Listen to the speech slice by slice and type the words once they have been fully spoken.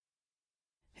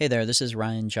Hey there, this is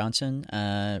Rian Johnson,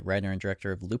 writer and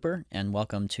director of Looper, and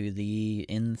welcome to the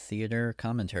in-theater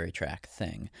commentary track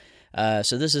thing.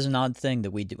 So this is an odd thing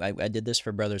that we do. I did this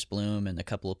for Brothers Bloom, and a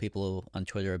couple of people on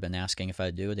Twitter have been asking if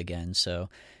I'd do it again, so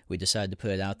we decided to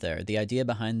put it out there. The idea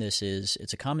behind this is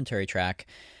it's a commentary track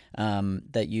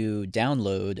that you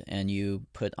download and you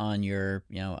put on your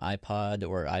iPod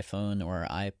or iPhone or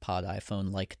iPod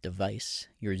iPhone-like device,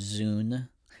 your Zune,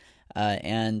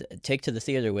 and take to the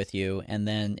theater with you. And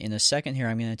then in a second here,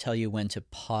 I'm going to tell you when to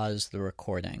pause the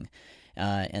recording.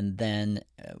 And then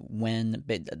when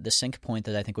the sync point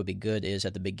that I think would be good is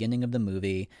at the beginning of the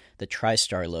movie, the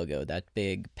TriStar logo, that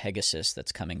big Pegasus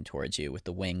that's coming towards you with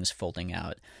the wings folding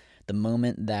out. The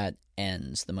moment that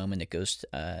ends, the moment it goes,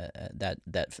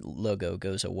 that logo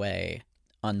goes away,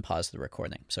 unpause the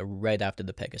recording. So right after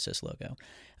the Pegasus logo.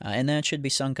 And then it should be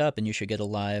sunk up and you should get a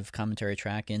live commentary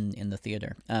track in the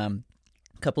theater. A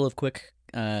couple of quick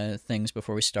things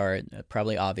before we start,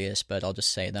 probably obvious, but I'll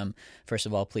just say them. First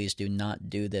of all, please do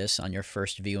not do this on your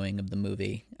first viewing of the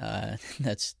movie.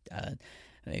 That's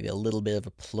maybe a little bit of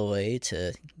a ploy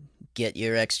to get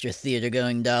your extra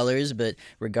theater-going dollars, but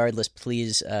regardless,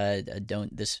 please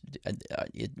don't.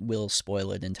 It will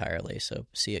spoil it entirely, so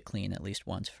see it clean at least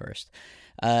once first.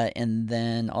 And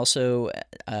then also,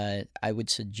 I would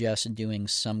suggest doing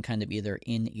some kind of either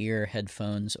in-ear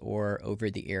headphones or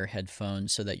over-the-ear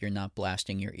headphones so that you're not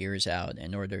blasting your ears out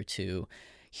in order to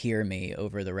hear me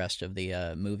over the rest of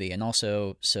the movie, and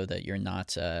also so that you're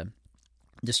not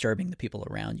disturbing the people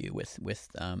around you with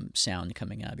sound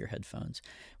coming out of your headphones.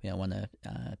 We don't want to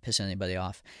piss anybody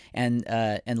off. And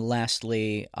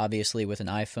lastly, obviously, with an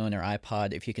iPhone or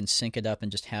iPod, if you can sync it up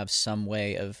and just have some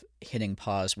way of hitting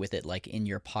pause with it, like in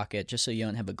your pocket, just so you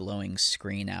don't have a glowing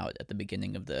screen out at the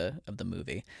beginning of the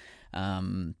movie.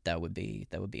 That would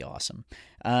be awesome.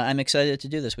 I'm excited to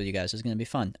do this with you guys. It's going to be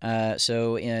fun.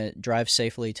 So drive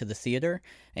safely to the theater.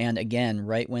 And again,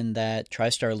 right when that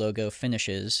TriStar logo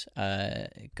finishes,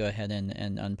 go ahead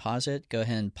and unpause it. Go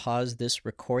ahead and pause this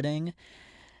recording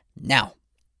now.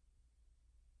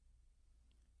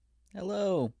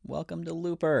 Hello. Welcome to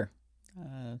Looper.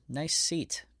 Nice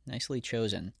seat. Nicely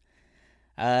chosen.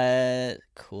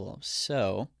 Cool.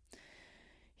 So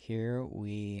here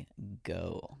we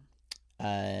go.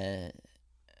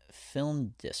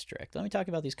 Film District. Let me talk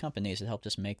about these companies that helped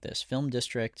us make this. Film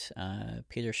District,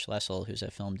 Peter Schlessel, who's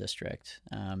at Film District,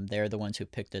 they're the ones who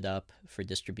picked it up for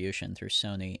distribution through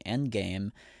Sony.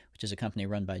 Endgame, which is a company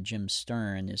run by Jim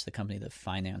Stern, is the company that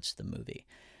financed the movie.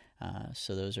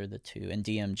 So those are the two. And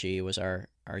DMG was our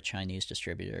Chinese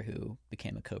distributor who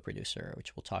became a co-producer,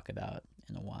 which we'll talk about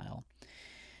in a while.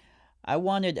 I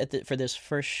wanted, for this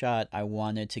first shot, I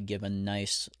wanted to give a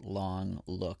nice long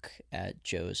look at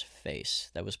Joe's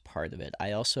face. That was part of it.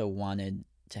 I also wanted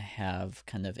to have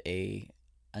kind of a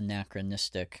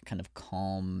anachronistic, kind of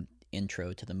calm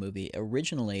intro to the movie.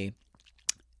 Originally,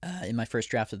 in my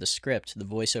first draft of the script, the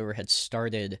voiceover had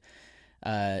started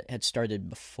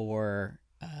before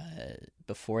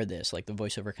this. Like the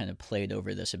voiceover kind of played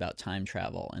over this about time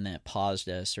travel, and then it paused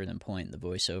at a certain point in the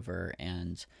voiceover,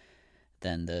 and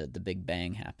then the big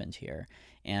bang happened here.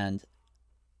 And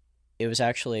it was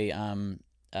actually a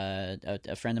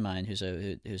friend of mine who's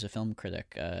a film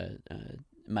critic,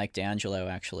 Mike D'Angelo,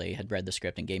 actually had read the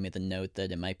script and gave me the note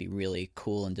that it might be really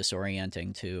cool and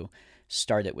disorienting to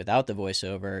start it without the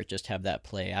voiceover, just have that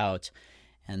play out,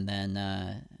 and then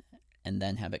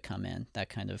have it come in. That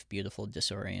kind of beautiful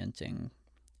disorienting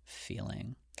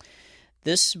feeling.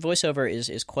 This voiceover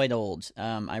is quite old.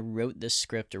 I wrote this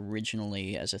script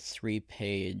originally as a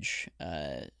 3-page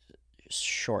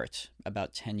short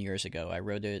about 10 years ago. I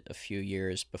wrote it a few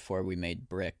years before we made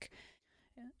Brick.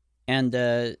 And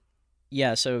so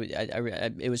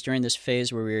it was during this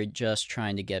phase where we were just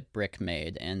trying to get Brick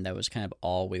made, and that was kind of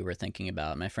all we were thinking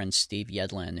about. My friend Steve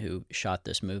Yedlin, who shot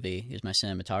this movie, he's my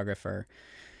cinematographer.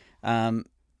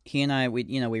 He and I,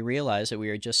 we realized that we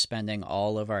were just spending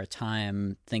all of our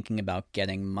time thinking about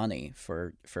getting money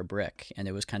for Brick, and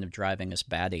it was kind of driving us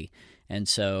batty. And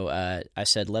so I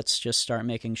said, let's just start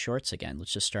making shorts again.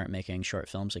 Let's just start making short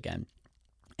films again.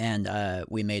 And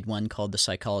we made one called The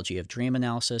Psychology of Dream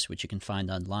Analysis, which you can find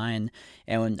online.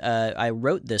 And I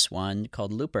wrote this one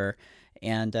called Looper,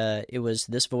 and it was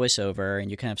this voiceover, and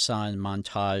you kind of saw in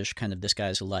montage kind of this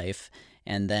guy's life.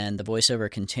 And then the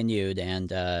voiceover continued,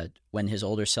 and when his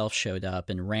older self showed up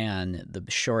and ran, the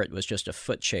short was just a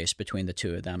foot chase between the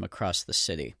two of them across the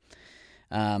city.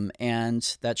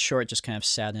 And that short just kind of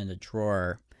sat in a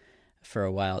drawer for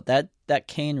a while. That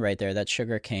cane right there, that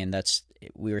sugar cane,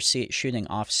 we were shooting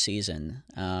off season,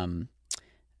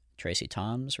 Tracy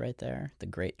Toms right there, the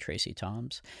great Tracy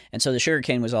Toms. And so the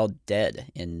sugarcane was all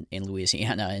dead in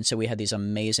Louisiana. And so we had these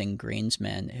amazing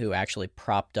greensmen who actually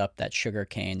propped up that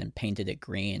sugarcane and painted it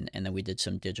green. And then we did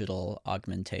some digital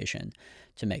augmentation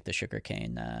to make the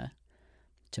sugarcane,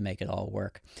 to make it all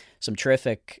work. Some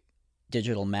terrific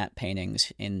digital matte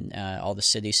paintings in all the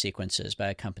city sequences by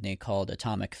a company called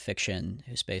Atomic Fiction,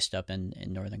 who's based up in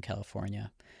Northern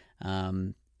California.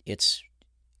 It's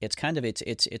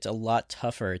a lot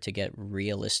tougher to get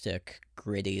realistic,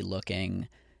 gritty looking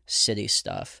city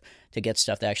stuff, to get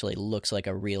stuff that actually looks like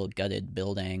a real gutted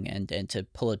building, and to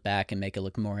pull it back and make it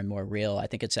look more and more real. I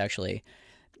think it's actually,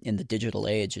 in the digital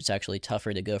age, it's actually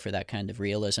tougher to go for that kind of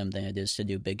realism than it is to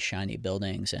do big shiny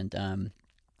buildings. And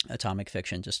Atomic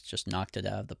Fiction just knocked it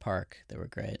out of the park. They were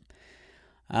great.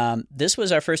 This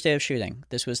was our first day of shooting.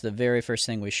 This was the very first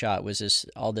thing we shot, was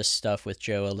all this stuff with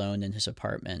Joe alone in his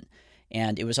apartment.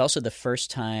 And it was also the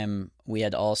first time we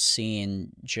had all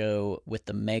seen Joe with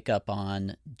the makeup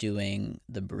on doing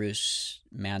the Bruce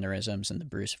mannerisms and the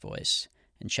Bruce voice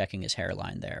and checking his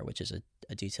hairline there, which is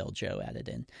a detail Joe added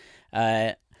in.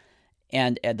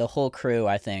 And the whole crew,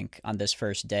 I think, on this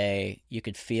first day, you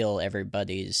could feel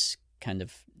everybody's kind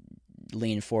of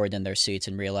lean forward in their seats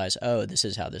and realize, oh, this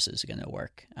is how this is going to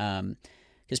work.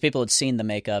 Because people had seen the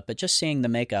makeup, but just seeing the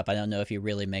makeup, I don't know if you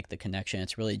really make the connection.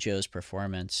 It's really Joe's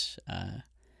performance.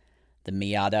 The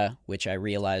Miata, which I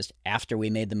realized after we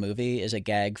made the movie, is a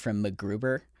gag from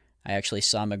MacGruber. I actually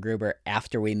saw MacGruber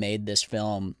after we made this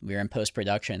film. We were in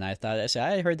post-production. I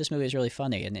heard this movie is really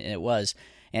funny, and it was.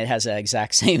 And it has the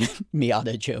exact same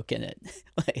Miata joke in it.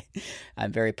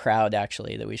 I'm very proud,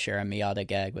 actually, that we share a Miata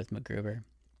gag with MacGruber.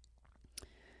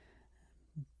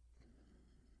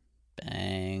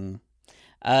 Bang.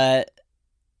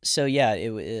 So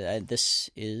yeah, this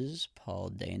is Paul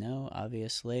Dano,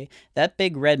 obviously. That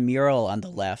big red mural on the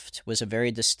left was a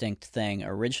very distinct thing.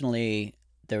 Originally,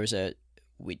 there was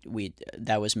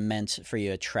that was meant for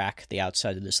you to track the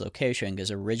outside of this location,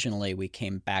 because originally we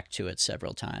came back to it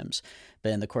several times.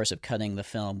 But in the course of cutting the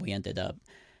film, we ended up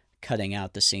cutting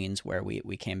out the scenes where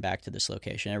we came back to this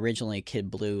location. Originally, Kid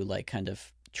Blue kind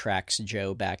of tracks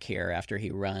Joe back here after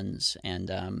he runs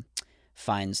and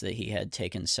finds that he had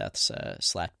taken Seth's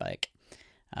slat bike,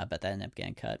 but that ended up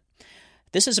getting cut.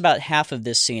 This is about half of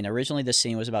this scene. Originally, this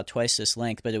scene was about twice this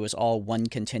length, but it was all one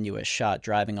continuous shot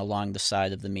driving along the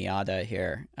side of the Miata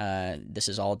here. This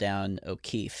is all down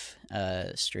O'Keefe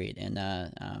Street in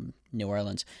New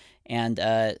Orleans. And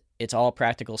it's all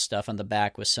practical stuff on the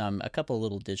back with a couple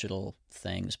little digital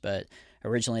things. But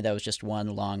originally, that was just one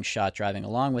long shot driving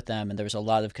along with them, and there was a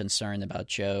lot of concern about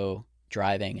Joe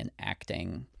driving and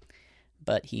acting,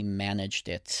 but he managed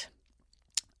it.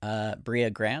 Bria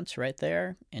Grant right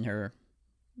there in her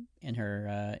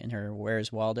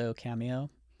Where's Waldo cameo.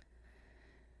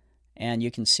 And you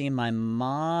can see my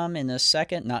mom in a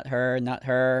second. Not her.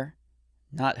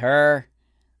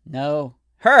 No,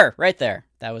 her right there.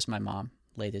 That was my mom,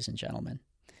 ladies and gentlemen.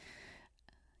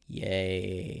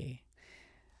 Yay.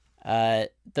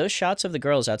 Those shots of the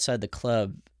girls outside the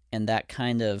club and that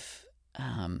kind of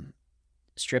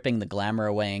stripping the glamour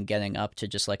away and getting up to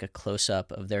just like a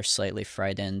close-up of their slightly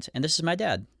frightened, and this is my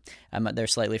dad, they're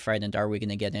slightly frightened, are we going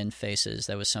to get in faces.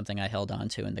 That was something I held on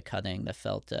to in the cutting that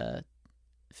felt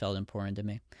important to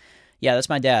me. Yeah, that's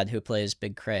my dad who plays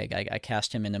Big Craig. I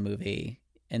cast him in the movie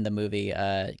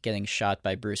getting shot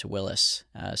by Bruce Willis.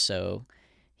 So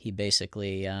he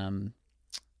basically,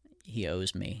 he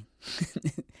owes me.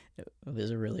 It was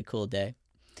a really cool day.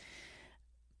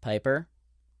 Piper,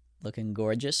 looking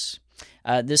gorgeous.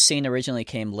 This scene originally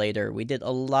came later. We did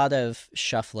a lot of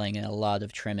shuffling and a lot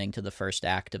of trimming to the first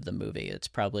act of the movie. It's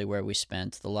probably where we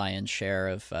spent the lion's share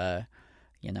of our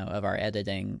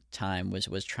editing time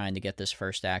was trying to get this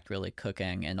first act really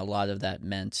cooking, and a lot of that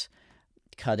meant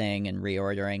cutting and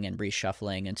reordering and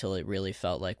reshuffling until it really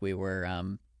felt like we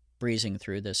were breezing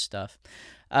through this stuff.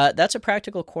 That's a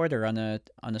practical quarter on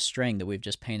a string that we've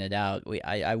just painted out.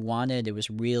 It was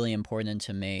really important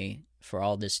to me for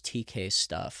all this TK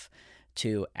stuff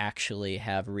to actually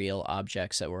have real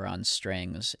objects that were on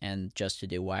strings and just to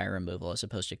do wire removal as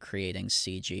opposed to creating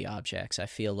CG objects. I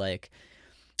feel like,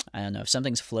 I don't know, if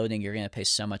something's floating, you're going to pay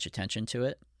so much attention to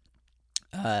it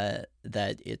that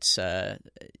it's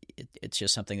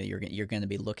just something that you're going to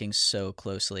be looking so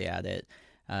closely at it.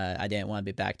 I didn't want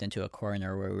to be backed into a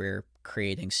corner where we were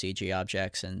creating CG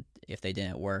objects, and if they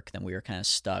didn't work, then we were kind of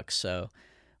stuck. So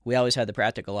we always had the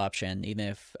practical option, even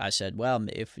if I said, well,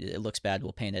 if it looks bad,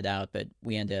 we'll paint it out. But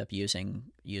we ended up using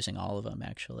all of them,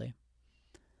 actually.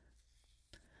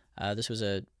 This was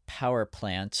a power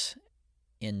plant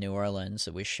in New Orleans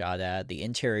that we shot at. The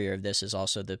interior of this is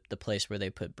also the place where they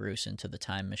put Bruce into the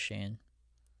time machine.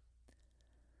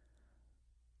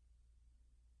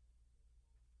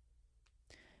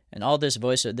 And all this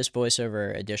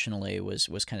voiceover additionally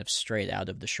was kind of straight out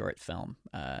of the short film.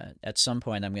 At some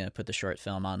point, I'm going to put the short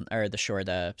film on, or the short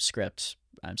script,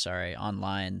 I'm sorry,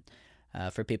 online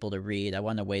for people to read. I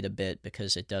want to wait a bit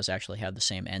because it does actually have the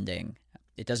same ending.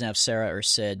 It doesn't have Sarah or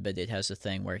Sid, but it has the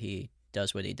thing where he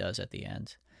does what he does at the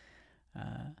end.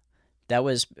 That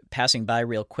was passing by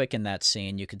real quick in that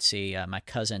scene. You could see my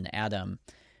cousin Adam,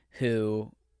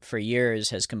 who for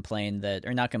years has complained that,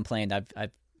 or not complained,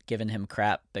 I've given him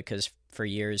crap because for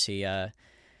years he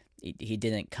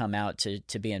didn't come out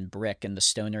to be in Brick in the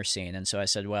stoner scene, and so I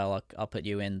said, well, I'll put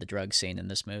you in the drug scene in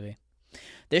this movie.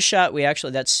 This shot,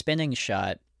 that spinning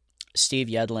shot, Steve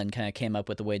Yedlin kind of came up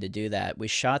with a way to do that. We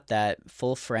shot that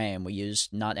full frame. We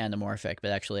used not anamorphic,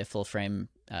 but actually a full frame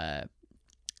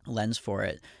lens for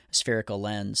it, a spherical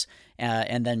lens,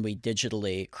 and then we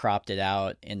digitally cropped it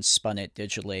out and spun it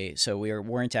digitally. So we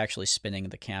weren't actually spinning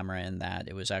the camera in that.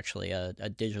 It was actually a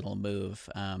digital move,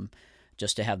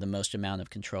 just to have the most amount of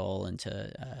control and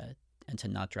to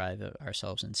not drive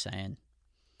ourselves insane.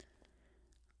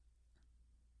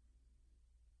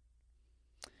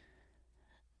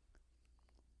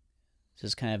 This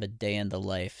is kind of a day in the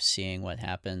life, seeing what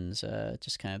happens.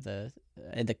 Just kind of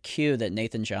the cue that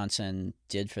Nathan Johnson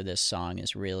did for this song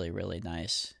is really, really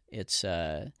nice. It's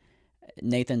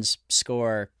Nathan's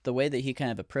score. The way that he kind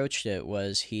of approached it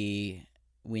was we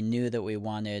knew that we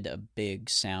wanted a big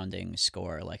sounding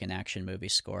score, like an action movie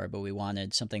score, but we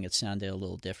wanted something that sounded a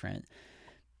little different.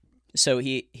 So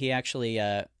he actually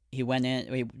we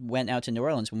went out to New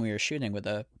Orleans when we were shooting with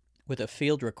a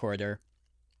field recorder.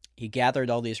 He gathered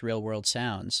all these real world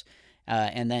sounds,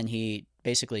 and then he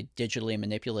basically digitally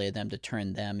manipulated them to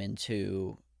turn them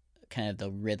into kind of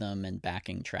the rhythm and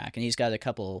backing track. And he's got a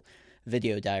couple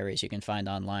video diaries you can find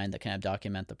online that kind of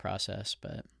document the process.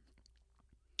 But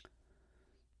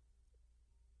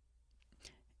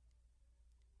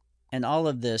and all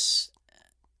of this,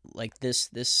 like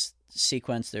this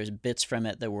sequence, there's bits from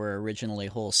it that were originally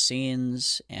whole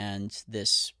scenes, and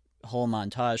this whole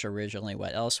montage originally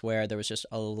went elsewhere. There was just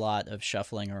a lot of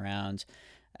shuffling around.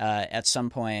 At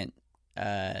some point,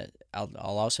 I'll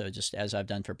also, just as I've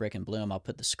done for Brick and Bloom, I'll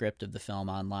put the script of the film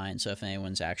online. So if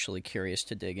anyone's actually curious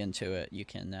to dig into it, you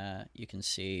can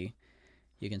see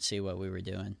what we were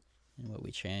doing and what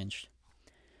we changed.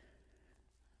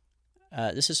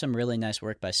 This is some really nice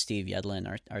work by Steve Yedlin,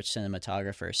 our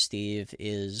cinematographer. Steve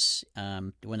is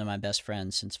one of my best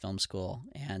friends since film school,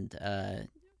 and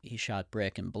he shot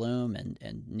Brick and Bloom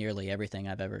and nearly everything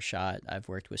I've ever shot, I've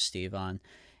worked with Steve on.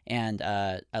 And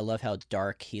I love how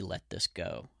dark he let this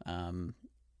go,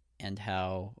 and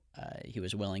how he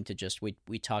was willing to just,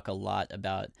 we talk a lot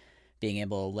about being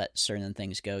able to let certain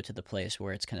things go to the place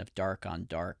where it's kind of dark on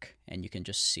dark, and you can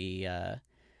just see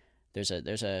there's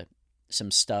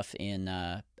some stuff in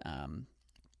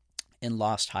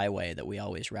Lost Highway that we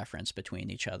always reference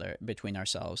between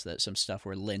ourselves, that some stuff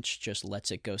where Lynch just lets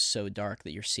it go so dark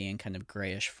that you're seeing kind of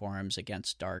grayish forms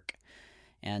against dark.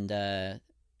 And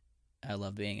I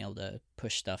love being able to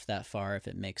push stuff that far if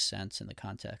it makes sense in the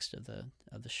context of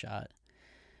the shot.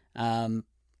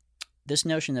 This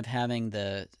notion of having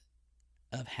the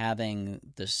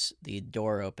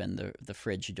door open, the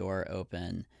fridge door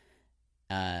open,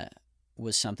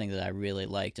 was something that I really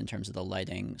liked in terms of the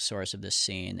lighting source of this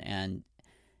scene, and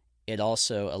it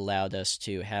also allowed us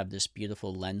to have this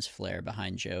beautiful lens flare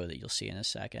behind Joe that you'll see in a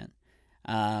second.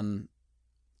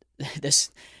 This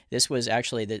was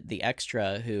actually the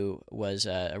extra, who was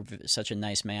such a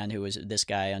nice man, who was this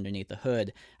guy underneath the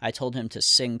hood. I told him to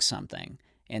sing something,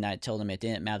 and I told him it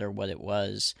didn't matter what it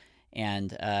was,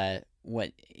 and I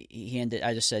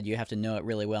just said, you have to know it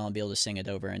really well and be able to sing it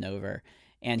over and over.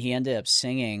 And he ended up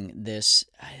singing this,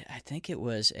 I think it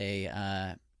was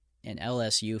an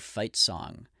LSU fight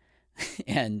song.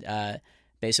 And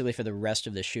basically for the rest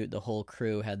of the shoot, the whole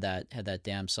crew had that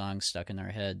damn song stuck in our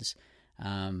heads.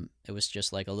 It was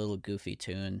just like a little goofy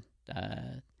tune.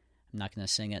 I'm not going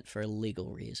to sing it for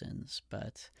legal reasons,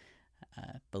 but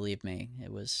believe me,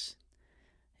 it was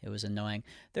annoying.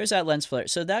 There's that lens flare.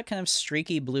 So that kind of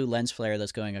streaky blue lens flare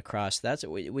that's going across, that's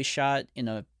we shot in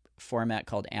a format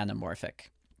called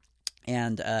anamorphic,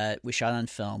 and we shot on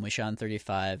film. We shot on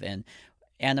 35, and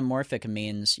anamorphic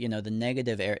means,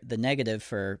 the negative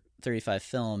for 35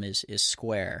 film is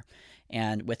square,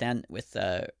 and with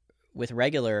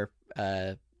regular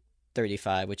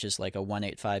 35, which is like a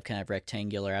 1:8:5 kind of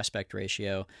rectangular aspect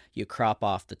ratio, you crop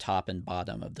off the top and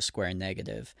bottom of the square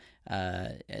negative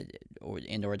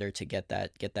in order to get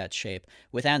that shape.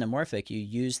 With anamorphic, you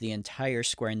use the entire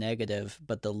square negative,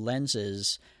 but the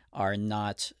lenses are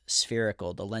not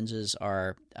spherical. The lenses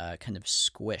are kind of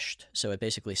squished, so it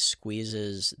basically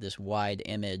squeezes this wide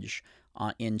image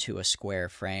into a square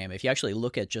frame. If you actually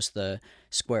look at just the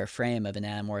square frame of an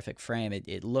anamorphic frame,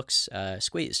 it looks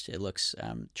squeezed. It looks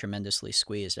tremendously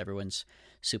squeezed. Everyone's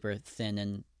super thin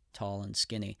and tall and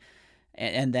skinny.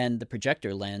 And then the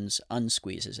projector lens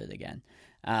unsqueezes it again.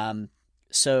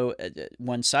 So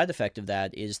one side effect of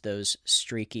that is those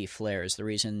streaky flares. The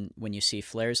reason when you see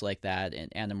flares like that, and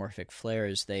anamorphic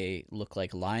flares, they look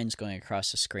like lines going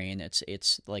across the screen.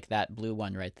 It's like that blue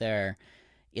one right there.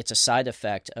 It's a side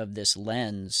effect of this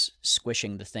lens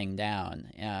squishing the thing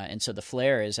down. And so the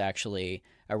flare is actually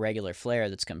a regular flare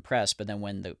that's compressed, but then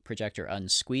when the projector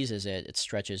unsqueezes it, it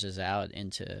stretches it out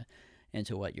into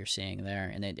what you're seeing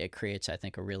there. And it creates, I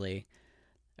think, a really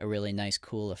nice,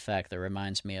 cool effect that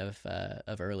reminds me of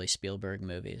early Spielberg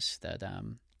movies that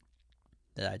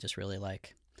I just really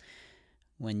like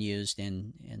when used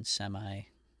in semi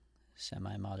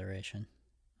moderation,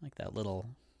 like that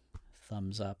little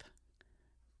thumbs up.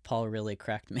 Paul really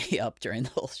cracked me up during the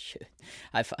whole shoot.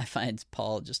 I find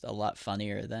Paul just a lot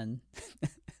funnier than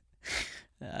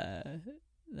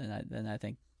I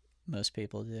think most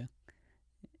people do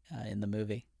in the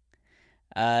movie.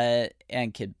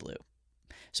 And Kid Blue.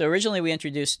 So originally we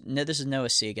introduced, this is Noah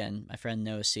Segan, my friend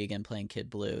Noah Segan playing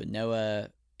Kid Blue. Noah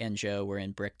and Joe were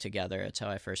in Brick together. That's how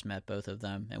I first met both of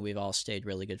them, and we've all stayed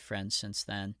really good friends since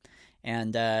then.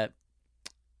 And it's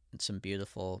some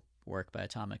beautiful work by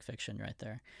Atomic Fiction right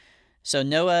there. So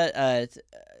Noah,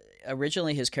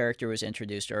 originally his character was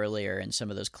introduced earlier in some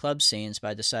of those club scenes,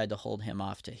 but I decided to hold him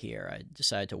off to here. I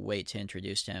decided to wait to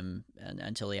introduce him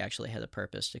until he actually had a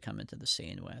purpose to come into the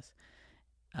scene with.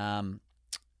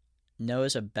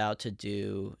 Noah's about to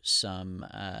do some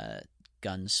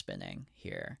gun spinning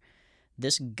here.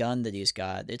 This gun that he's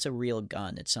got, it's a real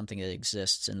gun. It's something that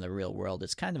exists in the real world.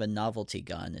 It's kind of a novelty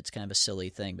gun. It's kind of a silly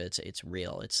thing, but it's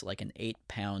real. It's like an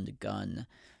 8-pound gun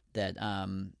that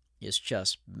is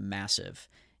just massive.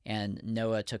 And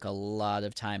Noah took a lot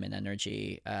of time and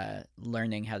energy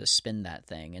learning how to spin that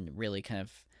thing, and really kind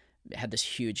of had this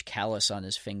huge callus on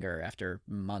his finger after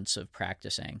months of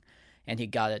practicing. And he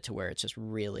got it to where it's just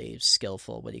really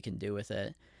skillful what he can do with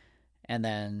it. And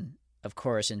then, of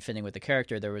course, in fitting with the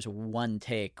character, there was one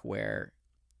take where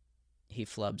he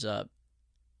flubs up.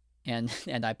 And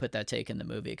I put that take in the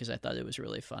movie because I thought it was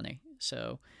really funny.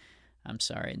 So I'm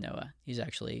sorry, Noah. He's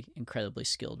actually incredibly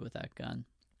skilled with that gun.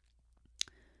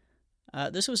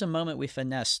 This was a moment we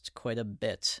finessed quite a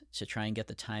bit to try and get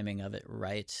the timing of it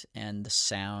right. And the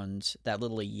sound, that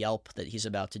little yelp that he's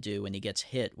about to do when he gets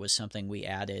hit, was something we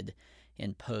added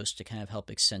in post to kind of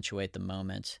help accentuate the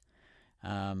moment.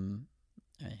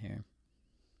 Right here.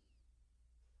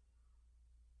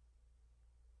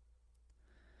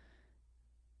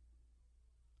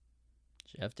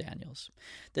 Jeff Daniels.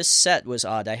 This set was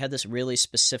odd. I had this really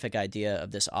specific idea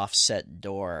of this offset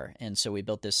door, and so we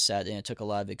built this set, and it took a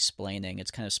lot of explaining.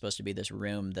 It's kind of supposed to be this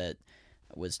room that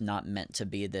was not meant to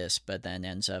be this, but then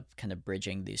ends up kind of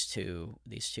bridging these two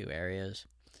areas.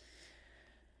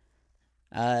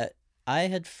 I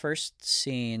had first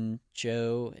seen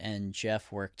Joe and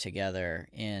Jeff work together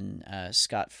in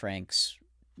Scott Frank's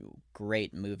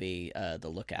great movie, The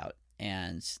Lookout,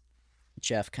 and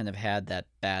Jeff kind of had that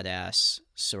badass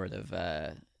sort of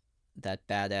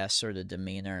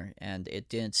demeanor, and it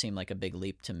didn't seem like a big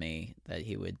leap to me that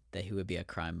he would be a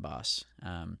crime boss.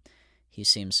 He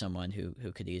seems someone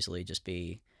who could easily just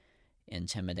be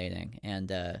intimidating,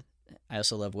 and I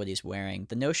also love what he's wearing.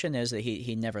 The notion is that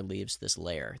he never leaves this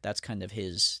lair. That's kind of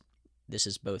his. This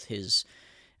is both his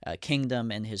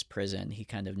kingdom and his prison. He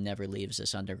kind of never leaves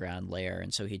this underground lair,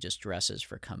 and so he just dresses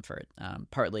for comfort.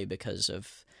 Partly because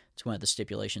of it's one of the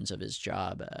stipulations of his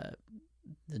job.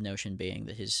 The notion being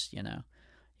that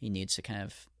he needs to kind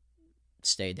of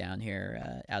stay down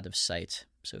here out of sight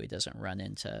so he doesn't run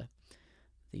into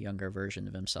the younger version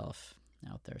of himself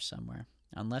out there somewhere.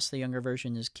 Unless the younger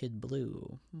version is Kid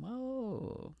Blue.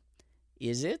 Whoa.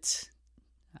 Is it?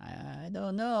 I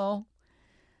don't know.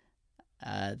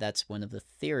 That's one of the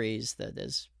theories that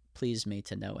has pleased me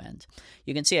to no end.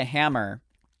 You can see a hammer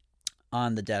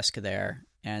on the desk there,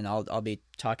 and I'll be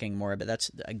talking more, but that's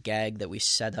a gag that we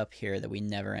set up here that we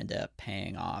never end up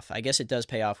paying off. I guess it does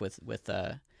pay off with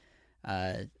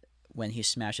when he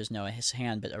smashes Noah's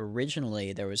hand, but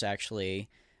originally there was actually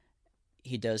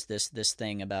he does this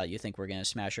thing about, you think we're going to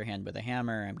smash your hand with a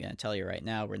hammer. I'm going to tell you right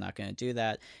now, we're not going to do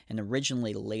that. And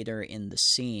originally, later in the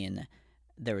scene,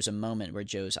 there was a moment where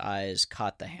Joe's eyes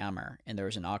caught the hammer, and there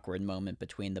was an awkward moment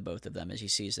between the both of them as he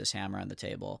sees this hammer on the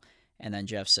table. And then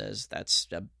Jeff says, "That's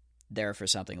there for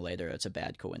something later. It's a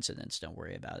bad coincidence. Don't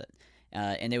worry about it."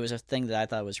 And it was a thing that I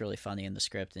thought was really funny in the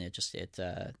script, and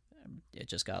it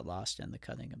just got lost in the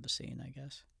cutting of the scene, I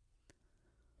guess.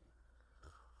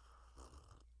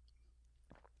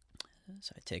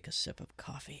 So I take a sip of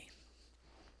coffee.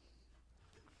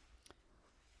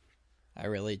 I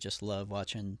really just love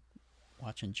watching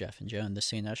Jeff and Joe in the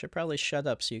scene. I should probably shut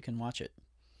up so you can watch it.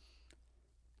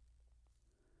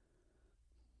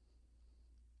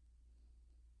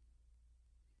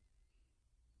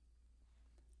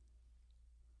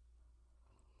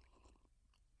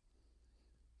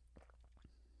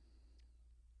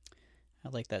 I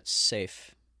like that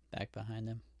safe back behind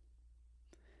him.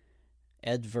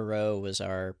 Ed Verreau was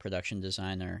our production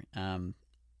designer,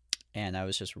 and I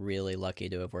was just really lucky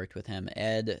to have worked with him.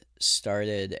 Ed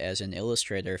started as an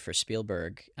illustrator for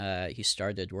Spielberg. He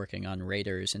started working on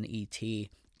Raiders and E.T.,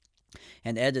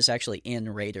 and Ed is actually in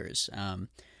Raiders.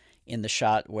 In the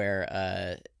shot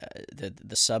where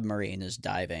the submarine is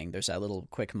diving, there's that little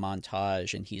quick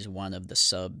montage, and he's one of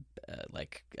the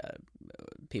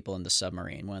people in the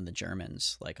submarine, one of the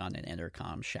Germans, like on an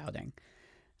intercom shouting.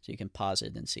 So you can pause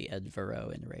it and see Ed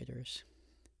Verreau in Raiders.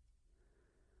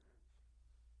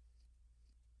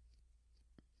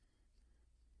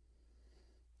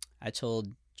 I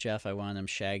told Jeff I wanted him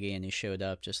shaggy, and he showed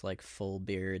up just like full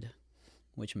beard,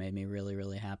 which made me really,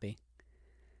 really happy.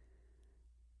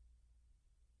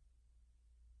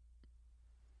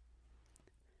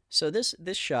 So this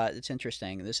shot, it's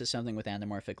interesting. This is something with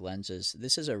anamorphic lenses.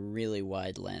 This is a really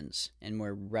wide lens, and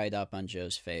we're right up on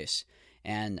Joe's face.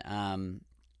 And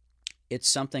it's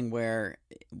something where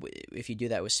if you do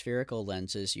that with spherical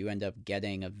lenses, you end up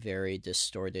getting a very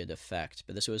distorted effect.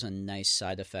 But this was a nice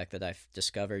side effect that I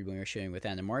discovered when we were shooting with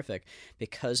anamorphic.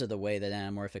 Because of the way that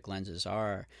anamorphic lenses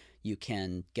are, you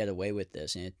can get away with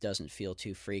this, and it doesn't feel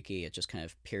too freaky. It just kind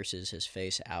of pierces his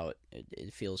face out.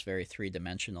 It feels very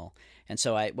three-dimensional. And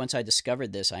so once I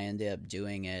discovered this, I ended up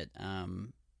doing it. I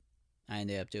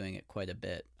ended up doing it quite a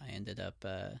bit. I ended up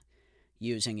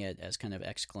using it as kind of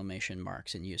exclamation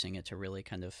marks and using it to really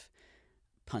kind of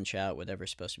punch out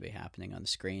whatever's supposed to be happening on the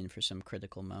screen for some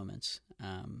critical moments,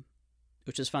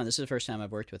 which is fun. This is the first time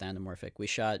I've worked with anamorphic. We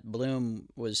shot, Bloom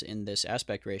was in this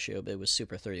aspect ratio, but it was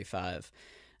Super 35,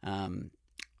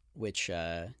 which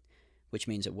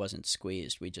means it wasn't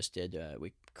squeezed. We just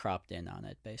we cropped in on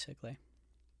it, basically.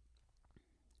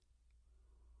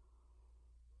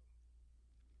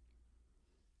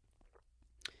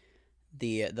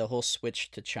 The whole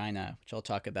switch to China, which I'll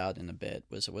talk about in a bit,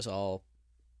 was all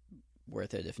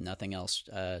worth it, if nothing else,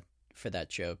 for that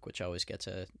joke, which always gets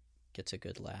a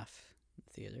good laugh in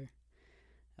the theater.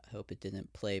 I hope it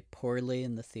didn't play poorly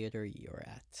in the theater you're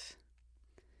at.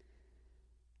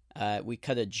 We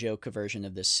cut a joke version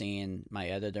of this scene, my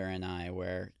editor and I,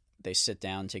 where they sit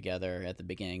down together at the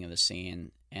beginning of the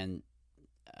scene, and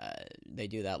they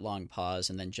do that long pause,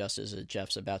 and then just as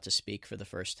Jeff's about to speak for the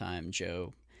first time,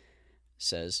 Joe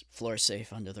says, "Floor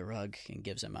safe under the rug," and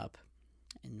gives him up.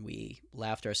 And we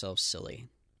laughed ourselves silly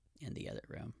in the edit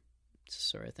room. It's the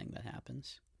sort of thing that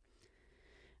happens.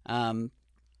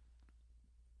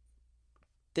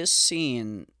 This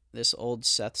scene, this old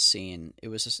Seth scene, it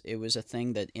was a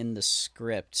thing that in the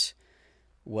script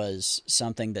was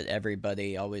something that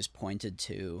everybody always pointed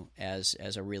to as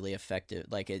a really effective,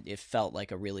 like it felt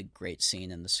like a really great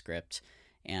scene in the script,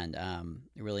 and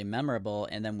really memorable.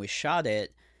 And then we shot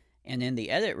it, and in the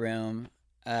edit room,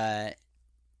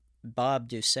 Bob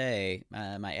Doucet,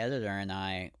 my editor, and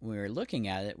I, we were looking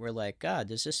at it, we're like,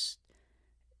 God,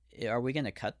 are we going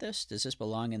to cut this? Does this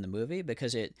belong in the movie?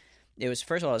 Because it was,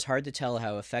 first of all, it was hard to tell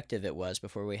how effective it was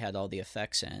before we had all the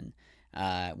effects in,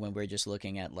 when we were just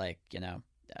looking at, like,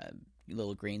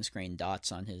 little green screen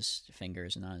dots on his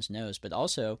fingers and on his nose. But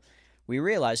also, we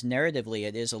realized narratively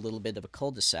it is a little bit of a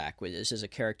cul-de-sac. This is a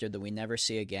character that we never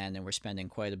see again, and we're spending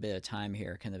quite a bit of time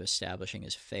here kind of establishing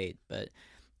his fate. But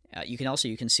you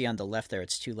can see on the left there,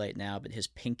 it's too late now, but his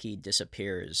pinky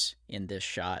disappears in this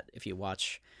shot. If you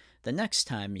watch the next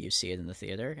time you see it in the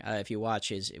theater, if you watch,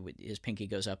 his pinky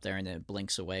goes up there and then it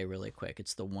blinks away really quick.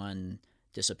 It's the one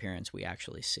disappearance we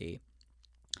actually see.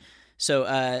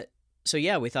 So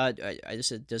yeah, we thought, I just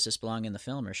said, does this belong in the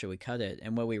film or should we cut it?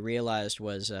 And what we realized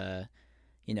was,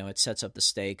 it sets up the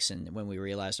stakes. And when we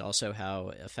realized also how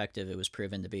effective it was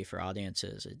proven to be for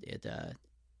audiences, it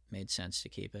made sense to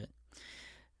keep it.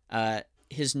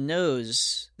 his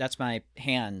nose, that's my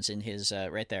hands in his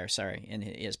right there, sorry, in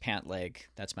his pant leg.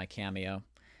 That's my cameo.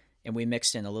 And we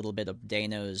mixed in a little bit of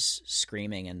Dano's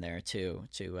screaming in there too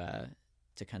to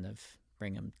kind of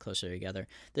bring them closer together.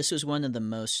 This was one of the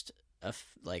most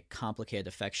like complicated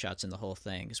effect shots in the whole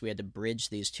thing, because we had to bridge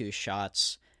these two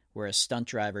shots where a stunt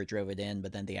driver drove it in,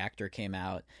 but then the actor came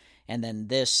out. And then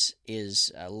this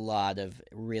is a lot of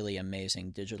really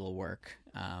amazing digital work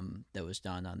that was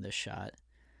done on this shot.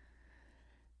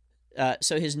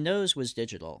 So his nose was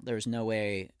digital. There was no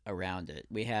way around it.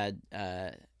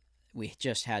 We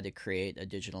just had to create a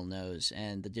digital nose,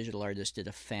 and the digital artist did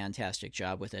a fantastic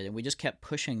job with it. And we just kept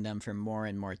pushing them for more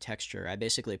and more texture. I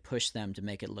basically pushed them to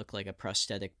make it look like a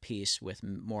prosthetic piece with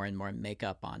more and more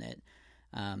makeup on it,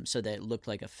 so that it looked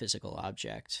like a physical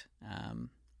object,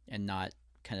 and not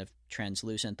kind of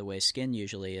translucent the way skin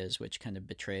usually is, which kind of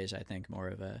betrays, I think, more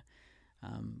of a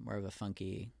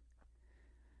funky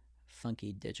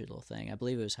digital thing. I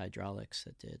believe it was Hydraulics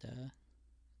that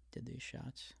did these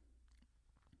shots.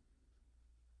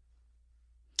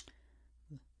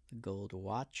 The gold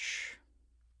watch,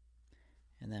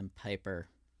 and then Piper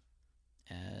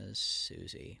as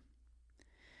Susie.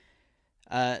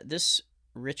 This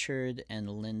Richard and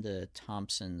Linda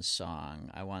Thompson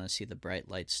song, I Want to See the Bright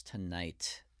Lights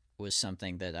Tonight, was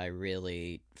something that I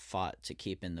really fought to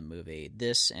keep in the movie.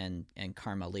 This and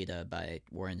Carmelita by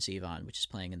Warren Zevon, which is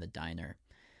playing in the diner,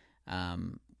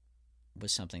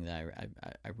 was something that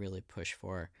I really pushed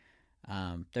for.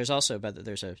 There's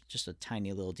just a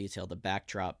tiny little detail. The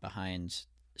backdrop behind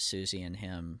Susie and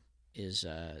him is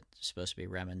supposed to be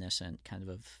reminiscent kind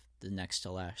of the next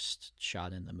to last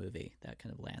shot in the movie, that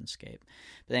kind of landscape.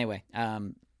 But anyway,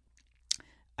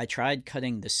 I tried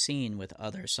cutting the scene with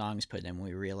other songs put in.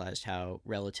 We realized how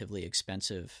relatively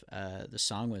expensive the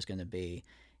song was going to be,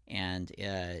 and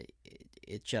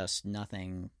it just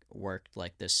nothing worked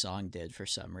like this song did for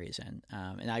some reason.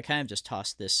 And I kind of just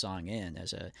tossed this song in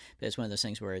it's one of those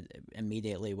things where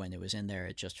immediately when it was in there,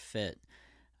 it just fit,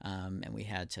 and we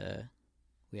had to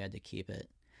keep it.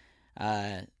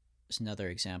 It's another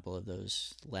example of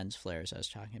those lens flares I was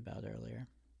talking about earlier.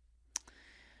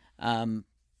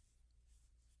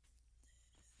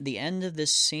 The end of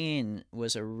this scene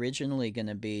was originally going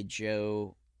to be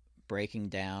Joe breaking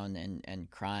down and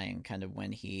crying, kind of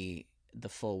when the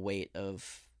full weight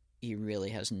of he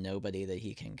really has nobody that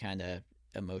he can kind of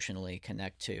emotionally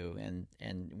connect to,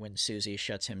 and when Susie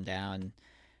shuts him down,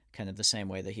 kind of the same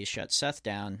way that he shut Seth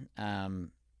down,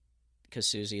 because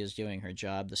Susie is doing her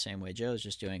job the same way Joe's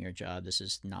just doing her job. This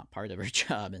is not part of her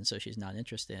job, and so she's not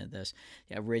interested in this.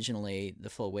 Originally, the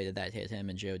full weight of that hit him,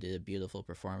 and Joe did a beautiful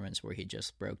performance where he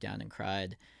just broke down and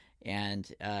cried. And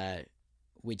it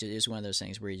was one of those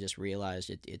things where he just realized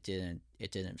it didn't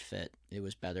fit. It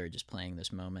was better just playing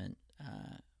this moment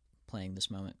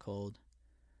cold.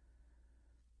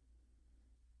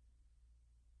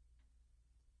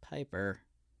 Piper.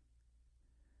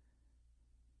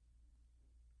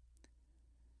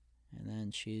 And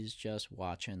then she's just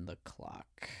watching the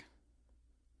clock.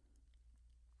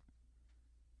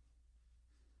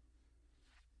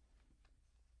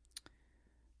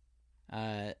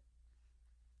 I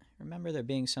remember there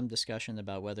being some discussion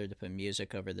about whether to put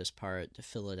music over this part to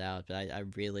fill it out, but I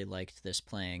really liked this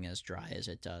playing as dry as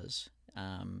it does.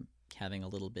 Having a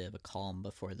little bit of a calm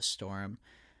before the storm,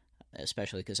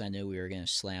 especially because I knew we were going to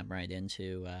slam right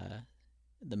into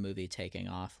the movie taking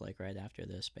off like right after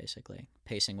this, basically.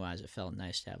 Pacing wise, it felt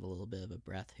nice to have a little bit of a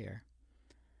breath here.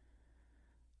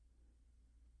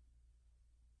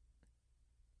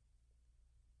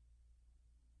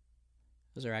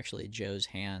 Those are actually Joe's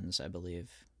hands, I believe.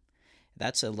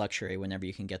 That's a luxury whenever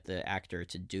you can get the actor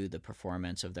to do the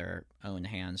performance of their own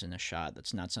hands in a shot.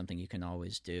 That's not something you can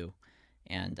always do.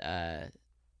 And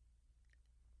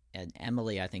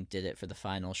Emily, I think, did it for the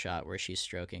final shot where she's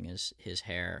stroking his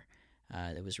hair.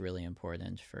 It was really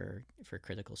important for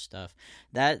critical stuff.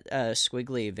 That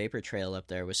squiggly vapor trail up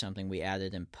there was something we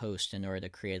added in post in order to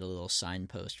create a little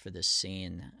signpost for this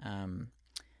scene,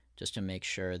 just to make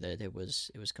sure that it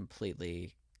was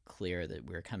completely clear that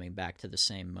we were coming back to the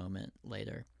same moment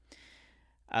later.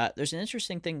 There's an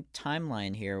interesting thing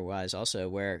timeline here wise also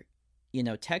where,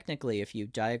 technically if you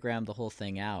diagram the whole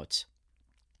thing out,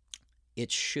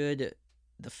 the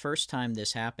first time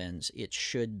this happens, it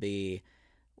should be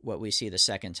what we see the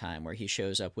second time, where he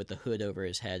shows up with the hood over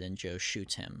his head and Joe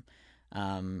shoots him.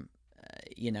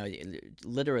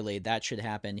 Literally that should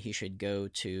happen. He should go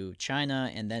to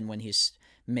China, and then when he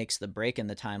makes the break in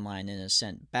the timeline and is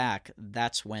sent back,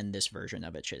 that's when this version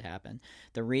of it should happen.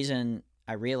 The reason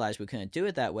I realized we couldn't do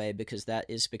it that way because that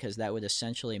would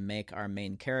essentially make our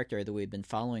main character that we've been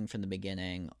following from the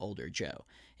beginning older Joe,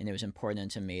 and it was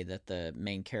important to me that the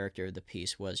main character of the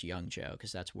piece was young Joe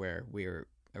because that's where we're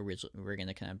going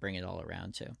to kind of bring it all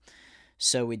around to.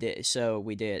 So we did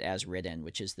it as written,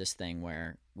 which is this thing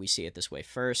where we see it this way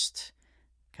first,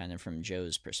 kind of from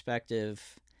Joe's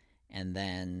perspective, and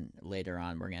then later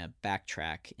on we're going to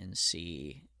backtrack and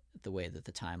see the way that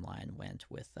the timeline went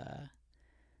with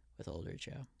older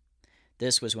Joe.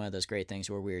 This was one of those great things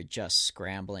where we were just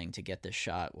scrambling to get this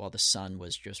shot while the sun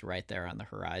was just right there on the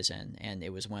horizon, and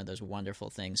it was one of those wonderful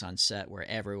things on set where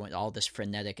everyone, all this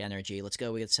frenetic energy, let's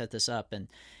go, we can set this up, and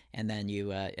then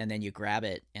you grab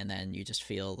it, and then you just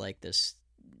feel like this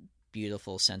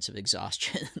beautiful sense of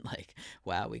exhaustion, like,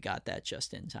 wow, we got that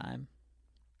just in time.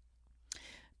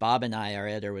 Bob and I, our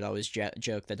editor, would always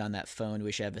joke that on that phone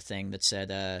we should have a thing that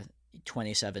said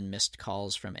 27 missed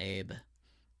calls from Abe.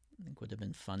 I think would have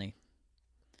been funny.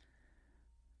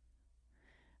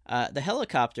 The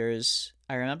helicopters,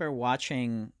 I remember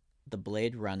watching the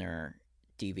Blade Runner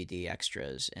DVD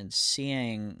extras and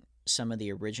seeing some of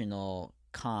the original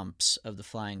comps of the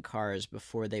flying cars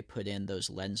before they put in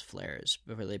those lens flares,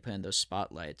 before they put in those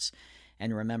spotlights,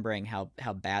 and remembering how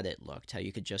bad it looked, how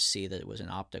you could just see that it was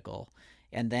an optical,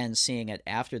 and then seeing it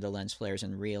after the lens flares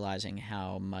and realizing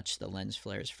how much the lens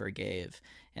flares forgave.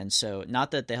 And so,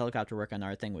 not that the helicopter work on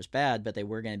our thing was bad, but they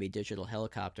were going to be digital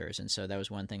helicopters, and so that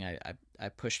was one thing I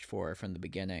pushed for from the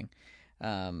beginning,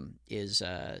 is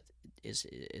to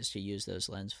use those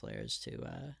lens flares to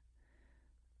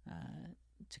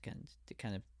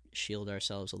kind of shield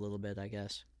ourselves a little bit, I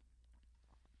guess.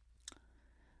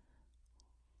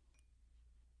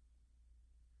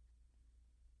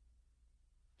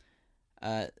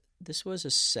 This was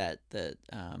a set that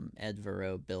Ed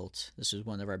Verreau built. This was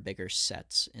one of our bigger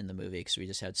sets in the movie because we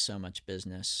just had so much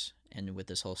business, and with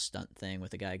this whole stunt thing with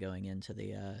the guy going into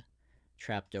the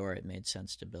trapdoor, it made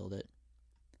sense to build it.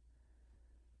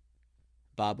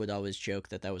 Bob would always joke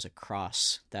that was a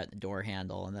cross, that door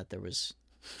handle, and that there was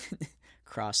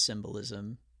cross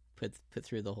symbolism put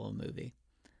through the whole movie.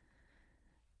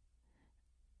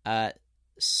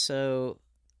 So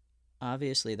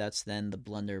obviously that's then the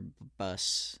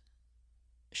blunderbuss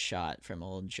shot from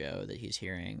old Joe that he's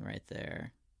hearing right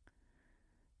there.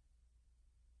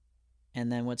 And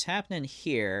then what's happening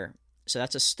here, so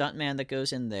that's a stuntman that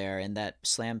goes in there and that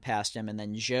slammed past him, and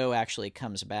then Joe actually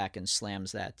comes back and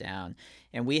slams that down.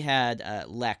 And we had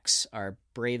Lex, our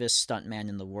bravest stuntman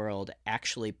in the world,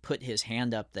 actually put his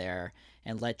hand up there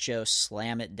and let Joe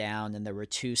slam it down, and there were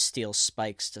 2 steel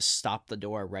spikes to stop the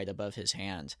door right above his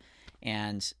hand.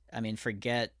 And, I mean,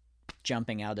 forget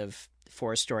jumping out of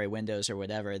 4-story windows or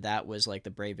whatever. That was like the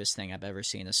bravest thing I've ever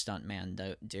seen a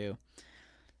stuntman do.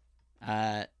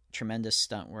 Tremendous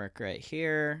stunt work right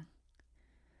here.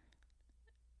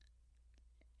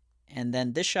 And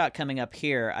then this shot coming up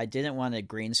here, I didn't want to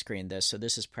green screen this, so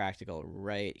this is practical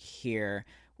right here.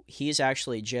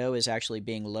 Joe is actually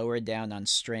being lowered down on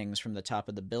strings from the top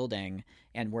of the building,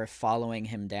 and we're following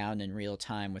him down in real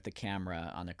time with the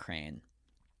camera on a crane.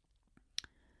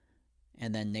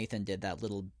 And then Nathan did that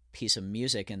little piece of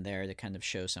music in there to kind of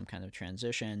show some kind of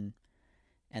transition.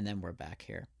 And then we're back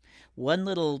here. One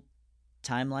little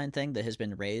timeline thing that has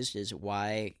been raised is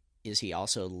why is he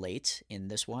also late in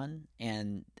this one?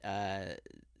 And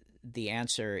the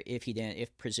answer,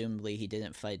 if presumably he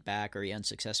didn't fight back or he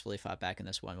unsuccessfully fought back in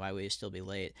this one, why would he still be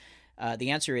late?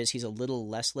 The answer is he's a little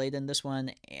less late in this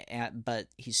one, but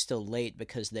he's still late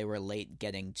because they were late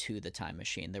getting to the time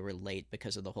machine. They were late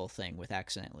because of the whole thing with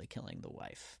accidentally killing the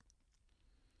wife.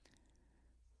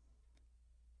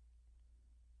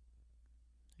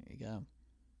 There you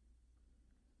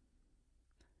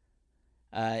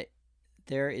go.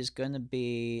 There is going to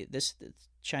be this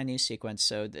Chinese sequence,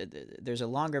 so there's a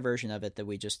longer version of it that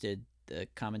we just did the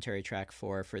commentary track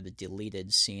for the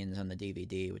deleted scenes on the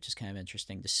DVD, which is kind of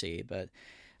interesting to see. But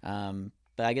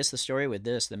I guess the story with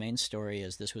this, the main story,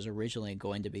 is this was originally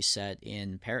going to be set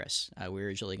in Paris. We were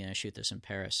originally going to shoot this in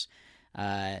Paris.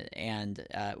 Not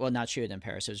shoot it in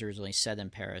Paris. It was originally set in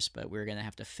Paris, but we were going to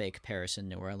have to fake Paris in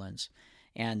New Orleans.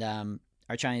 And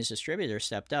our Chinese distributor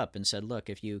stepped up and said, look,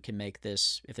 if you can make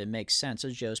this, if it makes sense,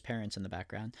 there's Joe's parents in the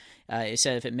background. He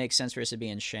said, if it makes sense for us to be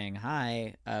in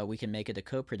Shanghai, we can make it a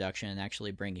co-production and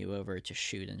actually bring you over to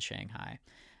shoot in Shanghai.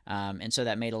 And so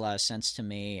that made a lot of sense to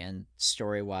me, and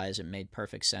story-wise, it made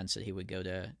perfect sense that he would go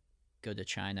to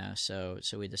China. So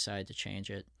we decided to change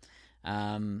it.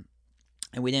 And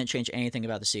we didn't change anything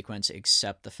about the sequence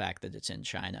except the fact that it's in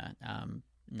China.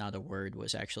 Not a word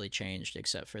was actually changed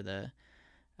except for the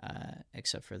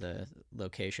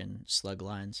location slug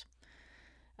lines.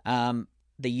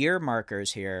 The year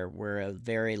markers here were a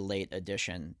very late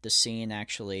addition. The scene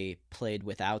actually played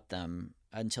without them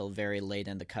until very late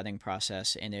in the cutting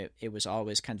process, and it was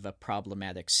always kind of a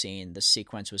problematic scene. The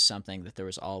sequence was something that there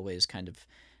was always kind of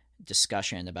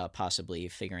discussion about possibly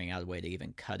figuring out a way to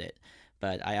even cut it.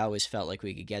 But I always felt like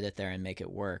we could get it there and make it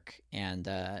work. And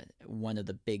one of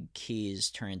the big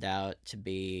keys turned out to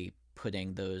be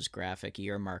putting those graphic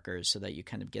year markers so that you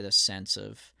kind of get a sense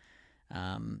of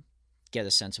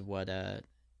what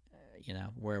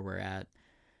where we're at.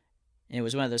 And it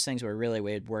was one of those things where really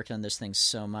we had worked on this thing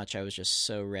so much. I was just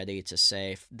so ready to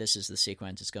say, this is the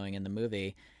sequence that's going in the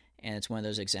movie. And it's one of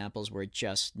those examples where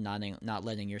just not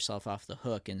letting yourself off the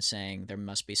hook and saying there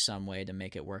must be some way to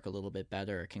make it work a little bit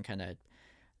better can kind of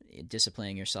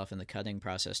disciplining yourself in the cutting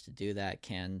process to do that.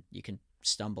 You can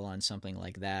stumble on something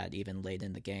like that even late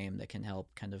in the game that can help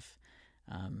kind of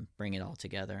bring it all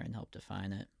together and help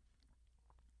define it.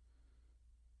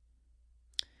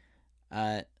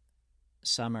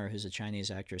 Summer, who's a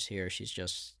Chinese actress here,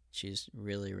 she's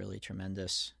really, really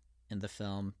tremendous in the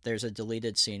film. There's a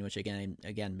deleted scene, which again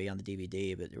be on the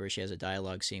DVD, but where she has a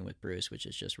dialogue scene with Bruce, which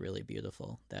is just really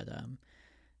beautiful, that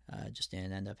just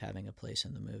didn't end up having a place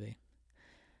in the movie.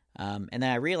 And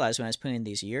then I realized when I was putting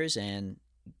these years in,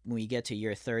 when you get to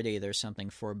year 30, there's something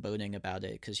foreboding about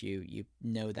it, because you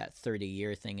know that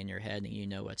 30-year thing in your head and you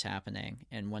know what's happening.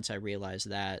 And once I realized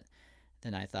that,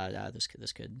 then I thought, this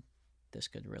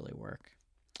could really work.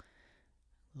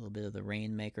 A little bit of the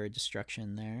Rainmaker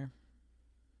destruction there.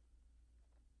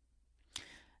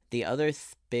 The other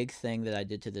big thing that I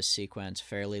did to this sequence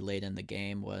fairly late in the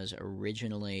game was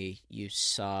originally you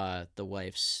saw the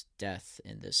wife's death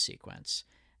in this sequence.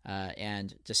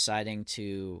 And deciding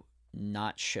to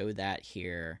not show that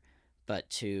here, but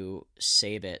to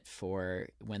save it for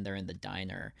when they're in the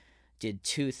diner, did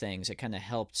two things. It kind of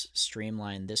helped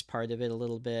streamline this part of it a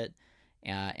little bit,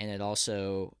 and it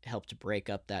also helped break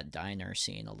up that diner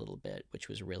scene a little bit, which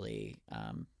was really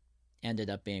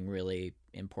ended up being really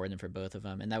important for both of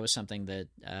them. And that was something that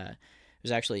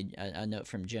was actually a note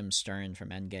from Jim Stern from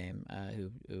Endgame,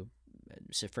 who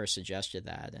first suggested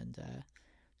that, and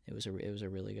it was a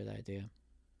really good idea.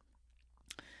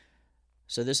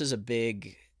 So this is a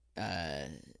big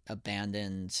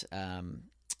abandoned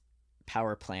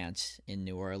power plant in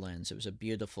New Orleans. It was a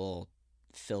beautiful,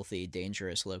 filthy,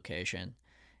 dangerous location,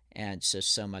 and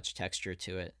so much texture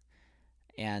to it.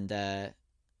 And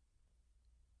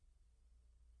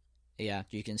yeah,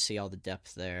 you can see all the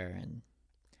depth there.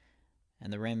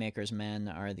 And the Rainmaker's men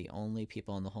are the only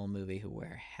people in the whole movie who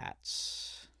wear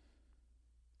hats.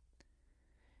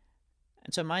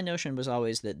 And so my notion was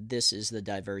always that this is the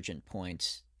divergent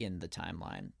point in the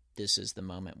timeline. This is the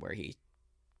moment where he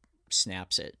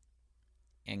snaps it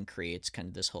and creates kind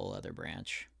of this whole other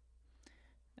branch.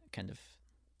 Kind of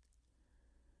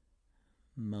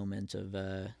moment of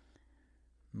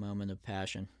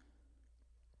passion.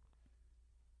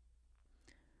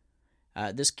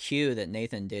 This cue that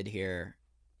Nathan did here,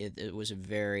 it was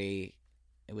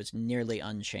nearly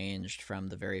unchanged from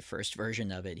the very first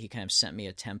version of it. He kind of sent me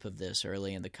a temp of this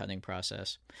early in the cutting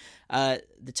process.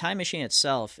 The time machine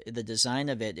itself, the design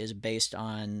of it is based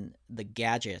on the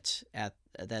gadget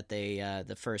that they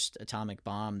the first atomic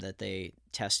bomb that they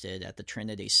tested at the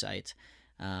Trinity site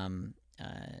in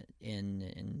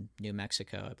New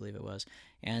Mexico, I believe it was.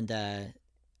 And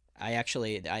I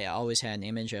always had an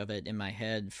image of it in my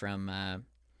head from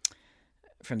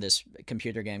this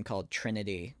computer game called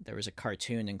Trinity. There was a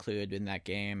cartoon included in that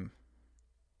game.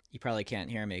 You probably can't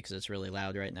hear me because it's really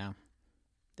loud right now.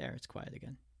 There, it's quiet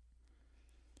again.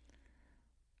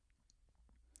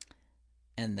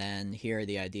 And then here,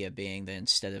 the idea being that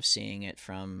instead of seeing it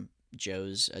from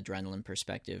Joe's adrenaline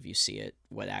perspective, you see it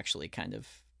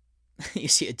you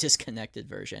see a disconnected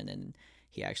version, and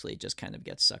he actually just kind of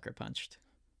gets sucker punched.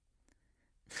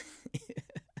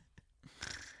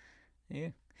 Yeah.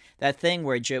 That thing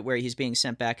where he's being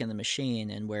sent back in the machine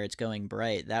and where it's going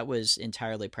bright, that was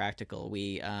entirely practical.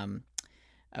 We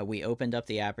opened up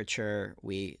the aperture,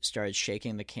 we started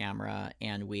shaking the camera,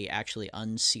 and we actually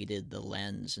unseated the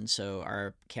lens. And so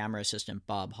our camera assistant,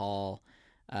 Bob Hall,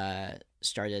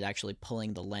 started actually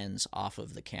pulling the lens off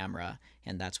of the camera,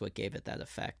 and that's what gave it that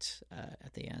effect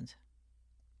at the end.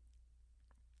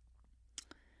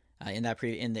 In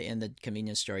the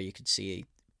convenience store, you could see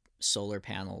solar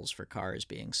panels for cars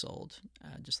being sold,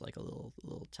 just like a little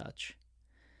touch.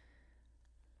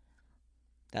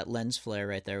 That lens flare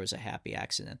right there was a happy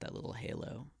accident, that little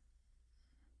halo.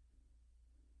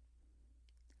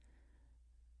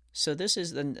 So this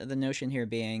is the notion here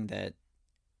being that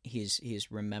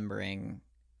he's remembering,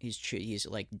 he's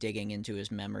like digging into his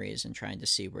memories and trying to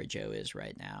see where Joe is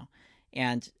right now.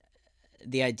 And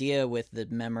the idea with the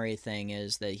memory thing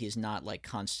is that he's not like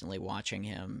constantly watching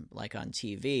him like on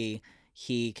TV.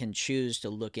 He can choose to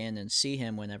look in and see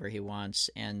him whenever he wants,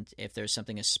 and if there's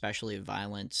something especially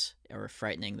violent or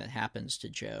frightening that happens to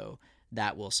Joe,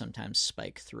 that will sometimes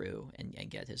spike through and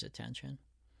get his attention.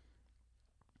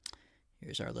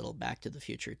 Here's our little Back to the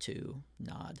Future 2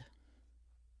 nod.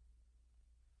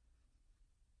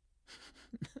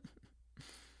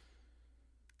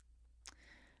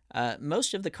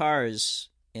 Most of the cars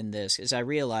in this, as I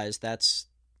realize, that's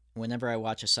whenever I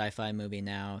watch a sci-fi movie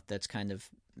now that's kind of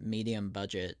medium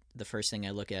budget, the first thing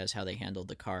I look at is how they handled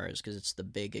the cars, because it's the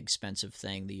big expensive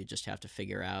thing that you just have to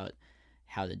figure out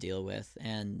how to deal with.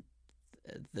 And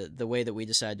the way that we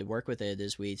decided to work with it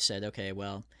is we said, okay,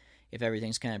 well, if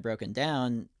everything's kind of broken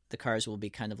down, the cars will be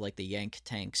kind of like the Yank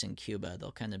tanks in Cuba.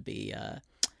 They'll kind of be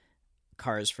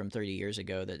cars from 30 years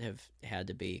ago that have had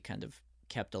to be kind of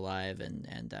kept alive,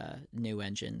 and new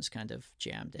engines kind of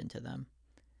jammed into them.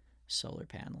 Solar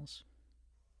panels.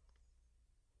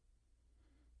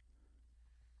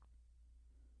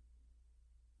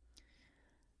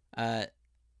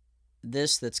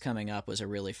 This that's coming up was a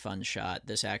really fun shot.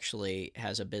 This actually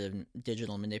has a bit of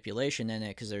digital manipulation in it,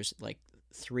 because there's like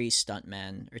two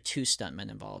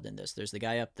stuntmen involved in this. There's the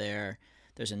guy up there,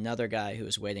 there's another guy who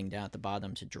is waiting down at the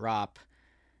bottom to drop,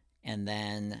 and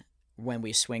then when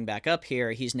we swing back up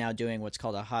here, he's now doing what's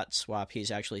called a hot swap. He's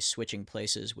actually switching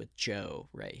places with Joe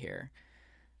right here,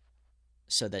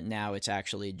 so that now it's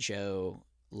actually Joe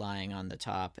lying on the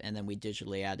top, and then we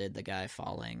digitally added the guy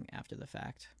falling after the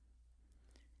fact.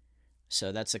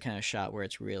 So that's the kind of shot where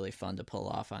it's really fun to pull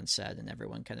off on set, and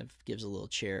everyone kind of gives a little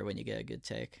cheer when you get a good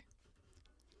take.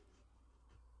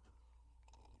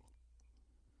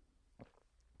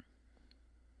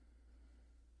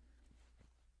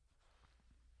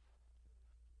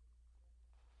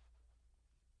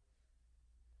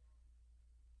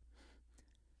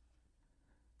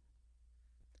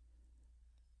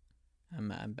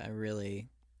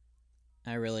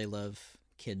 I really love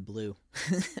Kid Blue.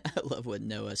 I love what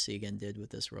Noah Segan did with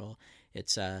this role.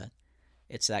 It's that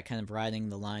kind of riding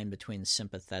the line between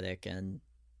sympathetic and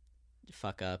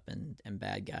fuck up and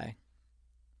bad guy,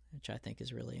 which I think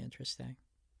is really interesting.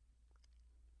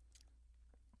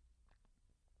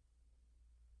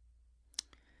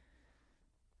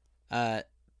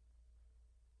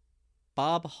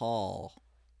 Bob Hall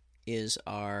is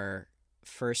our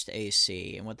first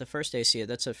AC, and what the first AC,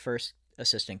 that's a first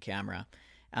assistant camera.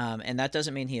 And that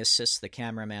doesn't mean he assists the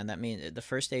cameraman. That means the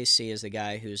first AC is the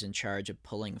guy who's in charge of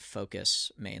pulling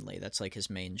focus mainly. That's like his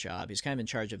main job. He's kind of in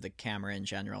charge of the camera in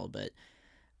general, but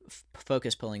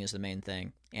focus pulling is the main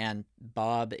thing. And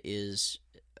Bob is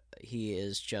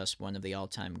just one of the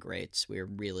all-time greats. We're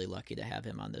really lucky to have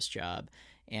him on this job.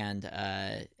 And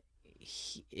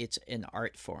it's an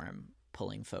art form,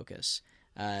 pulling focus,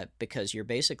 because you're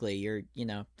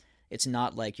it's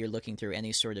not like you're looking through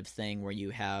any sort of thing where you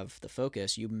have the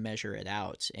focus. You measure it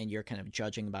out, and you're kind of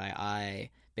judging by eye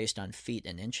based on feet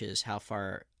and inches how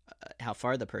far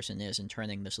the person is, and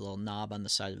turning this little knob on the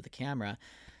side of the camera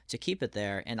to keep it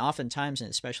there. And oftentimes, and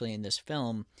especially in this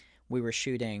film, we were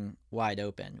shooting wide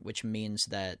open, which means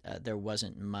that there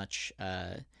wasn't much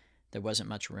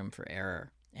room for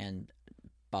error. And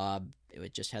Bob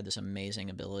just had this amazing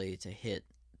ability to hit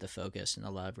the focus in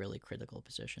a lot of really critical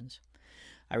positions.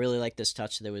 I really like this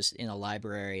touch that was in a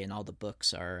library, and all the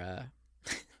books are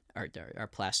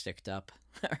plasticed up,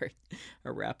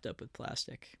 are wrapped up with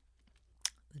plastic.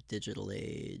 The digital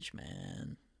age,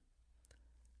 man.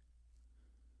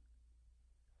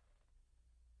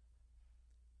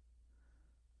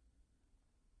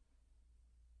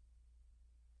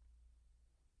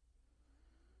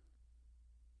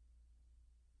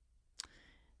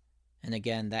 And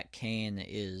again, that cane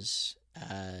is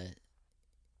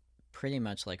pretty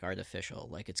much like artificial.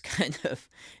 Like it's kind of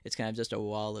just a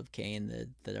wall of cane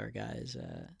that our guys,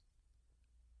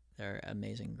 their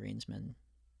amazing greensmen,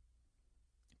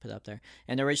 put up there.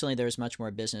 And originally there was much more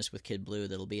business with Kid Blue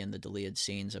that'll be in the deleted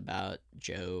scenes about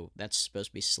Joe. That's supposed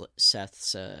to be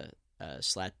Seth's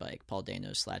slat bike, Paul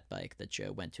Dano's slat bike that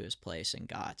Joe went to his place and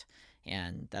got.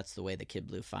 And that's the way the Kid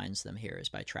Blue finds them here, is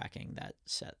by tracking that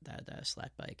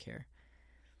slat bike here.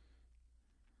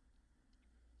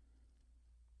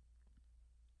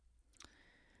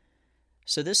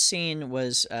 So this scene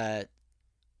was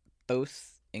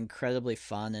both incredibly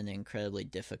fun and incredibly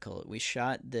difficult. We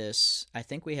shot this, I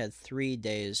think we had 3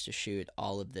 days to shoot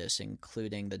all of this,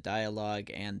 including the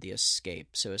dialogue and the escape.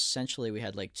 So essentially we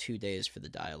had like 2 days for the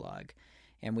dialogue.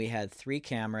 And we had 3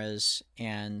 cameras,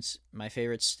 and my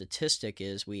favorite statistic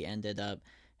is we ended up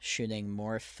shooting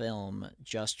more film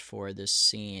just for this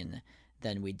scene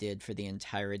than we did for the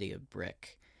entirety of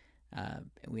Brick.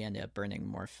 We ended up burning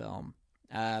more film.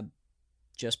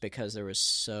 Just because there was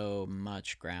so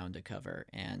much ground to cover,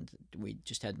 and we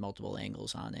just had multiple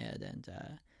angles on it, and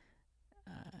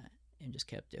just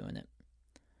kept doing it.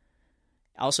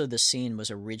 Also, the scene was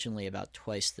originally about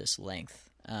twice this length.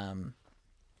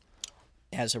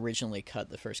 As originally cut,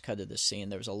 the first cut of the scene,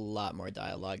 there was a lot more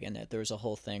dialogue in it. There was a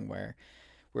whole thing where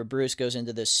Bruce goes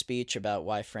into this speech about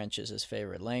why French is his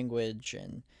favorite language,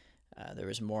 and there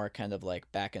was more kind of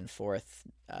like back and forth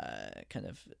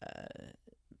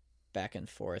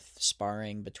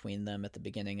sparring between them at the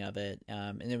beginning of it,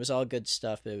 and it was all good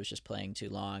stuff, but it was just playing too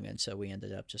long, and so we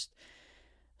ended up just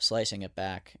slicing it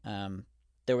back.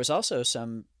 There was also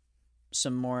some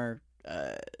more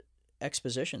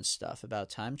exposition stuff about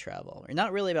time travel, or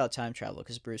not really about time travel,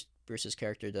 because Bruce's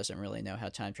character doesn't really know how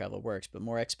time travel works, but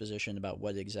more exposition about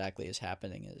what exactly is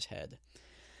happening in his head.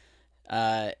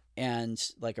 And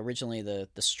like originally the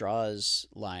straws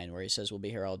line where he says we'll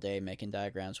be here all day making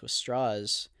diagrams with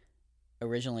straws,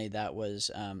 originally that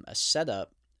was a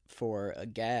setup for a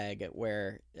gag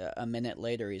where a minute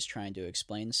later he's trying to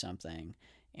explain something,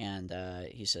 and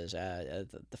he says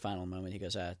at the final moment he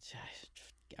goes,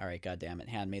 all right, goddamn it,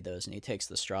 hand me those, and he takes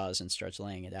the straws and starts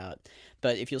laying it out.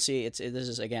 But if you'll see, it's in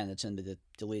the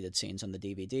deleted scenes on the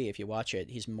DVD. If you watch it,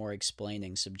 he's more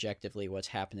explaining subjectively what's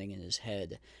happening in his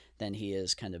head than he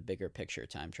is kind of bigger picture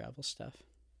time travel stuff.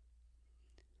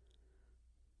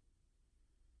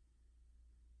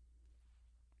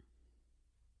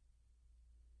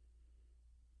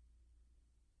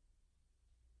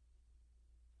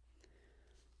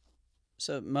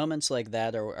 So moments like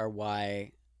that are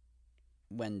why,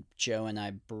 when Joe and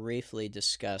I briefly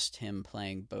discussed him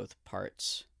playing both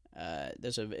parts, it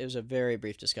was a very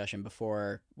brief discussion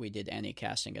before we did any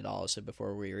casting at all. So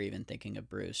before we were even thinking of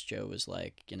Bruce, Joe was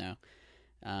like,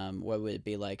 what would it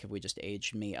be like if we just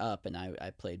aged me up and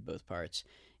I played both parts?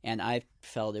 And I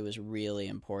felt it was really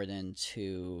important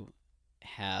to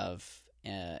have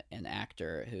an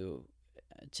actor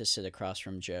to sit across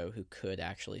from Joe who could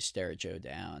actually stare Joe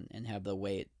down and have the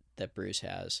weight that Bruce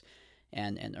has,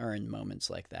 and earn moments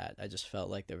like that. I just felt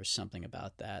like there was something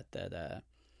about that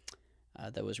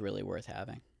was really worth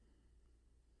having.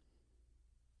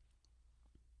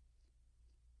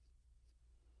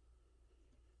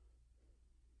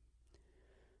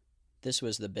 This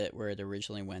was the bit where it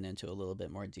originally went into a little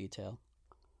bit more detail,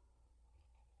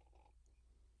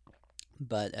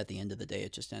 but at the end of the day,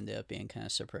 it just ended up being kind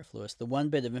of superfluous. The one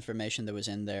bit of information that was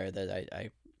in there that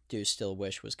I do still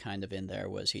wish was kind of in there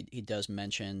was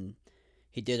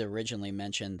he did originally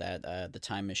mention that the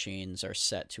time machines are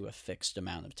set to a fixed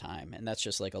amount of time, and that's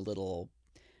just like a little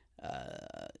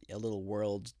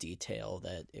world detail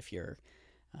that if you're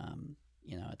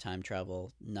a time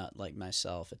travel nut like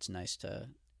myself, it's nice to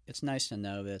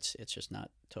know that it's just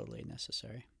not totally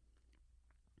necessary.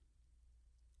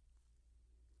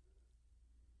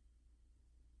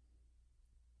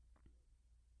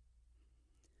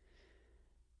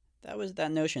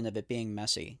 That notion of it being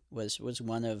messy was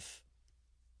one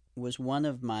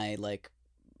of my like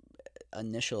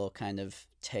initial kind of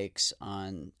takes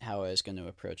on how I was going to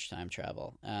approach time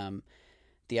travel.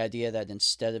 The idea that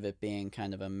instead of it being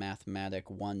kind of a mathematic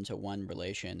one-to-one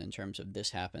relation in terms of this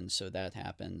happens so that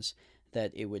happens,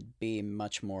 that it would be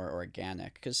much more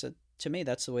organic, because to me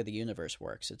that's the way the universe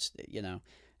works. It's the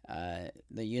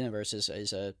universe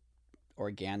is a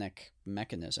organic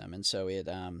mechanism, and so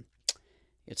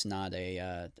it's not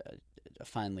a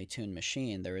finely tuned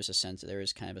machine. There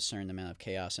is kind of a certain amount of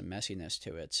chaos and messiness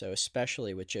to it. So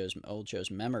especially with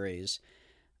Joe's memories,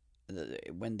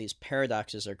 when these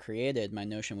paradoxes are created, my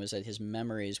notion was that his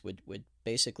memories would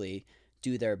basically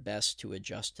do their best to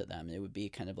adjust to them. It would be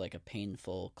kind of like a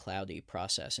painful, cloudy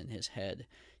process in his head.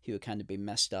 He would kind of be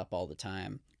messed up all the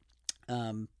time.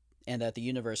 And that the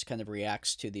universe kind of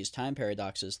reacts to these time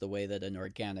paradoxes the way that an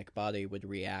organic body would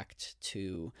react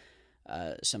to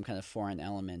some kind of foreign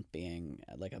element being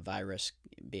like a virus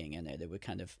being in it. It would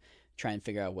kind of try and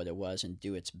figure out what it was and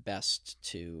do its best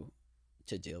to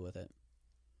deal with it.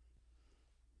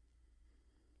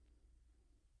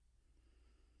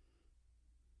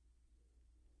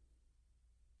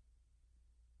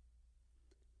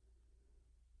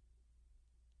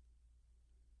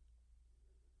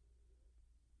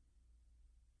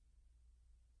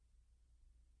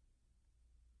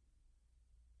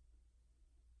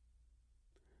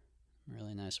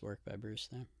 Really nice work by Bruce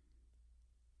there.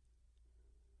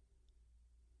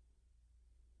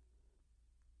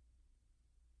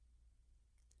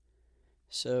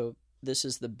 So this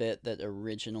is the bit that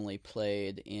originally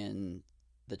played in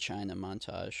the China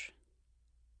montage.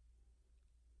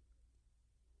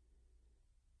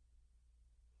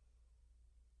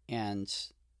 And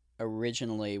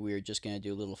originally we were just going to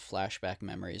do little flashback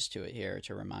memories to it here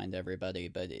to remind everybody,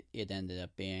 but it ended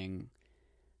up being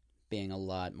a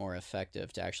lot more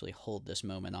effective to actually hold this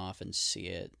moment off and see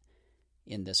it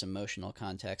in this emotional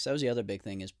context. That was the other big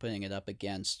thing, is putting it up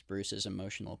against Bruce's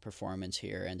emotional performance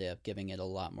here, ended up giving it a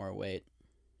lot more weight.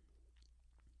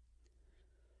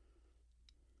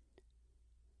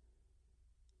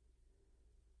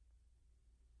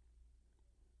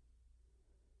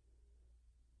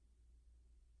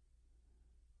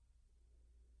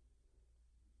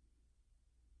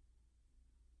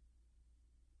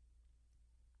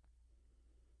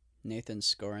 Nathan's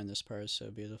score in this part is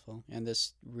so beautiful, and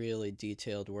this really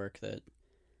detailed work that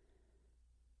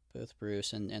both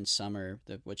Bruce and Summer,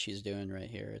 what she's doing right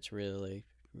here, it's really,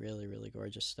 really, really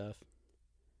gorgeous stuff.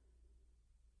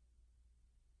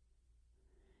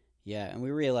 Yeah, and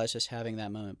we realized just having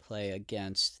that moment play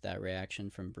against that reaction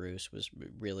from Bruce was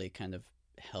really kind of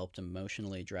helped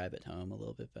emotionally drive it home a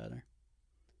little bit better.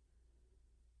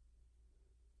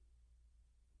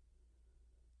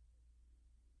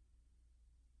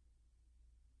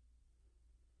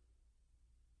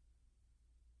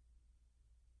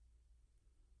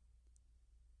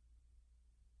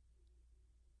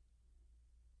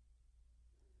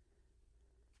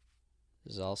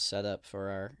 This is all set up for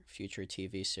our future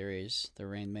TV series, The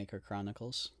Rainmaker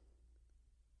Chronicles.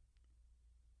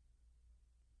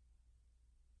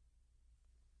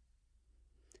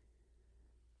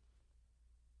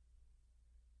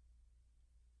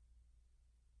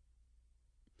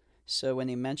 So when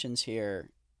he mentions here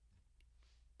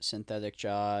synthetic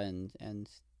jaw and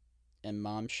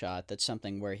mom shot, that's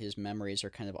something where his memories are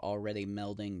kind of already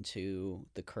melding to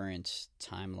the current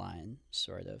timeline,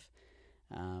 sort of.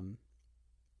 Um,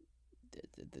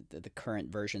 the current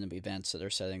version of events that are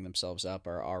setting themselves up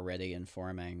are already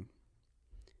informing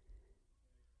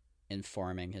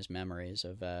his memories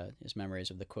of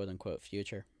the quote unquote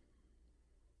future.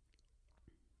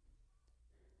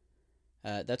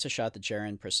 That's a shot that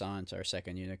Jaron Prasant, our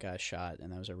second unit guy, shot,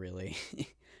 and that was a really,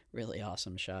 really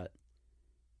awesome shot.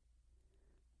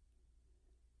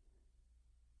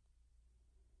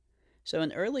 So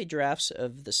in early drafts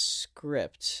of the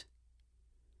script,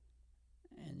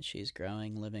 and she's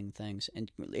growing living things,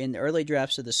 and in early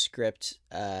drafts of the script,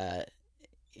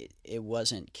 it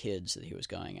wasn't kids that he was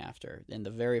going after. In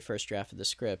the very first draft of the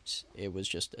script, it was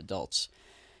just adults,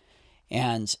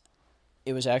 and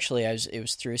it was actually it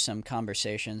was through some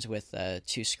conversations with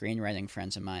two screenwriting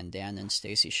friends of mine, Dan and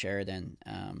Stacy Sheridan.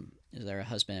 They're a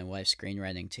husband and wife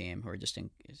screenwriting team who are just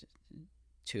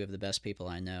two of the best people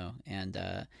I know, and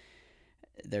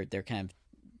they're kind of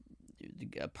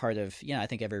a part of, I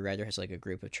think every writer has like a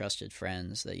group of trusted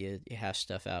friends that you hash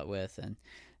stuff out with. And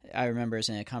I remember it was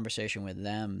in a conversation with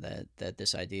them that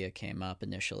this idea came up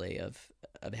initially of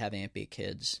having it be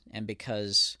kids, and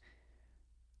because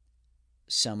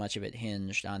so much of it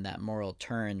hinged on that moral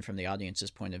turn from the audience's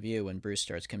point of view when Bruce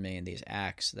starts committing these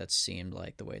acts, that seemed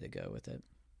like the way to go with it.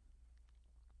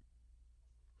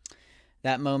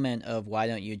 That moment of, why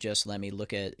don't you just let me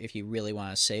look at, if you really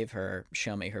want to save her,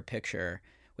 show me her picture,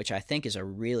 which I think is a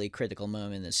really critical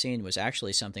moment in the scene, was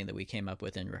actually something that we came up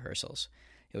with in rehearsals.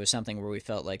 It was something where we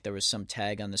felt like there was some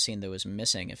tag on the scene that was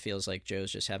missing. It feels like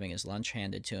Joe's just having his lunch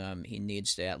handed to him. He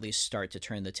needs to at least start to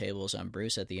turn the tables on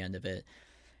Bruce at the end of it.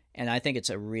 And I think it's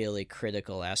a really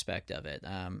critical aspect of it,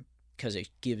 because it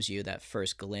gives you that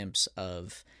first glimpse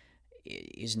of,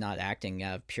 he's not acting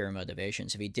out of pure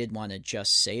motivations. If he did want to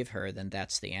just save her, then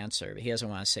that's the answer. But he doesn't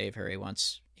want to save her. He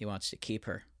wants to keep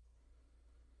her.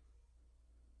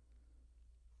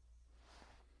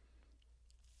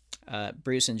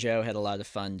 Bruce and Joe had a lot of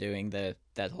fun doing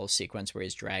that whole sequence where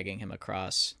he's dragging him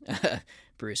across.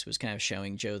 Bruce was kind of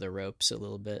showing Joe the ropes a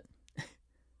little bit.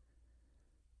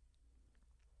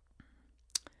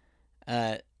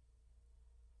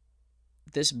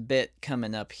 This bit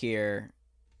coming up here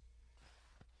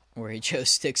where Joe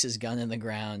sticks his gun in the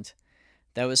ground,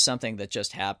 that was something that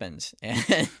just happened.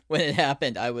 And when it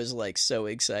happened, I was like so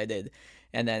excited.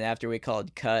 And then after we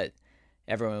called cut,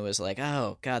 everyone was like,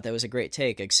 "Oh God, that was a great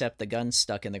take, except the gun's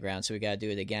stuck in the ground, so we got to do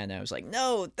it again." And I was like,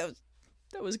 "No, that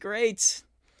was great."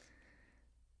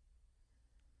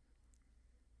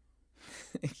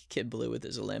 Kid Blue with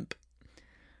his limp.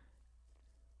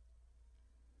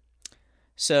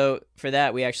 So for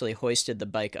that, we actually hoisted the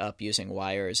bike up using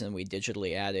wires, and we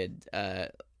digitally added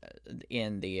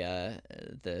in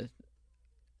the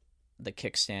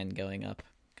kickstand going up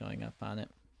on it.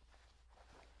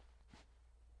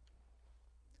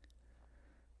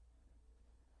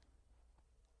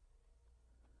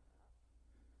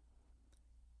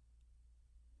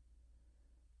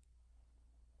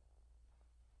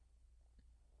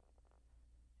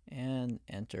 And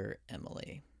enter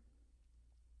Emily.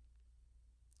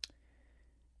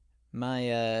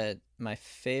 My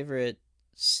favorite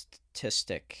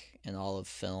statistic in all of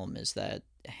film is that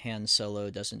Han Solo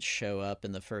doesn't show up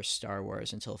in the first Star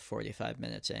Wars until 45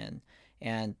 minutes in,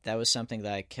 and that was something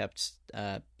that I kept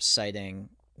citing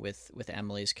with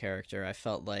Emily's character. I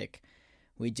felt like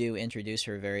we do introduce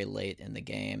her very late in the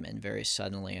game and very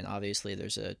suddenly, and obviously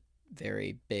there's a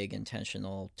very big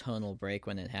intentional tonal break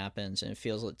when it happens, and it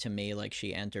feels to me like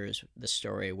she enters the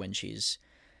story when she's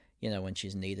when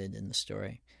she's needed in the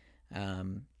story.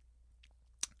 Um,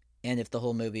 and if the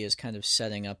whole movie is kind of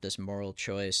setting up this moral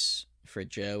choice for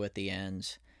Joe at the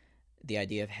end, the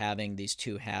idea of having these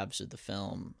two halves of the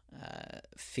film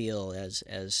feel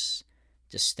as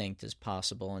distinct as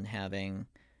possible, and having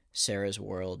Sarah's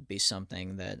world be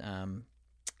something that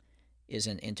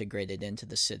isn't integrated into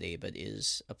the city but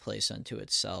is a place unto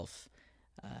itself,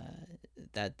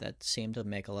 that seemed to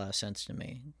make a lot of sense to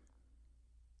me.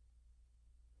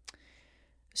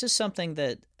 This is something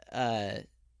that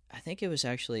I think it was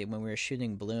actually when we were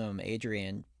shooting Bloom,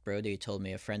 Adrian Brody told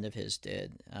me a friend of his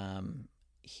did.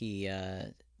 He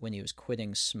when he was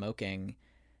quitting smoking,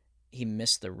 he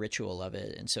missed the ritual of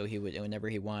it, and so he would, whenever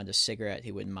he wanted a cigarette,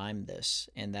 he would mime this,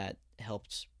 and that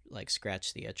helped like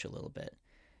scratch the itch a little bit.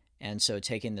 And so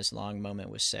taking this long moment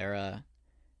with Sarah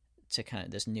to kind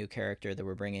of this new character that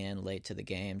we're bringing in late to the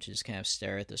game to just kind of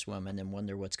stare at this woman and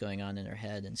wonder what's going on in her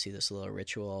head and see this little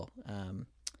ritual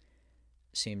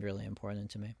seemed really important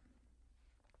to me.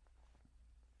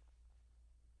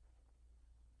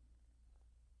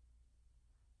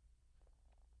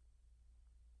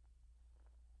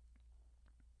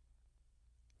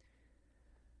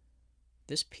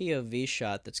 This POV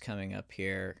shot that's coming up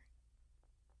here,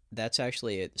 that's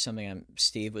actually something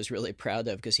Steve was really proud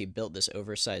of, because he built this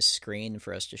oversized screen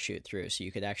for us to shoot through so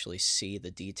you could actually see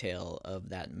the detail of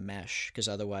that mesh, because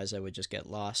otherwise I would just get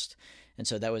lost. And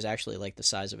so that was actually like the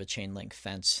size of a chain link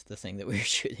fence, the thing that we were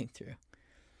shooting through.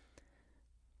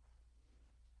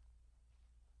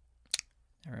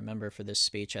 I remember for this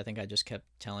speech, I think I just kept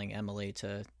telling Emily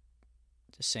to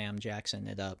Sam Jackson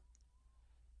it up.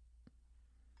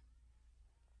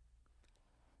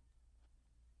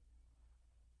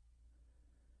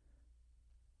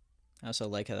 I also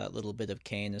like how that little bit of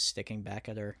cane is sticking back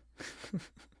at her. I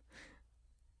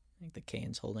think the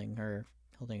cane's holding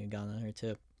a gun on her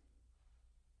tip.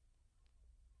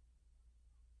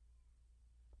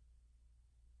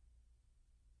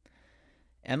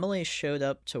 Emily showed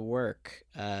up to work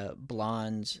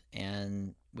blonde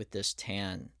and with this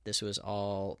tan. This was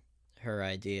all her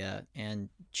idea. And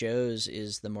Joe's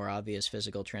is the more obvious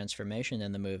physical transformation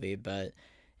in the movie, but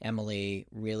Emily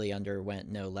really underwent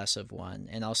no less of one.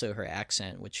 And also her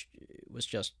accent, which was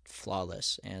just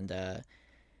flawless. And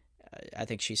I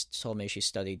think she told me she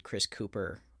studied Chris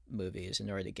Cooper movies in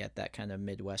order to get that kind of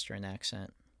Midwestern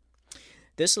accent.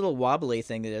 This little wobbly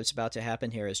thing that is about to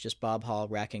happen here is just Bob Hall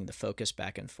racking the focus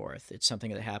back and forth. It's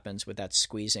something that happens with that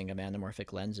squeezing of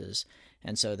anamorphic lenses.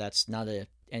 And so that's not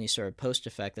any sort of post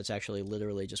effect. That's actually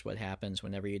literally just what happens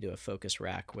whenever you do a focus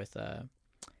rack with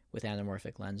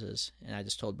anamorphic lenses. And I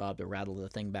just told Bob to rattle the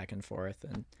thing back and forth,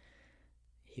 and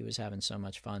he was having so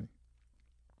much fun.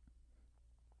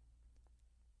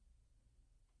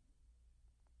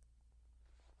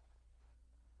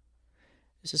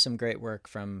 This is some great work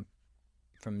from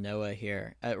Noah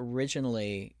here.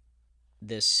 Originally,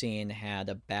 this scene had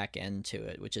a back end to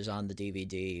it, which is on the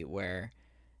DVD, where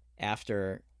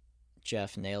after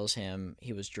Jeff nails him,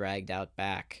 he was dragged out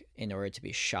back in order to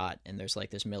be shot, and there's like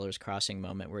this Miller's Crossing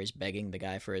moment where he's begging the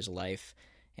guy for his life,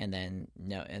 and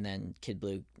then Kid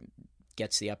Blue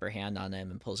gets the upper hand on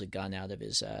him and pulls a gun out of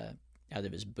his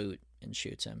boot and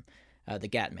shoots him. The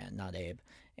Gatman, not Abe.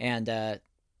 And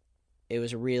it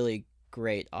was a really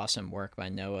great, awesome work by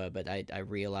Noah, but I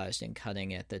realized in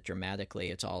cutting it that dramatically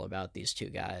it's all about these two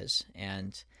guys.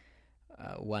 And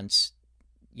once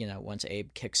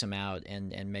Abe kicks him out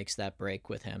and makes that break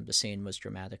with him, the scene was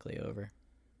dramatically over.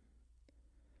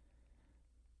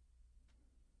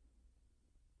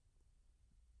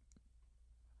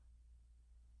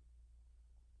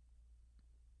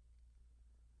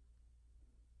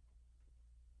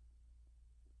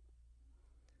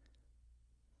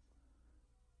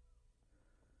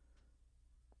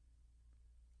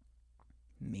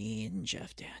 Mean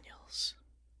Jeff Daniels.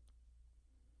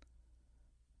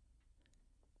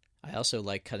 I also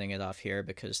like cutting it off here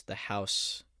because the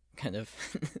house kind of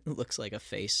looks like a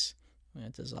face when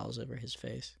it dissolves over his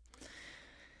face.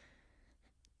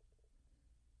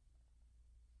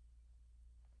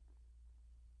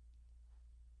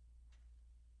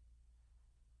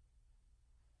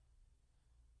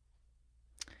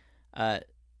 Uh,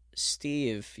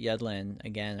 Steve Yedlin,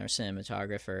 again, our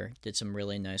cinematographer, did some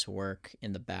really nice work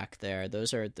in the back there.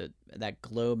 Those are that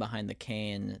glow behind the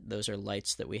cane. Those are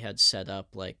lights that we had set up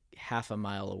like half a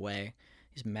mile away.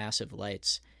 These massive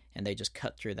lights, and they just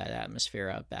cut through that atmosphere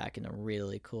out back in a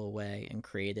really cool way and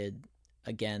created,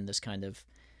 again, this kind of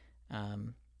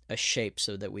a shape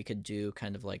so that we could do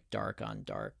kind of like dark on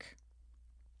dark.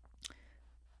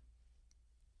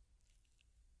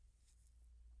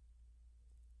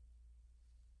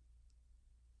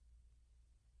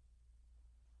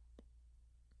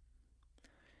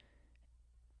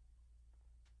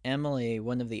 Emily,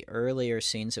 one of the earlier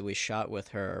scenes that we shot with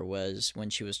her was when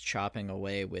she was chopping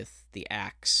away with the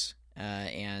axe.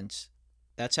 And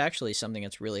that's actually something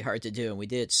that's really hard to do. And we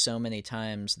did it so many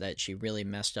times that she really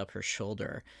messed up her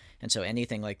shoulder. And so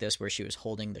anything like this where she was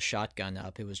holding the shotgun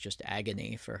up, it was just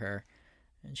agony for her.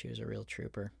 And she was a real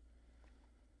trooper.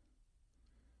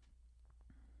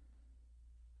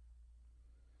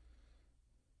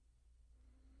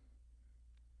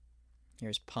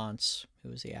 Here's Ponce, who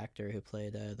was the actor who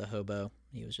played the hobo.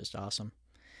 He was just awesome.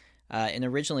 And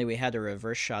originally we had a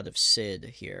reverse shot of Sid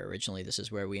here. Originally this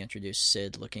is where we introduced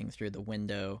Sid looking through the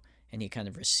window, and he kind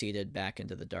of receded back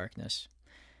into the darkness.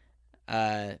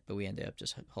 But we ended up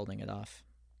just holding it off.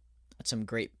 That's some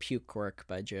great puke work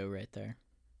by Joe right there.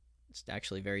 It's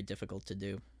actually very difficult to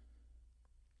do.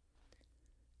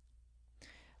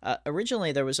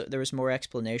 Originally there was more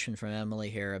explanation from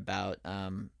Emily here about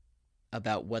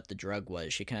what the drug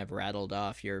was. She kind of rattled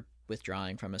off, you're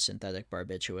withdrawing from a synthetic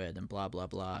barbiturate and blah, blah,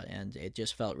 blah. And it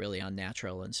just felt really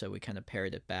unnatural. And so we kind of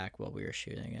pared it back while we were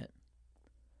shooting it.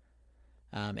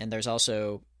 And there's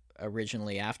also,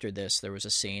 originally after this, there was a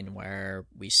scene where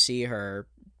we see her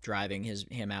driving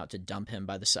him out to dump him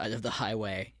by the side of the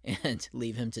highway and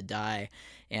leave him to die.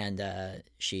 And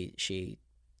she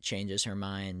changes her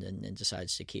mind and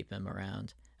decides to keep him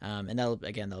around. And that'll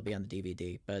be on the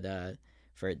DVD. But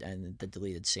and the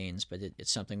deleted scenes, but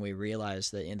it's something we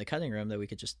realized that in the cutting room that we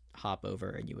could just hop over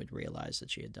and you would realize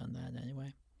that she had done that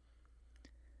anyway.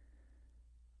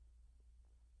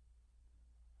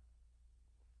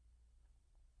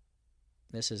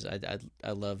 This is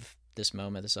I love this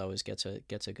moment. This always gets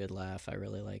a good laugh. I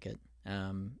really like it.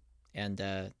 And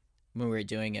when we were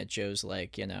doing it, Joe's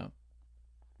like,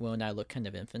 won't I look kind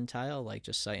of infantile? Like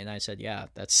just saying, and I said, yeah,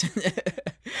 that's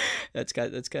that's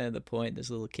kind of the point. This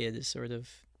little kid is sort of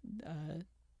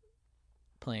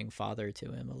playing father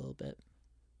to him a little bit.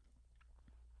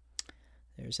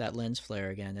 There's that lens flare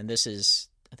again, and this is,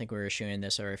 I think we were shooting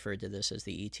this, I referred to this as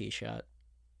the ET shot.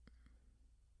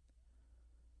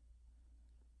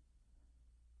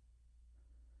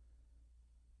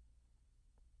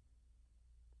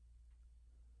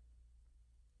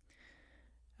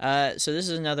 So this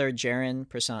is another Jaron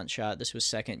Prasant shot. This was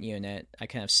second unit. I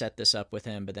kind of set this up with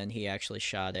him, but then he actually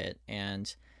shot it,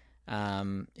 and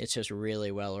it's just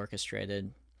really well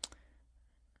orchestrated.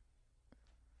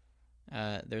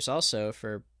 There's also,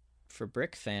 for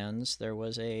Brick fans, there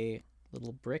was a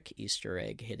little Brick Easter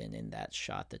egg hidden in that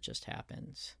shot that just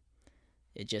happened.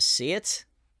 You just see it?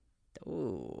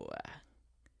 Ooh.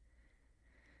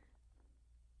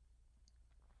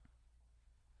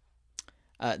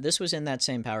 This was in that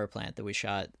same power plant that we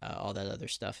shot all that other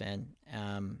stuff in.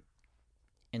 And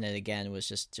it, again, was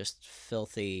just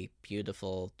filthy,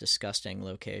 beautiful, disgusting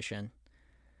location.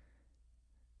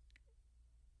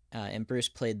 And Bruce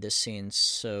played this scene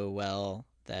so well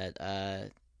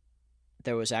that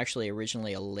there was actually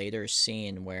originally a later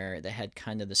scene where they had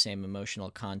kind of the same emotional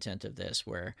content of this,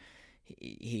 where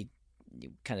he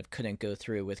kind of couldn't go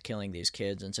through with killing these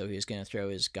kids, and so he was going to throw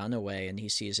his gun away, and he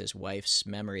sees his wife's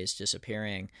memories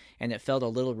disappearing, and it felt a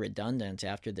little redundant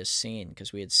after this scene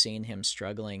because we had seen him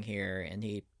struggling here, and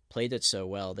he played it so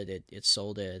well that it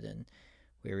sold it, and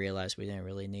we realized we didn't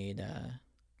really need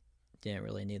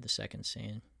the second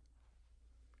scene.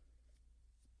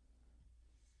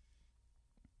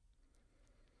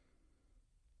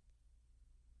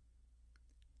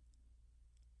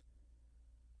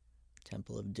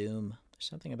 Temple of Doom. There's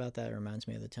something about that reminds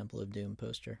me of the Temple of Doom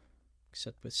poster,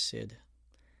 except with Sid.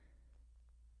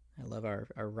 I love our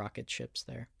rocket ships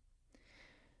there.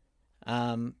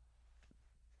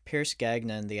 Pierce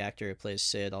Gagnon, the actor who plays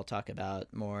Sid, I'll talk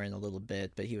about more in a little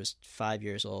bit, but he was 5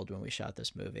 years old when we shot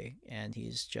this movie, and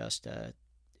he's just an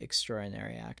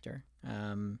extraordinary actor.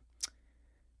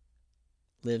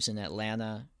 Lives in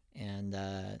Atlanta, and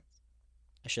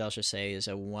I should also say is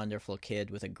a wonderful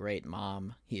kid with a great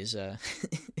mom. He's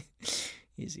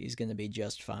he's going to be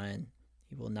just fine.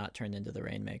 He will not turn into the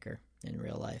Rainmaker in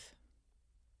real life.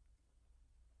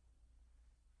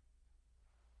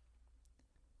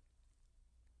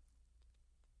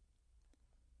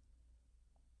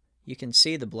 You can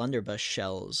see the blunderbuss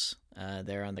shells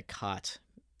there on the cot.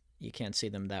 You can't see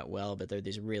them that well, but they're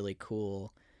these really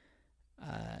cool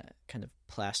kind of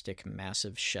plastic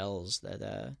massive shells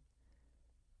that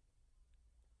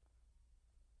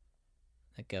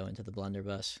go into the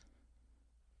blunderbuss.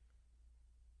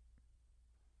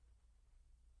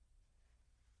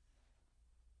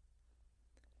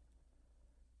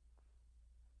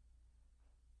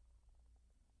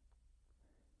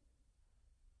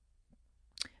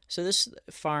 So this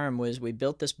farm was, we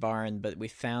built this barn, but we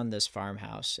found this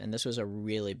farmhouse, and this was a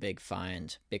really big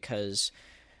find because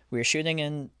we were shooting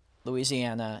in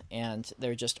Louisiana, and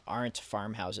there just aren't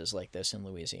farmhouses like this in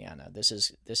Louisiana. This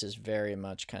is very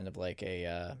much kind of like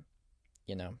a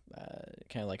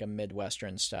kind of like a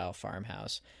Midwestern style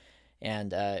farmhouse,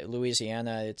 and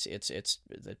Louisiana, it's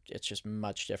just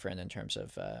much different in terms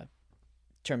of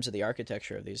the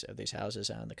architecture of these houses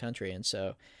out in the country, and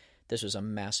so this was a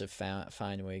massive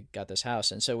find when we got this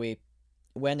house, and so we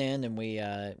went in and we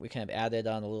kind of added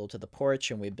on a little to the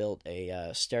porch, and we built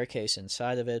a staircase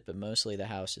inside of it, but mostly the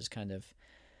house is kind of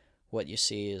what you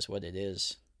see is what it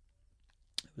is.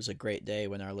 It was a great day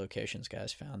when our locations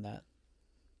guys found that.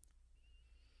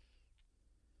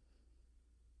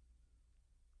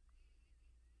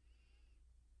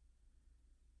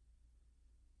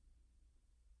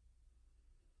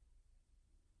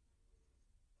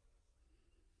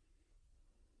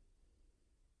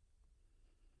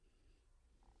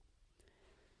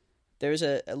 There's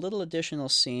a little additional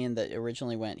scene that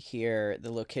originally went here.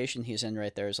 The location he's in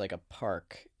right there is like a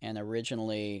park, and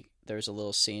originally there's a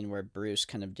little scene where Bruce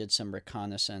kind of did some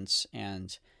reconnaissance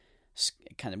and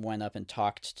kind of went up and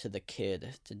talked to the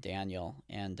kid, to Daniel,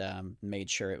 and made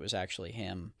sure it was actually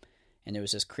him. And it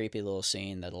was this creepy little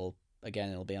scene that'll, again,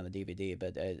 it'll be on the DVD,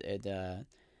 but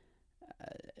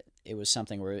it was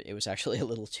something where it was actually a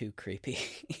little too creepy.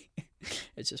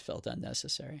 It just felt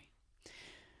unnecessary.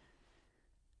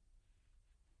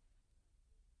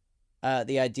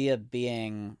 The idea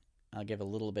being, I'll give a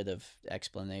little bit of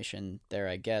explanation there,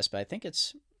 I guess, but I think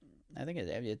it's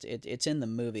in the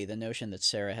movie, the notion that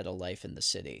Sarah had a life in the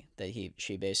city, that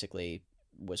she basically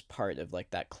was part of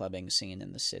like that clubbing scene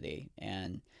in the city,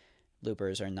 and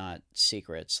loopers are not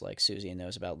secrets. Like Susie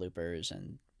knows about loopers,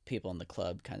 and people in the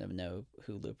club kind of know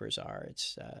who loopers are.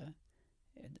 It's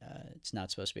not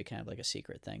supposed to be kind of like a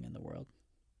secret thing in the world.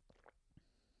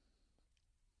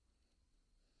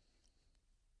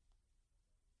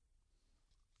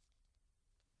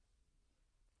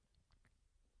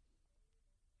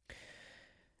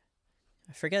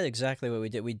 I forget exactly what we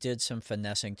did. We did some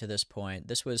finessing to this point.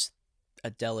 This was a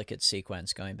delicate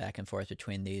sequence going back and forth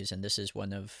between these, and this is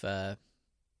one of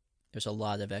there's a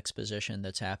lot of exposition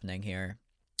that's happening here.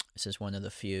 This is one of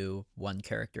the few one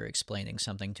character explaining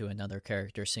something to another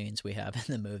character scenes we have in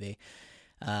the movie,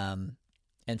 and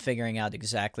figuring out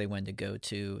exactly when to go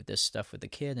to this stuff with the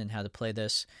kid and how to play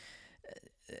this.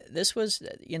 This was,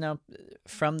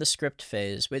 from the script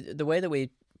phase, the way that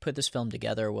we put this film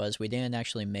together was we didn't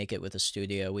actually make it with a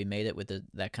studio. We made it with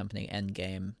that company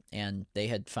Endgame, and they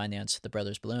had financed the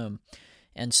Brothers Bloom.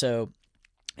 And so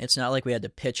it's not like we had to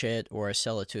pitch it or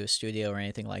sell it to a studio or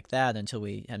anything like that until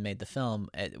we had made the film.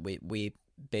 We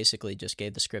basically just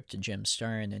gave the script to Jim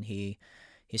Stern, and he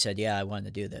said, yeah, I want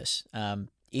to do this.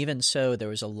 Even so, there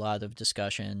was a lot of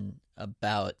discussion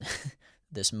about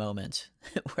this moment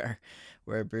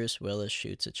where Bruce Willis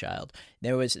shoots a child.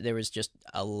 There was just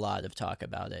a lot of talk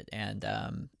about it,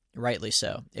 and rightly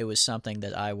so. It was something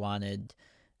that I wanted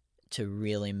to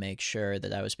really make sure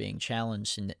that I was being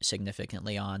challenged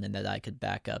significantly on, and that I could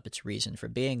back up its reason for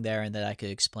being there, and that I could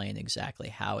explain exactly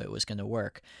how it was going to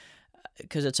work.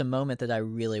 Because it's a moment that I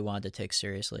really wanted to take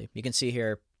seriously. You can see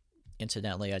here,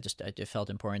 incidentally, it felt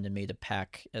important to me to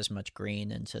pack as much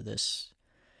green into this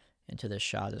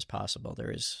shot as possible.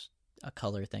 There is a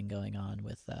color thing going on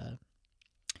with the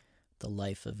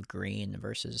life of green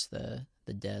versus the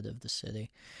dead of the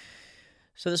city.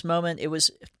 So this moment, it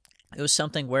was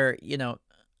something where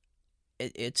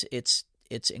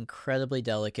it's incredibly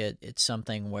delicate. It's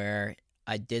something where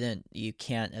you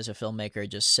can't as a filmmaker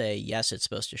just say, yes, it's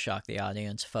supposed to shock the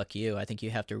audience, fuck you. I think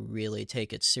you have to really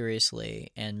take it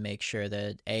seriously and make sure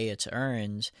that A, it's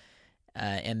earned,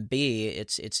 and B,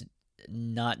 it's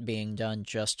not being done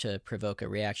just to provoke a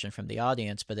reaction from the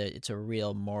audience, but it's a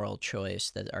real moral choice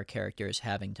that our character is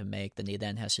having to make that he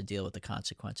then has to deal with the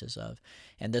consequences of.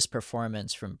 And this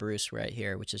performance from Bruce right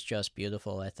here, which is just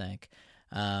beautiful, I think,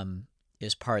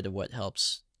 is part of what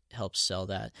helps sell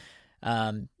that.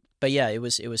 But yeah, it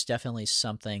was definitely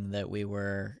something that we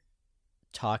were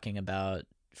talking about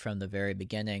from the very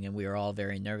beginning, and we were all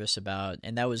very nervous about,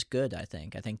 and that was good. I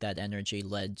think that energy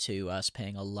led to us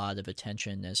paying a lot of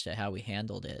attention as to how we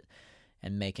handled it,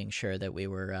 and making sure that we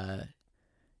were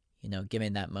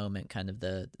giving that moment kind of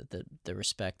the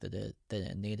respect that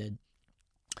it needed.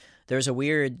 There's a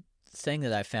weird thing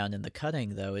that I found in the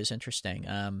cutting, though, is interesting.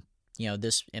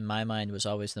 This, in my mind, was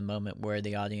always the moment where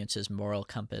the audience's moral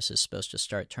compass is supposed to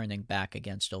start turning back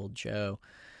against old Joe.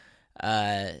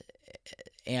 And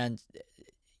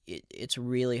it's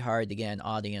really hard to get an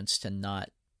audience to not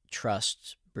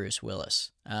trust Bruce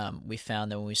Willis. We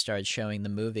found that when we started showing the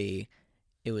movie,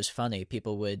 it was funny.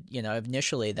 People would,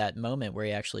 initially that moment where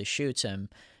he actually shoots him,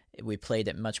 we played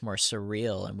it much more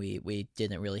surreal, and we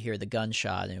didn't really hear the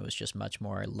gunshot, and it was just much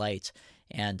more light.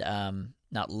 And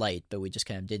not light, but we just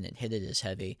kind of didn't hit it as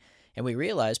heavy. And we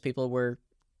realized people were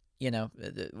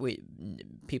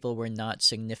not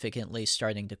significantly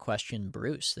starting to question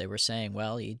Bruce. They were saying,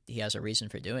 well, he has a reason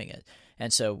for doing it.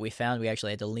 And so we found we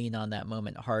actually had to lean on that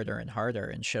moment harder and harder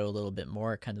and show a little bit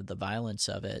more kind of the violence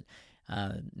of it,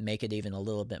 make it even a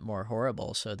little bit more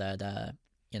horrible, so that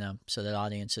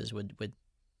audiences would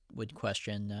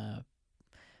question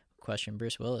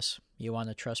Bruce Willis. You want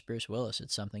to trust Bruce Willis.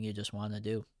 It's something you just want to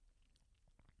do.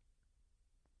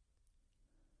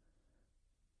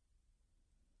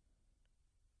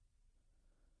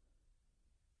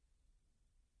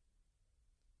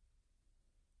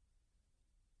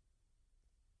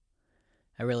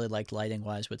 I really liked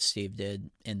lighting-wise what Steve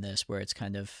did in this, where it's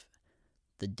kind of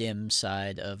the dim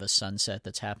side of a sunset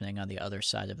that's happening on the other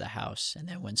side of the house. And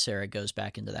then when Sarah goes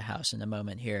back into the house in a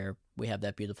moment here, we have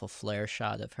that beautiful flare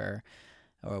shot of her,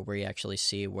 or where you actually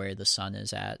see where the sun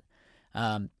is at.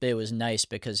 But it was nice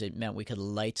because it meant we could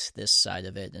light this side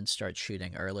of it and start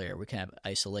shooting earlier. We kind of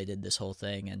isolated this whole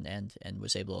thing and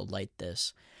was able to light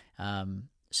this.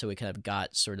 So we kind of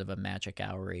got sort of a magic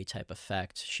hour-y type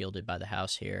effect, shielded by the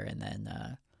house here, and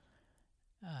then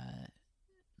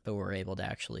but we're able to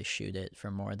actually shoot it for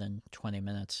more than 20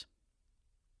 minutes.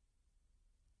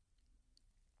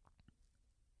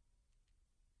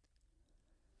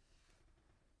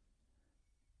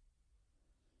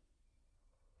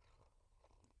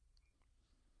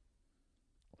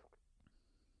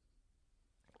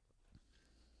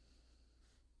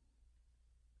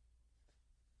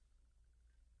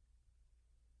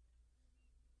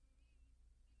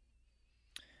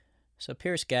 So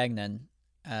Pierce Gagnon,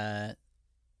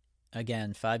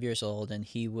 again, 5 years old, and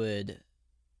he would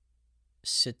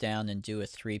sit down and do a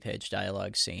 3-page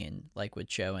dialogue scene, like with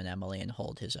Joe and Emily, and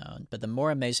hold his own. But the more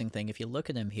amazing thing, if you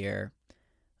look at him here,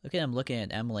 look at him looking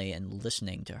at Emily and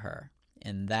listening to her.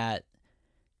 And that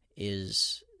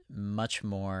is much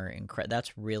more incredible.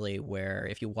 That's really where,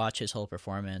 if you watch his whole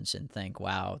performance and think,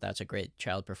 wow, that's a great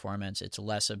child performance, it's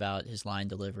less about his line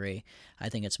delivery. I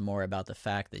think it's more about the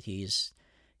fact that he's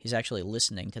actually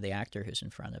listening to the actor who's in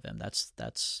front of him.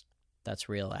 That's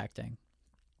real acting.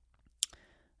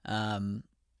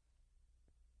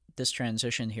 This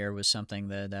transition here was something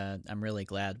that I'm really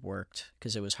glad worked,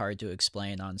 because it was hard to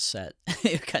explain on set.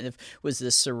 It kind of was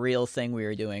this surreal thing we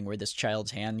were doing where this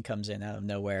child's hand comes in out of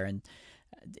nowhere, and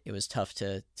it was tough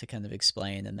to kind of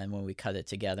explain. And then when we cut it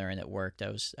together and it worked, I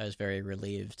was very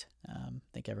relieved. I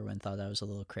think everyone thought I was a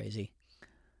little crazy.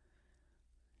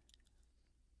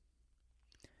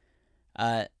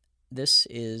 I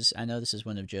know this is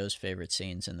one of Joe's favorite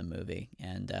scenes in the movie,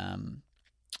 and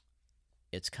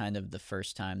it's kind of the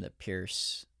first time that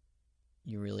Pierce,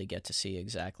 you really get to see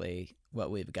exactly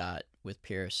what we've got with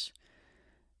Pierce.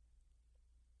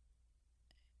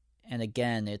 And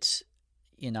again, it's,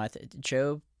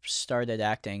 Joe started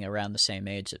acting around the same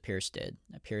age that Pierce did.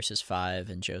 Pierce is 5,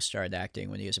 and Joe started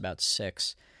acting when he was about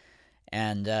 6.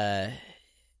 And Joe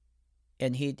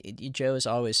has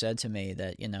always said to me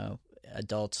that,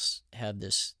 adults have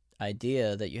this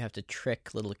idea that you have to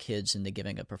trick little kids into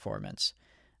giving a performance.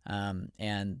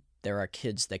 And there are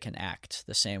kids that can act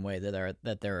the same way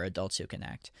that there are adults who can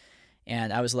act.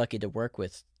 And I was lucky to work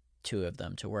with 2 of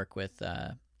them, to work with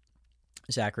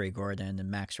Zachary Gordon and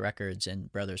Max Records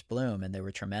and Brothers Bloom, and they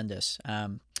were tremendous.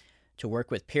 To work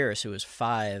with Pierce, who was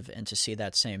 5, and to see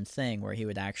that same thing where he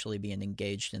would actually be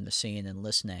engaged in the scene and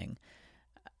listening,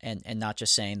 and not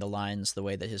just saying the lines the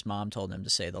way that his mom told him to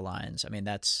say the lines. I mean,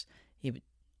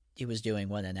 he was doing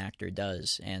what an actor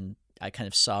does, and I kind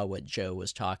of saw what Joe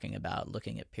was talking about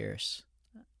looking at Pierce.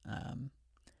 And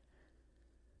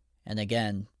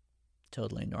again,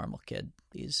 totally normal kid.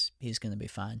 He's going to be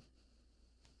fine.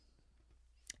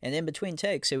 And in between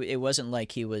takes, it wasn't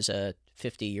like he was a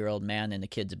 50-year-old man in a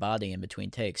kid's body in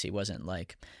between takes. He wasn't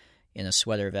like, in a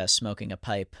sweater vest smoking a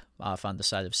pipe off on the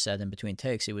side of set in between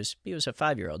takes. He was a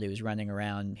 5-year-old. He was running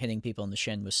around hitting people in the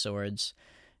shin with swords,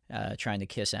 trying to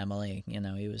kiss Emily.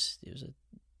 He was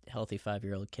a healthy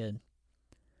 5-year-old kid.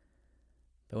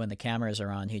 But when the cameras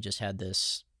are on, he just had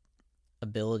this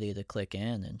ability to click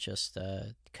in and just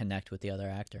connect with the other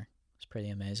actor. It's pretty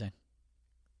amazing.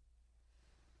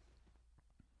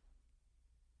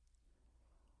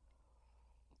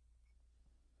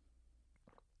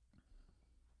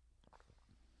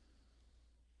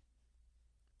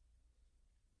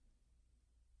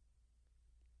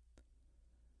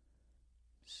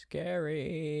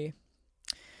 Scary.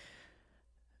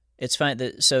 It's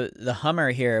fine. So the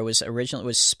Hummer here was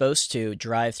supposed to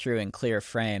drive through in clear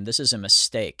frame. This is a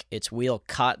mistake. Its wheel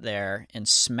caught there and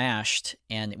smashed,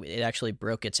 and it actually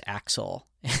broke its axle.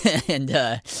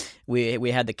 And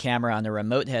we had the camera on the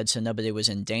remote head, so nobody was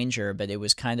in danger. But it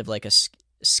was kind of like a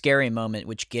scary moment,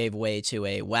 which gave way to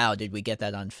a "wow, did we get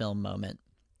that on film?" moment.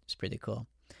 It's pretty cool.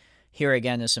 Here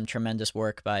again is some tremendous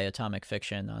work by Atomic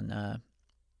Fiction on.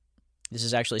 This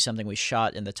is actually something we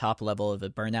shot in the top level of a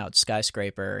burnout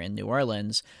skyscraper in New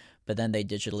Orleans, but then they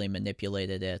digitally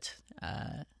manipulated it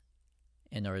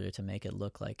in order to make it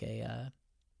look like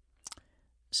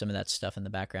some of that stuff in the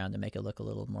background to make it look a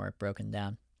little more broken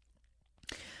down.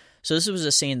 So this was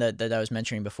a scene that I was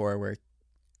mentioning before where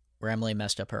Emily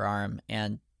messed up her arm,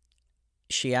 and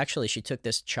she took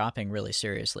this chopping really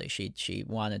seriously. She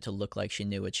wanted to look like she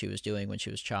knew what she was doing when she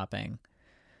was chopping.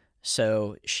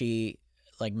 So she,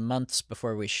 like months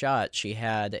before we shot, she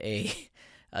had a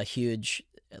huge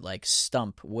like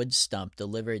wood stump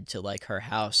delivered to like her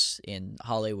house in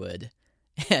Hollywood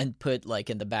and put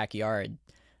like in the backyard.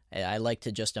 I like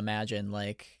to just imagine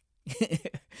like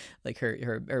like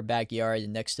her backyard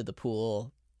next to the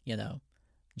pool,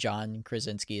 John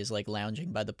Krasinski is like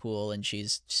lounging by the pool and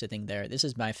she's sitting there. This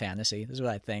is my fantasy. This is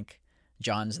what I think.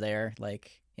 John's there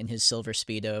like in his silver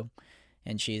Speedo,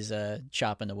 and she's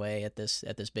chopping away at this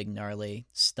big gnarly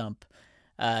stump.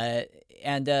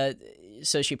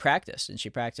 So she practiced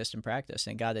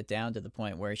and got it down to the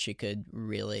point where she could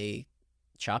really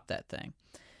chop that thing.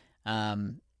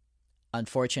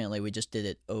 Unfortunately, we just did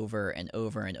it over and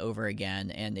over and over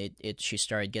again, and she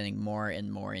started getting more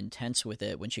and more intense with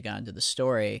it when she got into the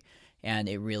story, and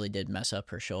it really did mess up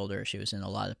her shoulder. She was in a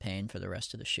lot of pain for the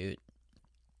rest of the shoot.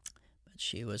 But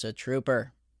she was a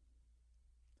trooper.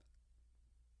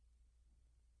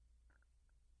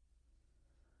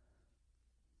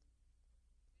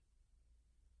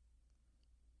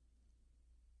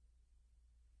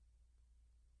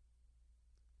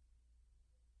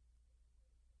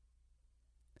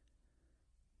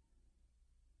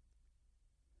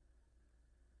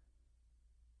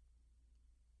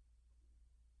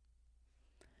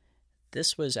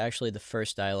 This was actually the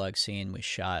first dialogue scene we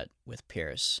shot with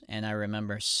Pierce, and I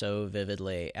remember so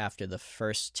vividly after the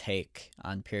first take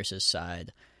on Pierce's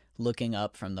side, looking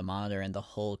up from the monitor and the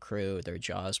whole crew, their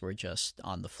jaws were just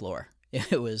on the floor.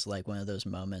 It was like one of those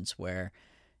moments where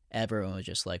everyone was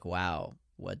just like, wow,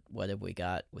 what have we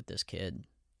got with this kid?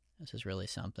 This is really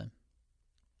something.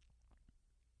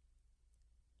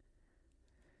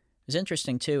 It's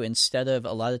interesting too, instead of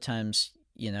a lot of times,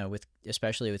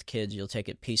 especially with kids, you'll take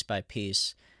it piece by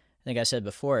piece. I think I said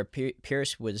before,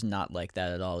 Pierce was not like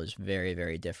that at all. It was very,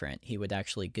 very different. He would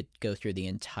actually go through the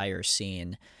entire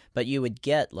scene, but you would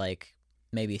get like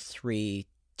maybe 3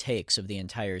 takes of the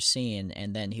entire scene,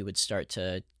 and then he would start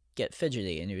to get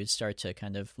fidgety and he would start to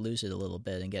kind of lose it a little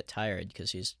bit and get tired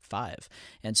because he's 5.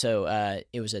 And so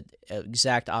it was an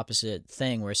exact opposite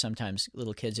thing where sometimes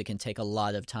little kids, it can take a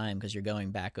lot of time because you're going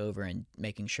back over and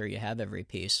making sure you have every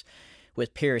piece.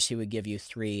 With Pierce, he would give you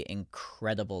 3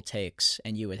 incredible takes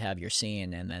and you would have your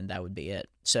scene, and then that would be it.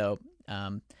 So,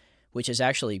 which is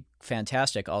actually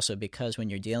fantastic also because when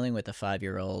you're dealing with a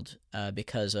 5-year-old,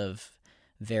 because of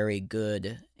very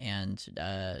good and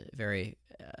very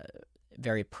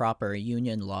proper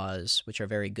union laws, which are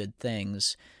very good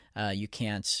things, you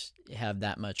can't have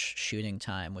that much shooting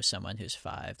time with someone who's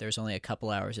 5. There's only a couple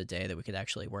hours a day that we could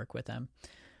actually work with them.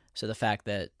 So the fact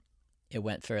that it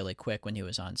went fairly quick when he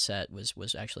was on set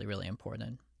was actually really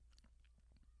important.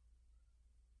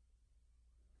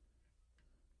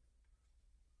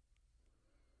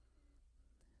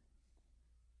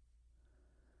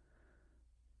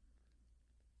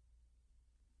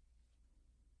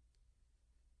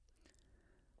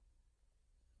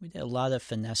 We did a lot of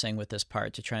finessing with this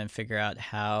part to try and figure out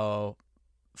how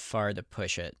far to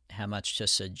push it, how much to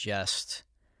suggest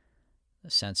a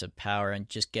sense of power, and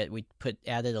just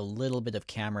added a little bit of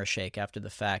camera shake after the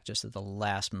fact, just at the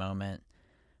last moment.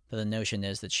 But the notion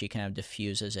is that she kind of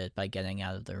diffuses it by getting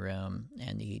out of the room,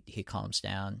 and he calms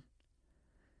down.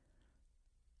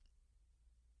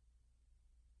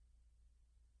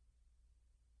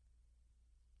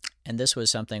 And this was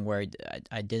something where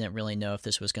I didn't really know if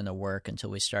this was going to work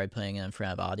until we started playing it in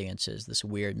front of audiences. This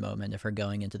weird moment of her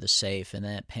going into the safe and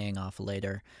then it paying off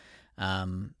later.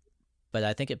 But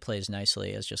I think it plays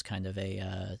nicely as just kind of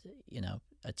a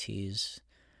a tease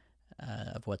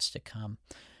of what's to come.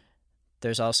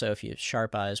 There's also, if you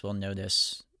sharp eyes will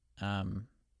notice,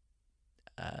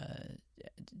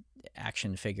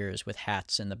 action figures with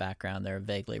hats in the background. They're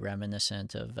vaguely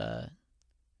reminiscent of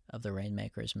the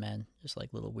Rainmaker's men, just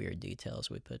like little weird details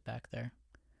we put back there.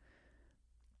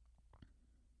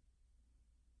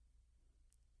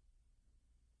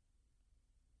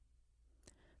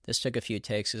 This took a few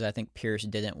takes because I think Pierce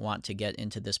didn't want to get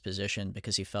into this position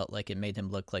because he felt like it made him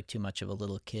look like too much of a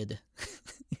little kid.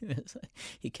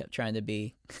 He kept trying to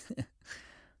be a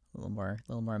little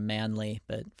more manly,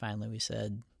 but finally we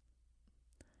said,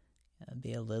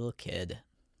 be a little kid.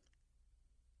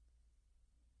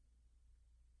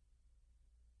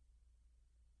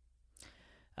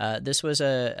 This was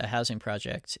a housing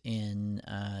project in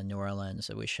New Orleans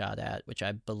that we shot at, which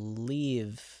I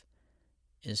believe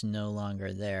is no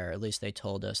longer there. At least they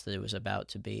told us that it was about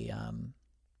to be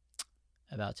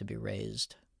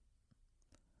razed.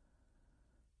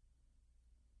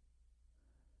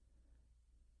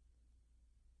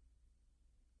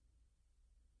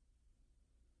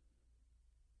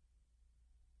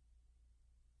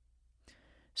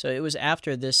 So it was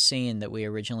after this scene that we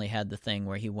originally had the thing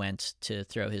where he went to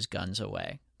throw his guns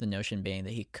away. The notion being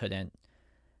that he couldn't,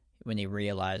 when he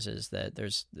realizes that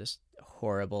there's this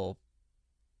horrible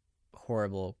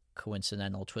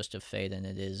coincidental twist of fate and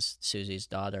it is Susie's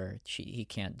daughter, he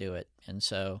can't do it. And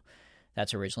so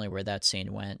that's originally where that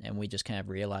scene went, and we just kind of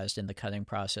realized in the cutting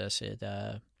process it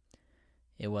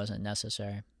wasn't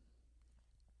necessary.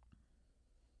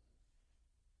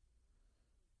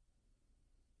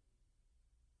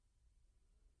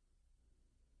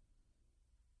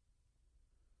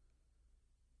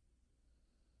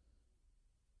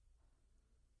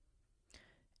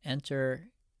 Enter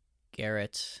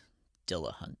Garrett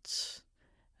Dillahunt.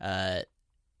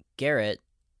 Garrett,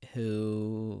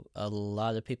 who a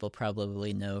lot of people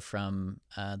probably know from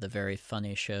the very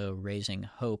funny show Raising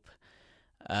Hope,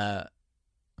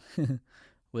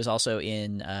 was also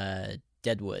in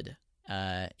Deadwood.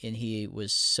 And he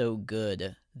was so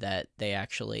good that they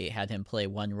actually had him play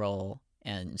one role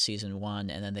in season 1,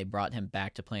 and then they brought him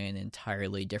back to play an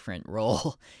entirely different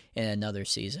role in another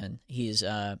season.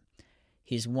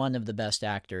 He's one of the best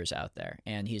actors out there,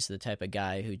 and he's the type of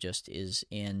guy who just is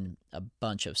in a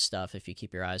bunch of stuff if you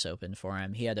keep your eyes open for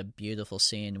him. He had a beautiful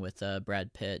scene with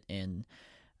Brad Pitt in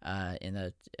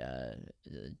a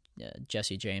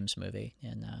Jesse James movie,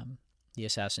 in the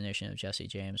assassination of Jesse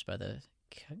James by the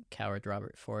coward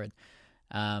Robert Ford.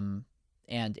 And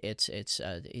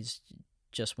he's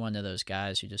just one of those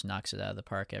guys who just knocks it out of the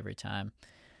park every time.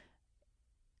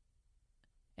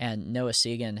 And Noah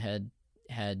Segan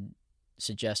had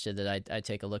suggested that I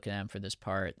take a look at him for this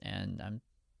part, and I'm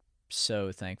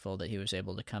so thankful that he was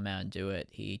able to come out and do it.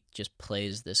 He just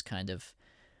plays this kind of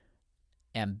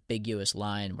ambiguous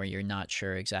line where you're not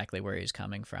sure exactly where he's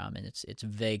coming from, and it's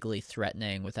vaguely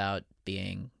threatening without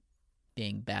being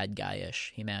bad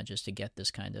guy-ish. He manages to get this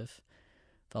kind of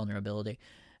vulnerability.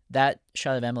 That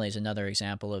shot of Emily is another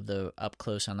example of the up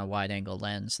close on a wide angle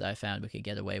lens that I found we could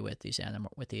get away with these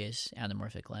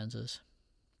anamorphic lenses.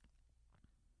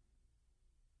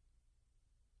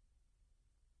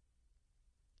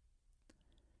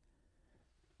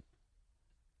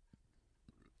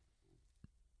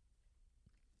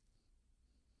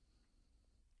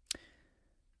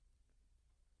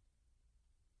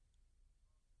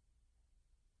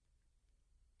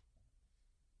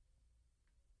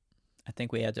 I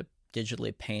think we had to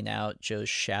digitally paint out Joe's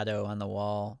shadow on the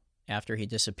wall after he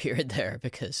disappeared there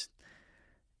because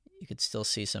you could still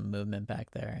see some movement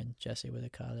back there, and Jesse would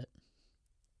have caught it.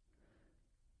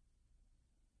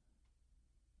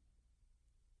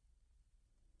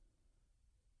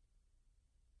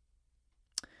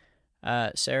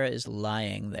 Sarah is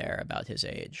lying there about his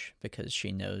age because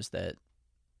she knows that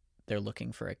they're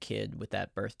looking for a kid with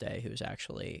that birthday who's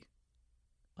actually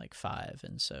like 5,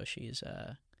 and so she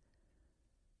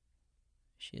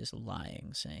is lying,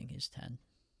 saying he's 10.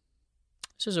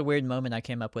 This was a weird moment I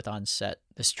came up with on set,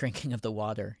 this drinking of the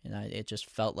water, and it just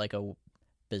felt like a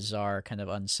bizarre kind of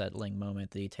unsettling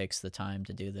moment that he takes the time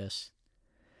to do this.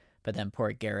 But then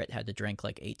poor Garrett had to drink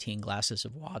like 18 glasses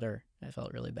of water. I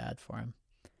felt really bad for him.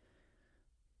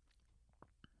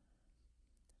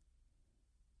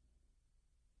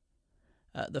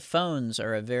 The phones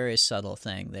are a very subtle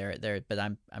thing. But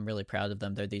I'm really proud of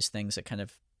them. They're these things that kind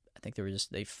of, I think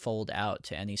they fold out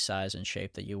to any size and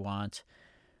shape that you want.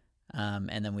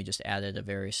 And then we just added a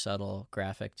very subtle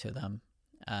graphic to them,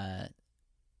 but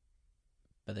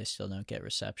they still don't get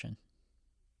reception.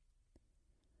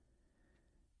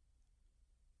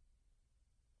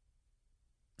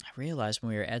 I realized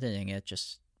when we were editing it,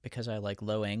 just because I like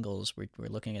low angles, we're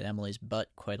looking at Emily's butt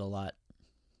quite a lot.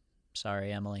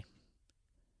 Sorry, Emily.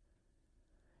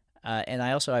 And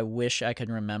I wish I could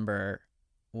remember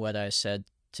what I said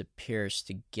to Pierce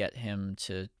to get him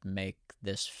to make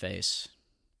this face.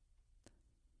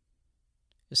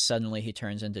 Suddenly he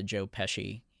turns into Joe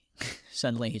Pesci.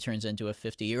 Suddenly he turns into a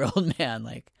 50-year-old man.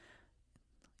 Like,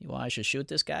 well, I should shoot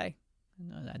this guy?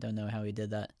 I don't know how he did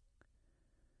that.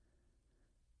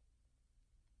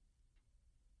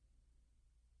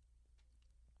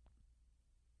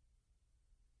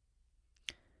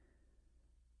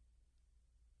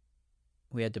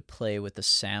 We had to play with the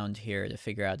sound here to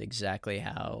figure out exactly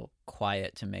how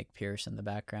quiet to make Pierce in the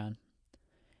background.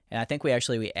 And I think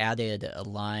we added a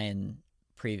line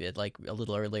like a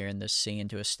little earlier in this scene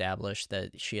to establish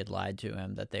that she had lied to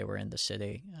him, that they were in the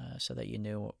city, so that you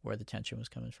knew where the tension was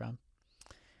coming from.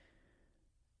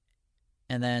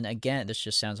 And then again, this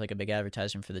just sounds like a big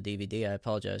advertisement for the DVD. I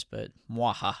apologize, but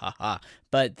mwahaha.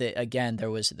 But again,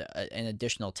 there was an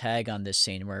additional tag on this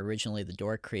scene where originally the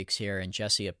door creaks here and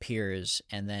Jesse appears,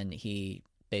 and then he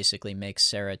basically makes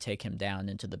Sarah take him down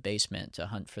into the basement to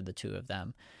hunt for the two of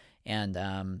them.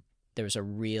 And there was a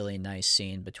really nice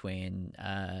scene between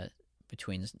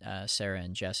Sarah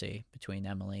and Jesse, between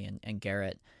Emily and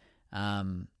Garrett,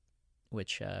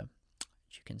 which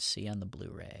you can see on the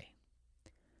Blu-ray.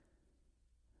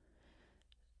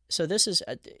 So this is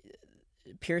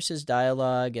Pierce's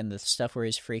dialogue and the stuff where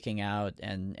he's freaking out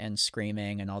and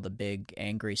screaming and all the big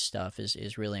angry stuff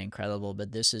is really incredible.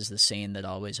 But this is the scene that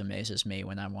always amazes me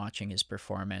when I'm watching his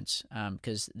performance,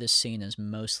 because this scene is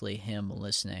mostly him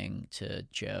listening to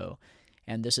Joe,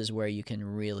 and this is where you can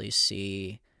really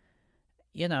see,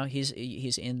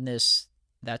 he's in this.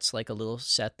 That's like a little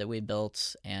set that we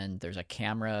built, and there's a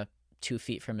camera 2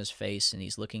 feet from his face, and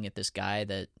he's looking at this guy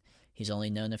that he's only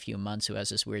known a few months, who has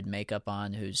this weird makeup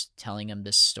on, who's telling him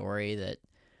this story that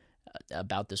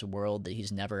about this world that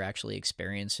he's never actually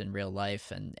experienced in real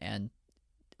life. And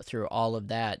through all of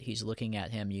that, he's looking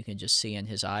at him. You can just see in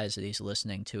his eyes that he's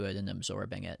listening to it and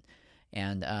absorbing it.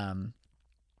 And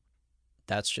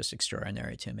that's just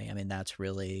extraordinary to me. I mean, that's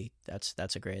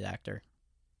a great actor.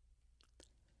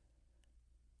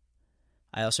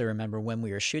 I also remember when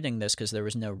we were shooting this, because there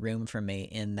was no room for me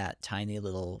in that tiny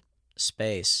little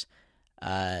space,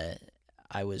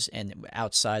 I was, and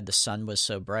outside the sun was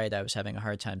so bright, I was having a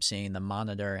hard time seeing the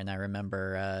monitor, and I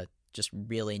remember just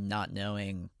really not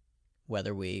knowing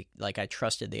whether I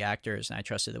trusted the actors and I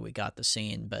trusted that we got the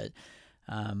scene, but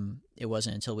it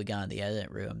wasn't until we got in the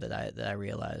edit room that I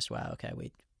realized, wow, okay,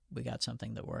 we got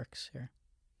something that works here.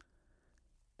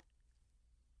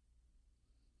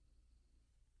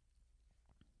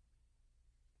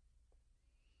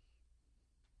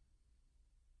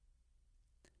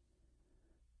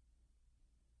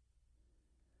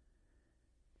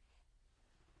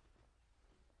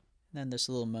 And then this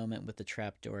little moment with the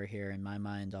trapdoor here, in my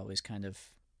mind, always kind of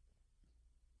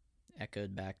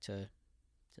echoed back to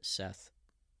Seth.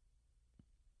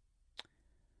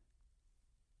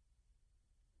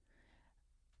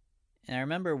 And I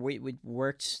remember we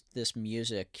worked this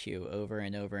music cue over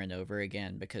and over and over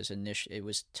again, because it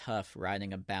was tough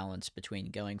riding a balance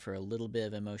between going for a little bit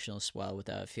of emotional swell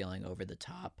without feeling over the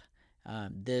top.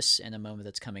 This and a moment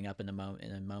that's coming up in a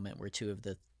moment were two of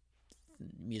the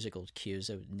musical cues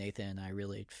that Nathan and I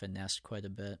really finessed quite a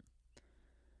bit.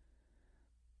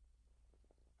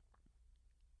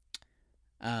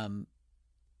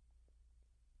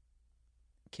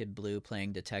 Kid Blue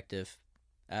playing detective.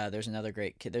 There's another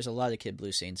great kid. There's a lot of Kid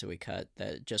Blue scenes that we cut,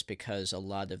 that just because a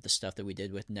lot of the stuff that we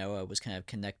did with Noah was kind of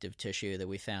connective tissue that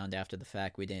we found after the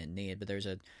fact we didn't need. But there's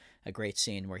a great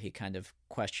scene where he kind of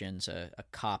questions a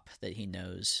cop that he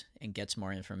knows and gets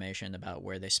more information about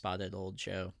where they spotted old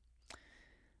Joe.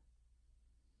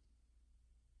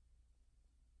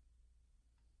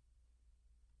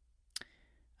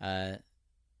 There's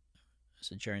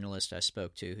a journalist I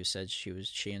spoke to who said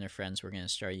she and her friends were going to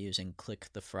start using "click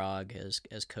the frog"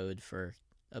 as code for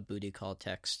a booty call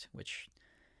text, which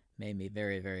made me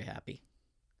very, very happy.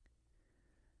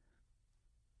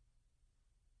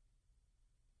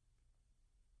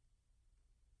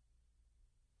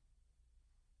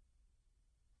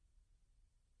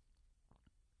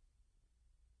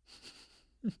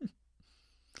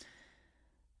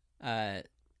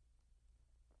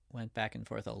 Went back and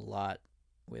forth a lot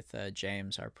with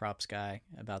James, our props guy,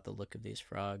 about the look of these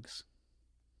frogs.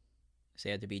 They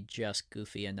had to be just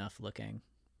goofy enough looking,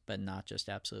 but not just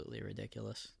absolutely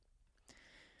ridiculous.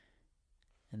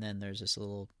 And then there's this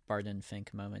little Barton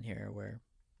Fink moment here where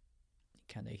you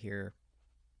kind of hear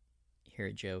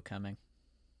Joe coming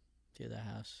through the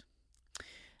house.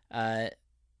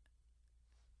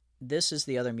 This is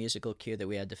the other musical cue that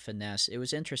we had to finesse. It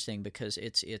was interesting because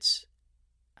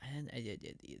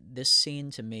this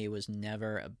scene to me was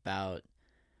never about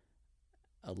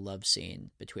a love scene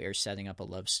between, or setting up a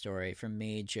love story. For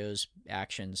me, Joe's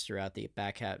actions throughout the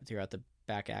back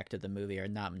act of the movie are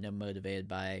not motivated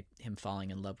by him falling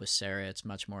in love with Sarah. It's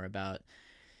much more about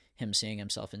him seeing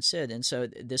himself in Sid. And so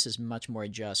this is much more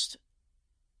just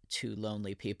two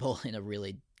lonely people in a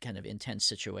really kind of intense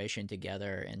situation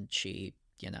together, and she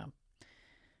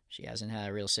hasn't had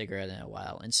a real cigarette in a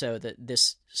while. And so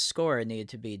this score needed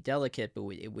to be delicate, but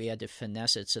we had to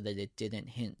finesse it so that it didn't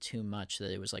hint too much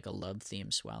that it was like a love theme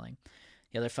swelling.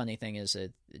 The other funny thing is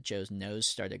that Joe's nose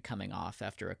started coming off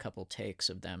after a couple takes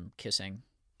of them kissing.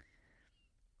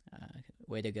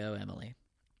 Way to go, Emily.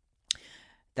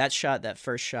 That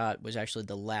first shot, was actually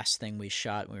the last thing we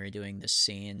shot when we were doing this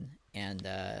scene, and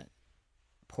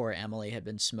poor Emily had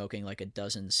been smoking like a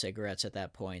dozen cigarettes at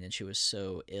that point, and she was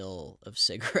so ill of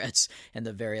cigarettes, and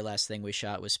the very last thing we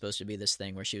shot was supposed to be this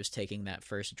thing where she was taking that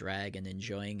first drag and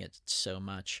enjoying it so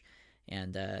much.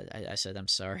 And I said, I'm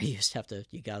sorry,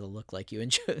 you gotta look like you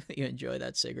enjoy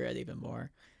that cigarette even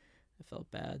more. I felt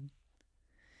bad,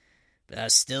 but I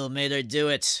still made her do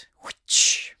it.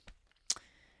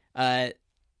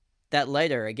 That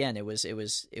lighter, again, it was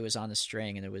on a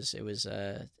string, and it was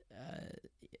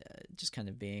just kind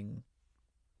of being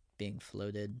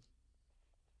floated.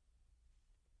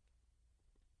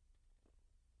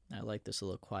 I like this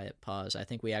little quiet pause. I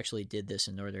think we actually did this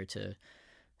in order to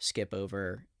skip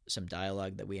over some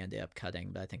dialogue that we ended up cutting,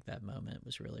 but I think that moment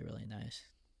was really, really nice.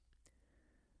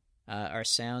 Our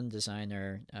sound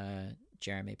designer,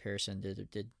 Jeremy Pearson,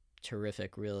 did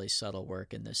terrific, really subtle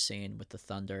work in this scene with the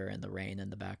thunder and the rain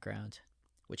in the background,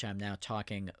 which I'm now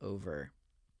talking over.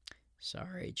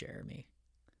 Sorry, Jeremy.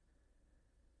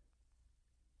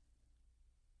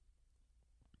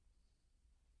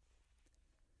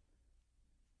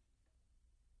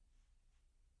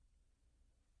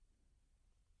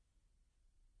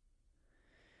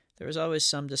 There was always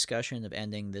some discussion of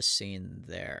ending this scene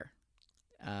there.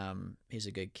 He's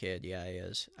a good kid. Yeah, he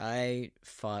is. I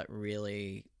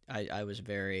was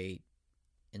very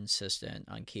insistent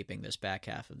on keeping this back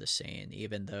half of the scene,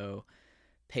 even though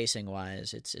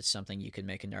pacing-wise, it's something you could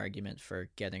make an argument for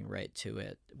getting right to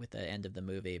it with the end of the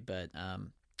movie. But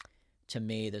to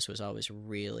me, this was always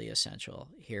really essential,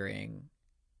 hearing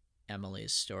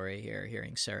Emily's story here,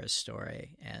 hearing Sarah's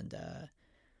story, and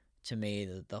to me,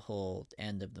 the whole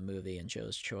end of the movie and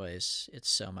Joe's choice,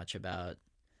 it's so much about,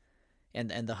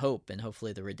 and the hope and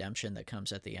hopefully the redemption that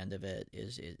comes at the end of it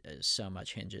is so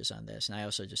much hinges on this. And I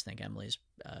also just think Emily's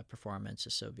performance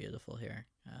is so beautiful here.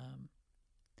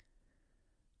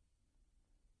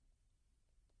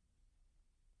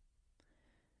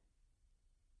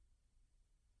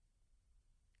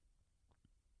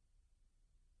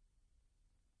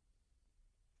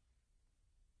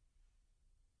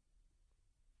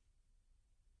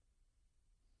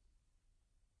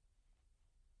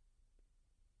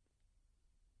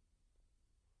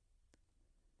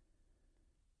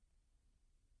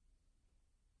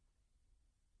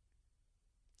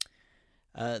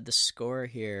 The score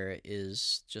here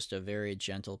is just a very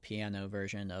gentle piano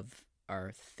version of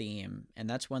our theme, and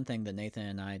that's one thing that Nathan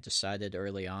and I decided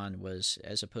early on was,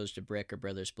 as opposed to Brick or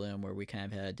Brothers Bloom, where we kind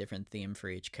of had a different theme for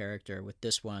each character, with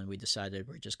this one we decided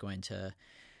we're just going to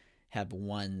have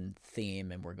one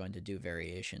theme and we're going to do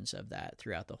variations of that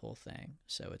throughout the whole thing.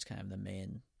 So it's kind of the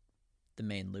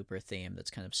main Looper theme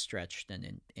that's kind of stretched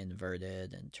and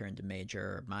inverted and turned to major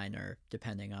or minor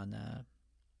depending on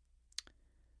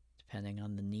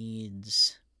the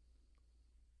needs.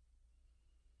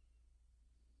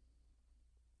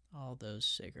 All those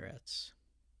cigarettes.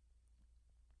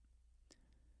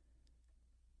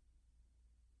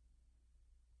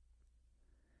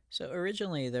 So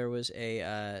originally there was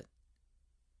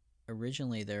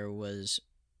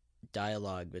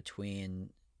dialogue between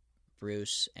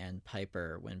Bruce and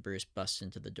Piper when Bruce busts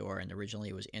into the door, and originally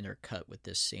it was intercut with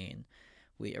this scene.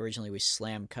 We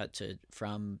slam cut to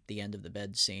from the end of the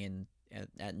bed scene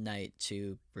at night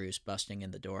to Bruce busting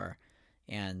in the door,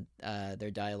 and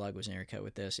their dialogue was intercut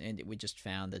with this, and we just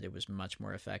found that it was much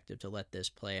more effective to let this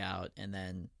play out and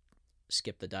then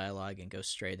skip the dialogue and go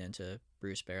straight into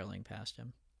Bruce barreling past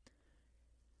him.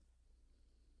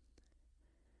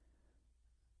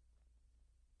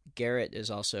 Garrett is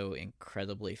also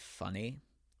incredibly funny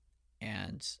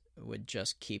and would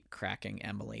just keep cracking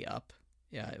Emily up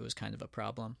Yeah, it was kind of a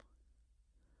problem.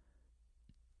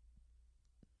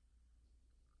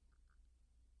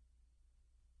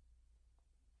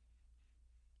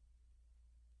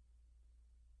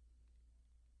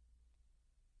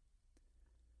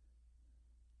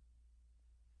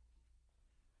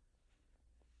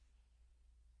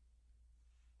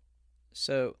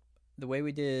 So the way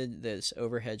we did this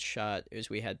overhead shot is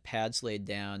we had pads laid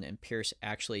down, and Pierce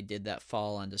actually did that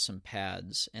fall onto some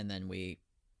pads, and then we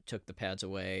took the pads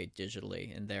away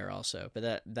digitally in there also.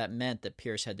 But that meant that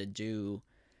Pierce had to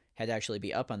actually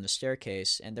be up on the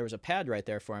staircase, and there was a pad right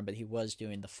there for him, but he was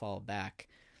doing the fall back,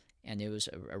 and it was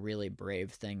a really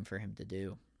brave thing for him to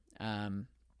do. Um,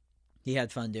 he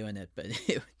had fun doing it, but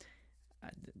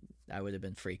I would have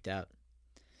been freaked out.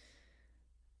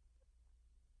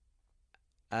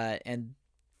 And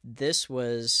this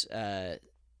was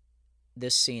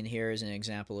this scene here is an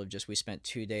example of just we spent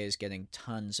 2 days getting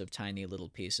tons of tiny little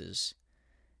pieces,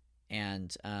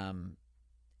 and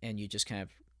you just kind of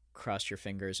cross your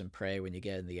fingers and pray when you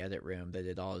get in the edit room that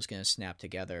it all is going to snap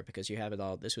together, because you have it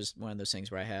all. This was one of those things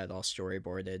where I had it all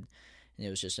storyboarded, and it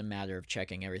was just a matter of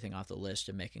checking everything off the list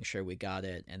and making sure we got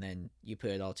it, and then you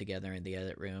put it all together in the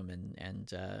edit room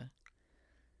and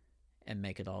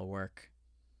make it all work.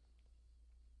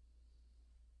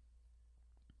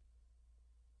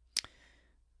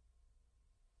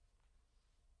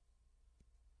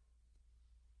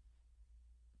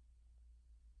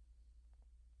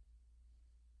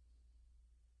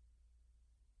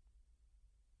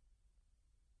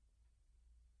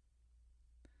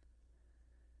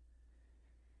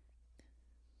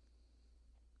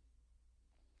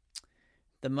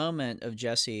 The moment of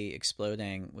Jesse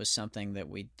exploding was something that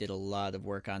we did a lot of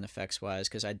work on effects wise,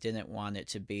 because I didn't want it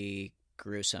to be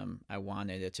gruesome. I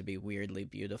wanted it to be weirdly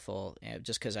beautiful,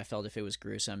 just because I felt if it was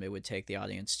gruesome, it would take the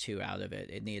audience too out of it.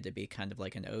 It needed to be kind of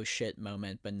like an oh shit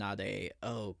moment, but not a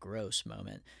oh gross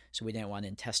moment. So we didn't want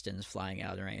intestines flying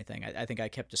out or anything. I think I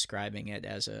kept describing it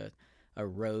as a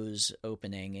rose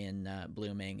opening in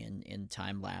blooming in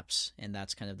time lapse, and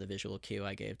that's kind of the visual cue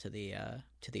I gave to the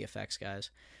effects guys.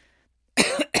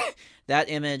 That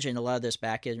image and a lot of this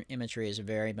back imagery is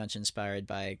very much inspired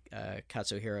by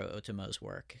Katsuhiro Otomo's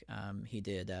work. He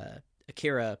did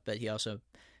Akira, but he also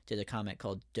did a comic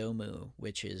called Domu,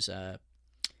 which is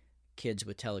kids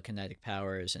with telekinetic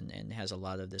powers, and has a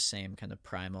lot of the same kind of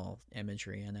primal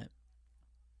imagery in it.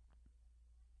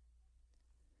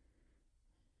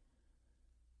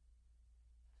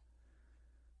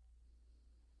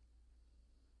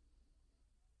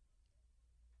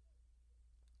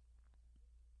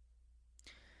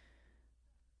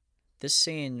 This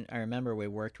scene, I remember we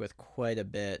worked with quite a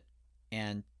bit,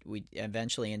 and we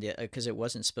eventually ended, because it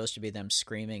wasn't supposed to be them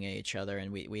screaming at each other,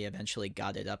 and we eventually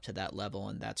got it up to that level,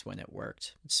 and that's when it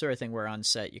worked. It's the sort of thing where on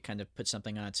set you kind of put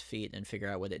something on its feet and figure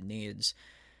out what it needs.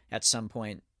 At some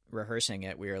point, rehearsing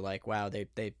it, we were like, wow, they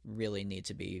really need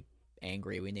to be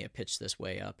angry. We need to pitch this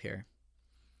way up here.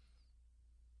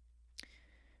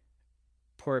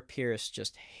 Poor Pierce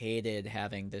just hated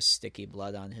having this sticky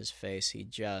blood on his face. He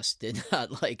just did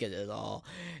not like it at all,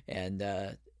 and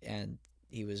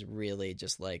he was really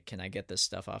just like, "Can I get this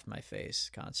stuff off my face?"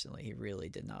 Constantly. He really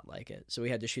did not like it. So we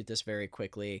had to shoot this very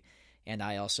quickly, and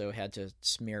I also had to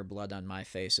smear blood on my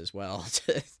face as well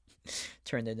to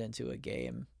turn it into a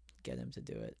game, get him to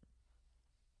do it.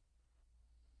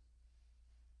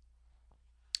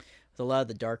 With a lot of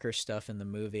the darker stuff in the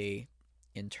movie,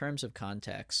 in terms of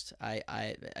context,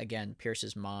 I again,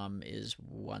 Pierce's mom is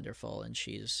wonderful, and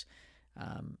she's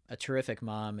a terrific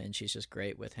mom, and she's just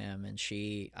great with him. And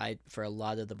for a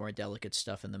lot of the more delicate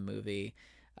stuff in the movie,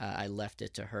 I left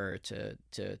it to her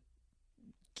to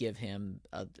give him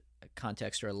a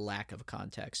context or a lack of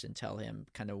context, and tell him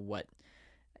kind of what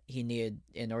he needed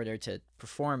in order to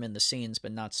perform in the scenes,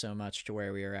 but not so much to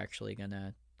where we were actually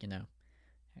gonna,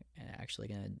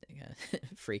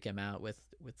 freak him out with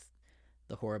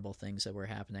the horrible things that were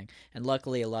happening. And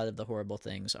luckily, a lot of the horrible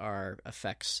things are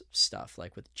effects stuff,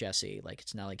 like with Jesse. Like,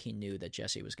 it's not like he knew that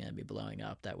Jesse was going to be blowing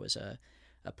up. That was a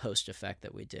post effect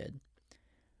that we did.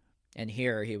 And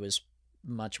here he was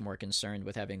much more concerned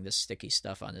with having this sticky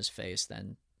stuff on his face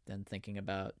than thinking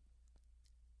about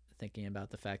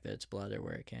the fact that it's blood or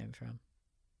where it came from.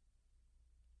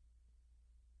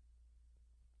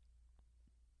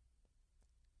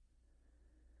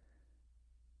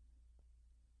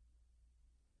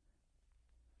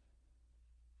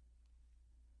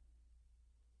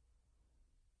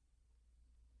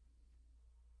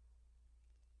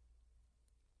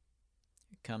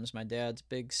 Here comes my dad's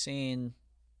big scene.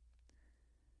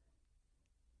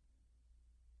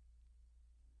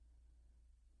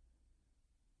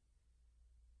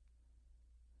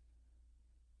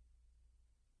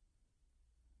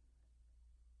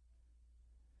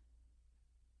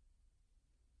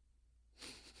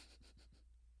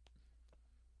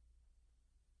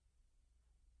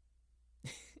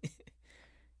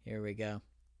 Here we go.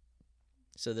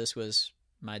 So this was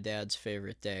my dad's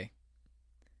favorite day.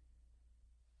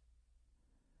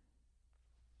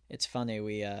 It's funny,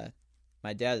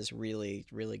 my dad is really,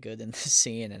 really good in this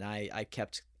scene, and I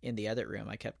kept, in the edit room,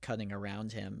 I kept cutting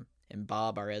around him, and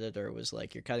Bob, our editor, was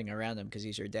like, "You're cutting around him because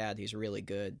he's your dad. He's really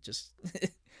good. Just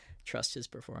trust his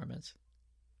performance."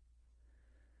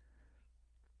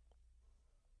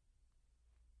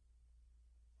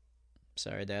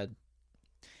 Sorry, Dad.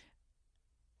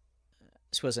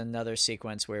 This was another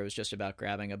sequence where it was just about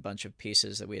grabbing a bunch of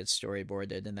pieces that we had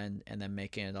storyboarded and then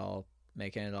making it all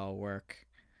work.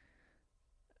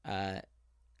 Uh,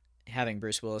 Having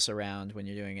Bruce Willis around when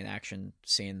you're doing an action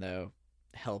scene, though,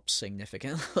 helps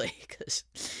significantly because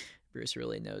Bruce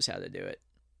really knows how to do it.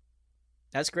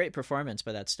 That's great performance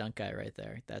by that stunt guy right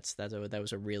there. That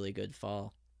was a really good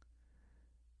fall.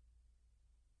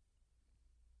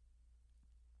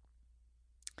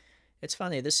 It's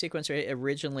funny, this sequence, right,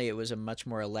 originally it was a much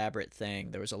more elaborate thing.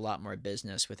 There was a lot more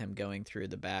business with him going through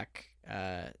the back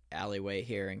alleyway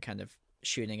here and kind of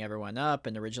shooting everyone up.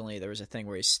 And originally there was a thing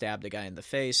where he stabbed a guy in the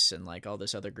face and like all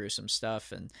this other gruesome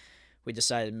stuff. And we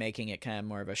decided making it kind of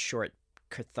more of a short,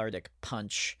 cathartic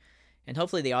punch. And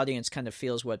hopefully the audience kind of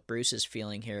feels what Bruce is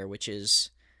feeling here, which is,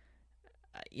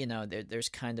 there's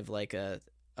kind of like a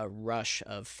rush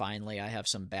of finally I have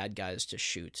some bad guys to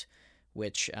shoot,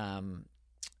 which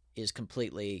is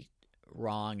completely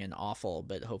wrong and awful,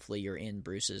 but hopefully you're in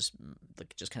Bruce's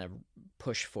like just kind of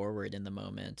push forward in the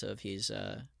moment of he's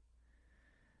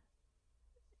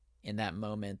in that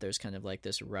moment there's kind of like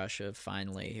this rush of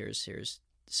finally here's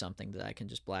something that I can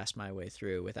just blast my way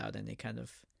through without any kind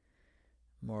of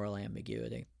moral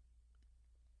ambiguity.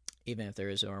 Even if there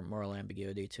is a moral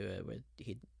ambiguity to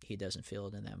it, he doesn't feel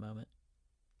it in that moment.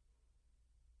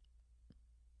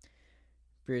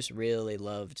 Bruce really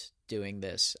loved doing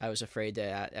this. I was afraid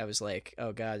to. I was like,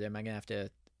 "Oh God, am I gonna have to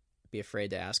be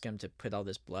afraid to ask him to put all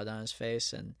this blood on his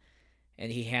face?" And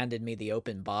he handed me the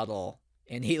open bottle,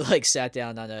 and he like sat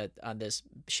down on this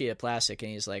sheet of plastic,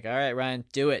 and he's like, "All right, Ryan,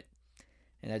 do it."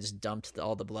 And I just dumped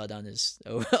all the blood on his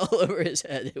all over his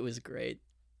head. It was great.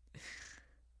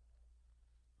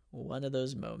 One of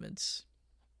those moments.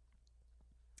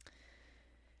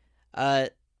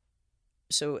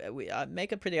 So we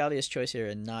make a pretty obvious choice here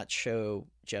and not show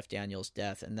Jeff Daniels'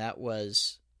 death, and that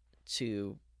was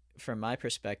to, from my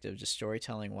perspective, just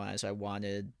storytelling wise, I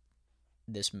wanted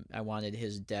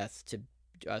his death to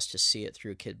us to see it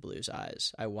through Kid Blue's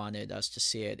eyes. I wanted us to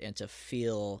see it and to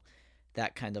feel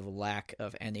that kind of lack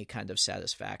of any kind of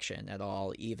satisfaction at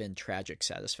all, even tragic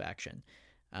satisfaction.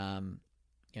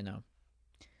 You know,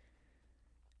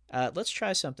 let's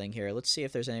try something here. Let's see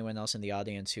if there's anyone else in the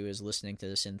audience who is listening to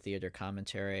this in theater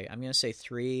commentary. I'm going to say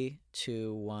 3,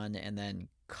 2, 1, and then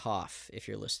cough if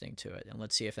you're listening to it. And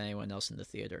let's see if anyone else in the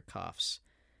theater coughs.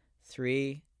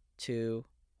 3, 2,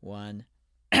 1.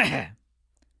 And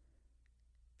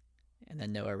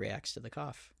then Noah reacts to the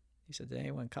cough. He said, "Did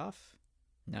anyone cough?"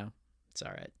 No, it's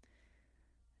all right.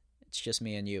 It's just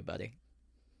me and you, buddy.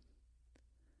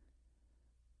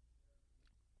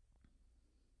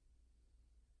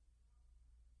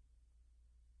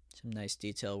 Some nice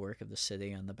detail work of the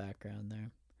city on the background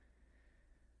there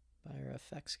by our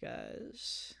effects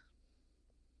guys.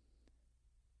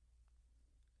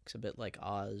 Looks a bit like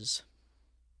Oz.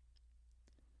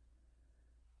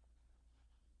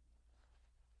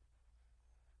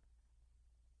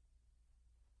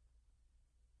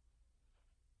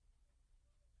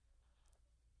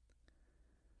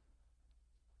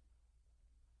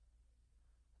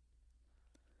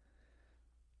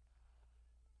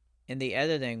 In the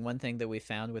editing, one thing that we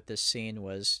found with this scene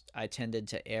was I tended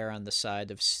to err on the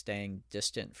side of staying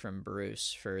distant from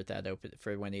Bruce for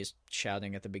when he's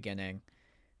shouting at the beginning,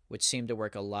 which seemed to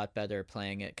work a lot better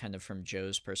playing it kind of from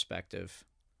Joe's perspective.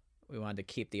 We wanted to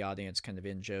keep the audience kind of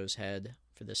in Joe's head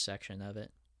for this section of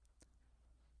it.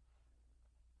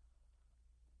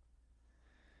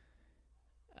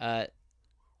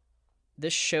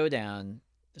 This showdown,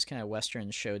 this kind of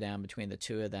Western showdown between the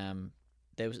two of them,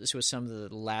 this was some of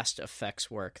the last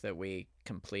effects work that we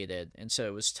completed. And so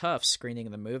it was tough screening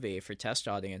the movie for test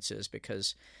audiences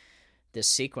because this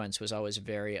sequence was always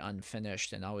very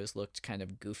unfinished and always looked kind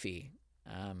of goofy.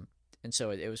 And so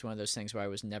it was one of those things where I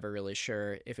was never really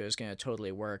sure if it was going to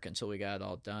totally work until we got it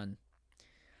all done.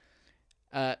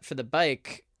 For the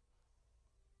bike,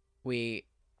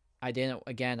 I didn't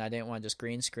want to just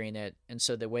green screen it. And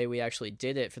so the way we actually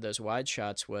did it for those wide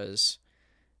shots was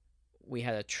we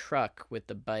had a truck with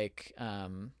the bike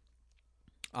on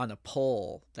a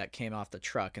pole that came off the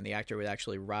truck, and the actor would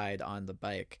actually ride on the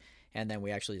bike, and then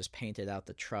we actually just painted out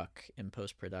the truck in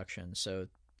post-production. So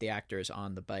the actors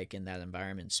on the bike in that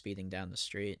environment speeding down the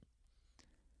street.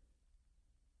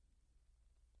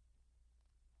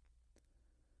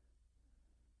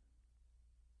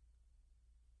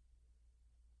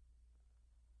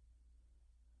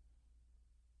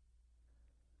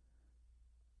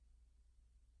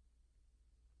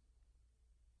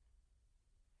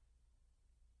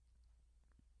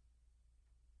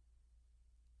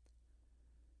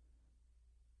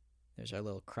 There's our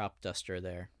little crop duster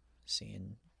there,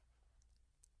 seen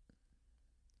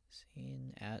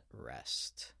at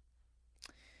rest.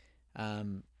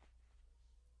 Um,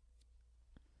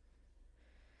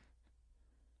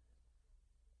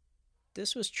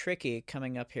 this was tricky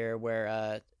coming up here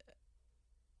where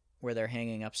they're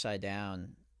hanging upside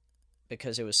down,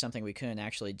 because it was something we couldn't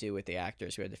actually do with the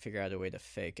actors. We had to figure out a way to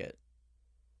fake it.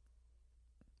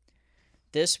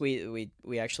 This we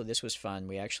actually, this was fun.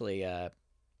 We actually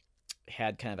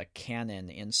had kind of a cannon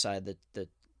inside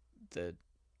the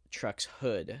truck's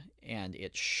hood, and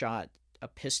it shot a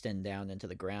piston down into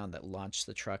the ground that launched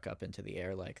the truck up into the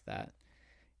air like that.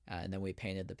 And then we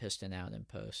painted the piston out in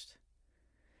post.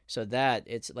 So that,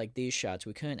 it's like these shots,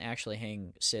 we couldn't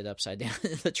actually sit upside down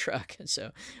in the truck. And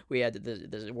so we had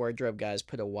the wardrobe guys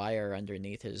put a wire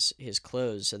underneath his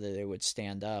clothes so that it would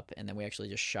stand up. And then we actually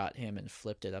just shot him and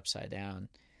flipped it upside down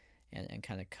and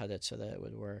kind of cut it so that it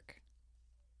would work.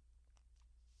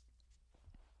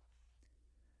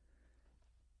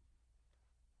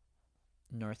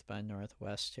 North by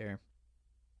Northwest here.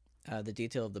 The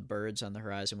detail of the birds on the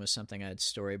horizon was something I had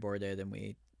storyboarded, and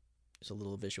it was a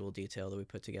little visual detail that we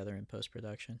put together in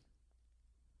post-production.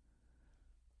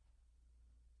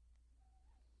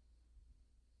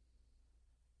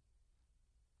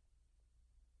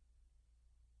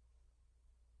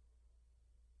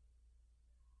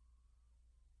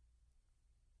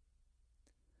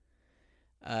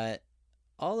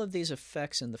 All of these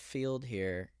effects in the field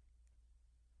here,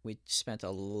 we spent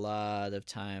a lot of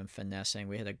time finessing.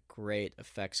 We had a great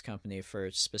effects company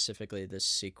for specifically this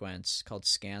sequence called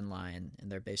Scanline,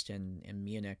 and they're based in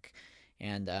Munich.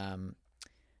 And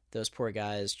those poor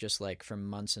guys, just like for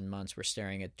months and months, were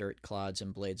staring at dirt clods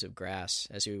and blades of grass,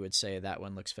 as we would say, that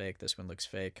one looks fake, this one looks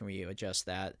fake, can we adjust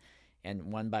that?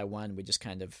 And one by one, we just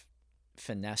kind of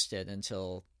finessed it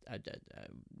until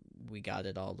we got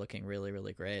it all looking really,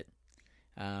 really great.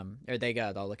 Or they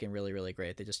got it all looking really, really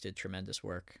great. They just did tremendous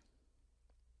work.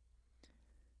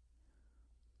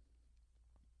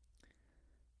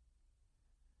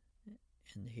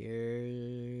 And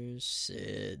here's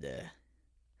Sid.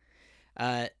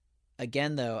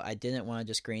 Again, though, I didn't want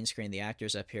to just green screen the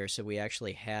actors up here, so we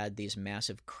actually had these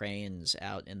massive cranes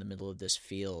out in the middle of this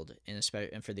field.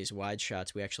 And for these wide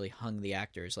shots, we actually hung the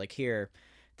actors. Like here,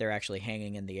 they're actually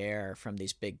hanging in the air from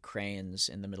these big cranes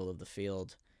in the middle of the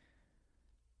field.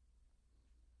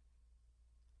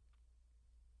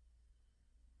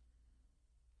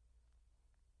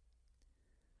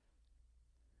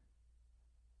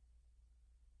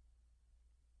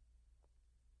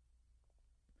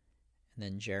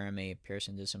 And then Jeremy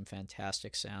Pearson did some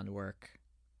fantastic sound work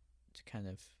to kind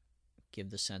of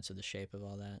give the sense of the shape of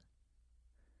all that.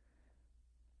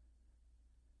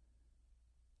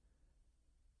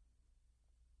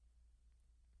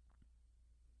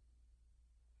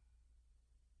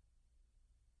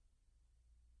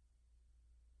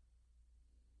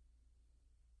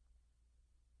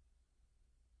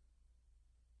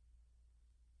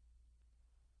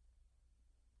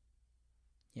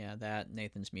 Yeah, that,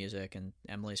 Nathan's music, and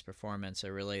Emily's performance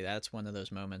are really, that's one of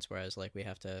those moments where I was like,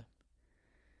 it's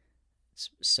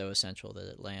so essential that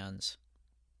it lands.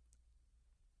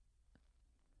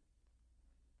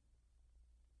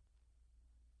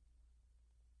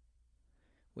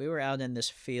 We were out in this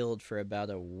field for about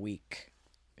a week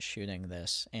shooting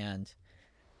this, and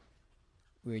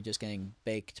we were just getting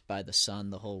baked by the sun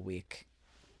the whole week.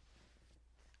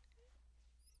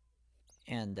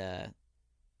 And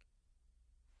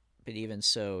but even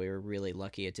so, we were really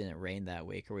lucky it didn't rain that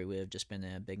week, or we would have just been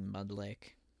in a big mud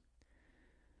lake.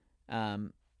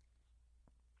 And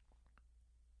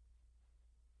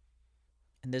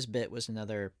this bit was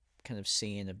another kind of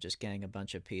scene of just getting a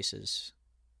bunch of pieces.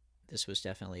 This was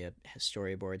definitely a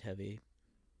storyboard heavy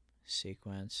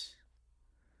sequence.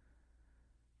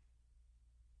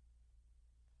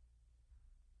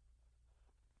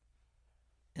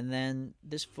 And then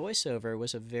this voiceover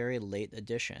was a very late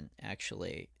addition,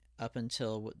 actually. Up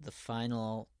until the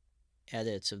final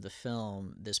edits of the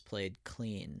film, this played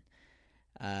clean.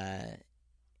 And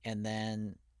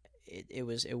then it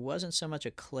wasn't so much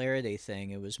a clarity thing.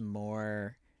 It was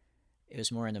more it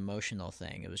was more an emotional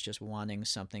thing. It was just wanting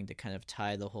something to kind of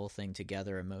tie the whole thing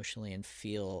together emotionally and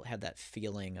have that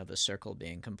feeling of a circle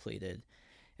being completed.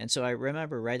 And so I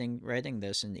remember writing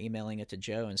this and emailing it to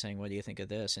Joe and saying, "What do you think of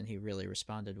this?" And he really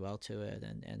responded well to it.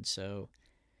 And so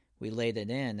we laid it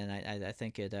in, and I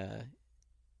think it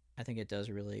does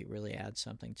really add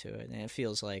something to it. And it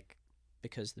feels like,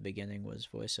 because the beginning was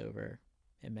voiceover,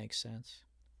 it makes sense.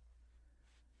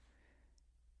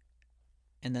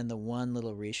 And then the one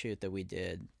little reshoot that we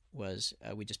did was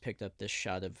we just picked up this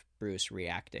shot of Bruce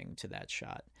reacting to that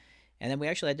shot. And then we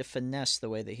actually had to finesse the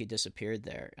way that he disappeared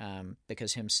there,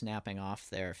 because him snapping off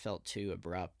there felt too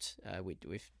abrupt.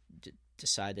 We've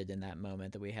decided in that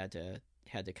moment that we had to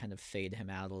kind of fade him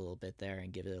out a little bit there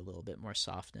and give it a little bit more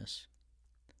softness.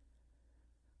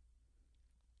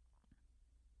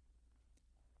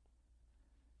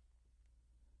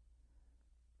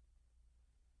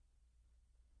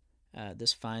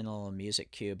 This final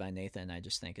music cue by Nathan, I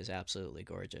just think, is absolutely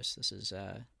gorgeous. This is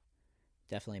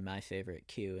definitely my favorite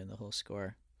cue in the whole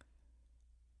score.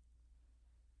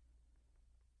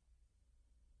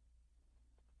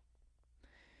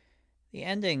 The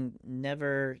ending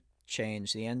never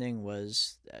changed. The ending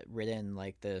was written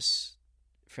like this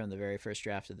from the very first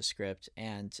draft of the script,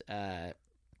 and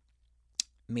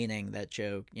meaning that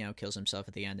Joe, kills himself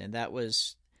at the end, and that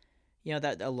was,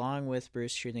 that along with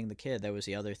Bruce shooting the kid, that was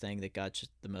the other thing that got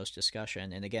the most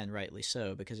discussion, and again, rightly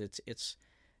so, because it's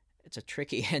a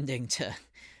tricky ending to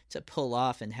pull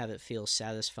off and have it feel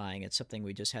satisfying. It's something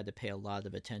we just had to pay a lot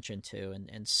of attention to,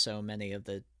 and so many of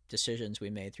the decisions we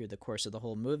made through the course of the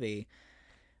whole movie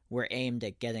were aimed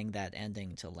at getting that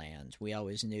ending to land. We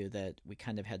always knew that we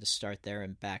kind of had to start there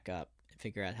and back up and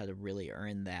figure out how to really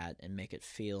earn that and make it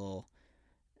feel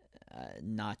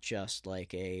not just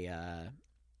like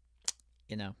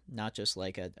not just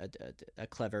like a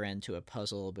clever end to a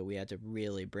puzzle, but we had to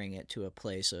really bring it to a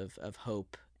place of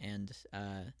hope and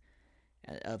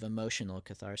of emotional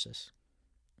catharsis.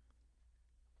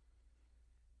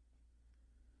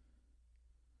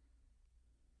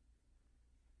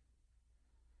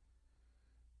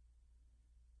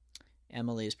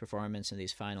 Emily's performance in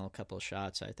these final couple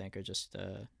shots, I think, are just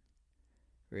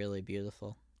really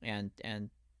beautiful. And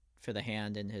for the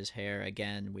hand in his hair,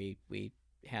 again, we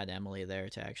had Emily there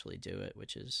to actually do it,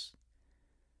 which was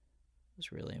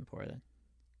really important.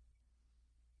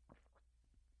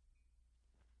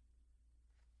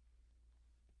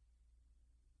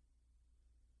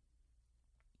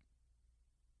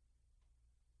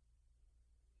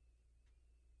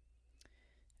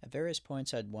 At various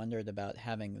points, I'd wondered about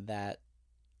having that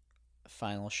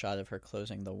final shot of her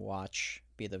closing the watch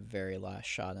be the very last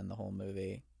shot in the whole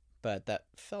movie, but that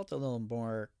felt a little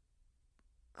more.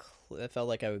 It felt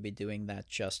like I would be doing that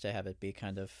just to have it be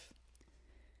kind of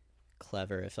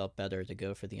clever. It felt better to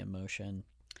go for the emotion.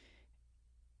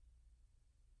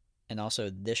 And also,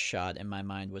 this shot in my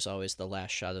mind was always the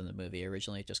last shot of the movie.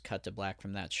 Originally, it just cut to black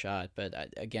from that shot, but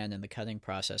again, in the cutting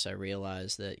process, I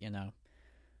realized that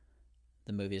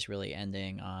the movie is really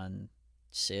ending on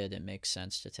Sid. It makes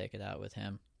sense to take it out with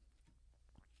him.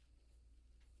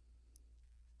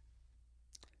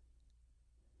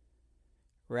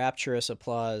 Rapturous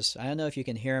applause. I don't know if you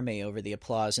can hear me over the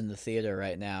applause in the theater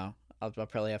right now. You'll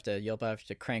probably have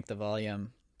to crank the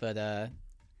volume, but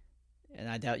and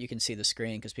I doubt you can see the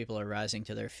screen because people are rising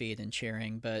to their feet and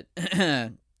cheering. But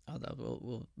although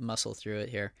we'll muscle through it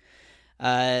here.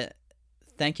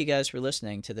 Thank you guys for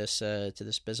listening to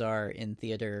this bizarre in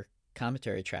theater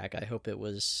commentary track. I hope it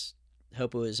was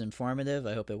informative.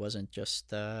 I hope it wasn't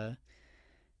just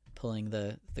pulling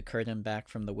the curtain back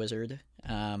from the wizard.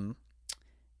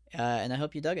 And I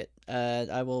hope you dug it.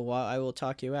 I will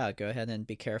talk you out. Go ahead and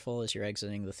be careful as you're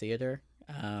exiting the theater.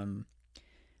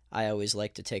 I always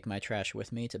like to take my trash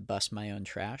with me to bust my own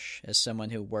trash. As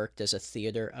someone who worked as a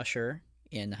theater usher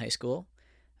in high school,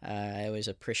 I always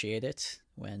appreciate it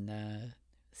when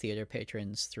theater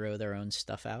patrons throw their own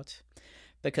stuff out.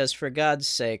 Because for God's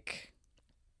sake,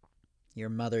 your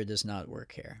mother does not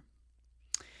work here.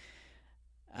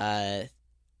 I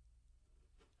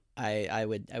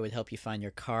would help you find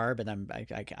your car, but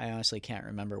I honestly can't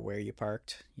remember where you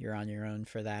parked. You're on your own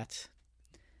for that.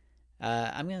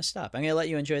 I'm gonna stop. I'm gonna let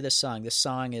you enjoy this song. This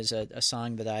song is a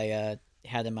song that I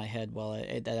had in my head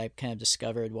that I kind of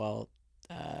discovered while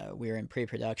we were in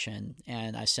pre-production,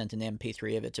 and I sent an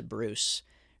MP3 of it to Bruce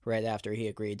right after he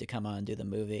agreed to come on and do the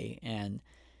movie, and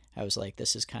I was like,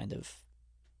 this is kind of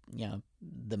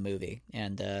the movie,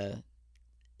 and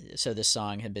so this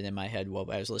song had been in my head while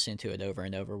I was listening to it over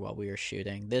and over while we were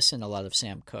shooting. This and a lot of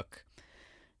Sam Cooke.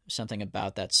 Something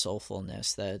about that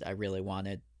soulfulness that I really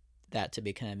wanted that to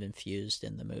be kind of infused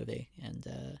in the movie.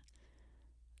 And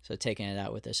So taking it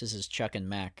out with this. This is Chuck and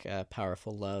Mac,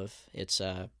 Powerful Love. It's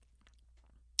off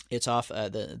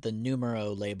the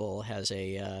Numero label has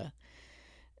a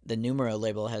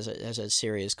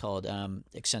series called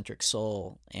Eccentric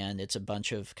Soul, and it's a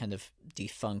bunch of kind of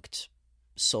defunct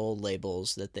soul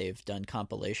labels that they've done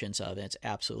compilations of, and it's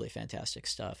absolutely fantastic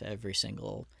stuff. Every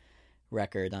single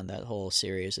record on that whole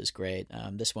series is great.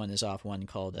 This one is off one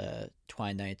called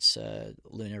Twilight's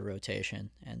Lunar Rotation,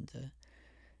 and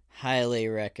highly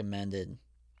recommended.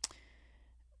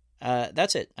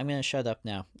 That's it. I'm going to shut up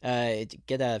now.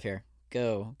 Get out of here.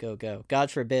 Go, go, go.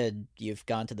 God forbid you've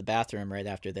gone to the bathroom right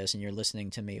after this and you're listening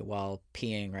to me while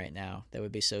peeing right now. That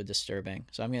would be so disturbing.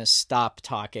 So I'm going to stop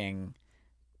talking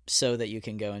so that you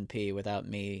can go and pee without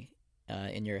me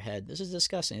in your head. This is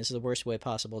disgusting. This is the worst way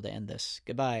possible to end this.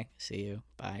 Goodbye. See you.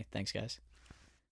 Bye. Thanks, guys.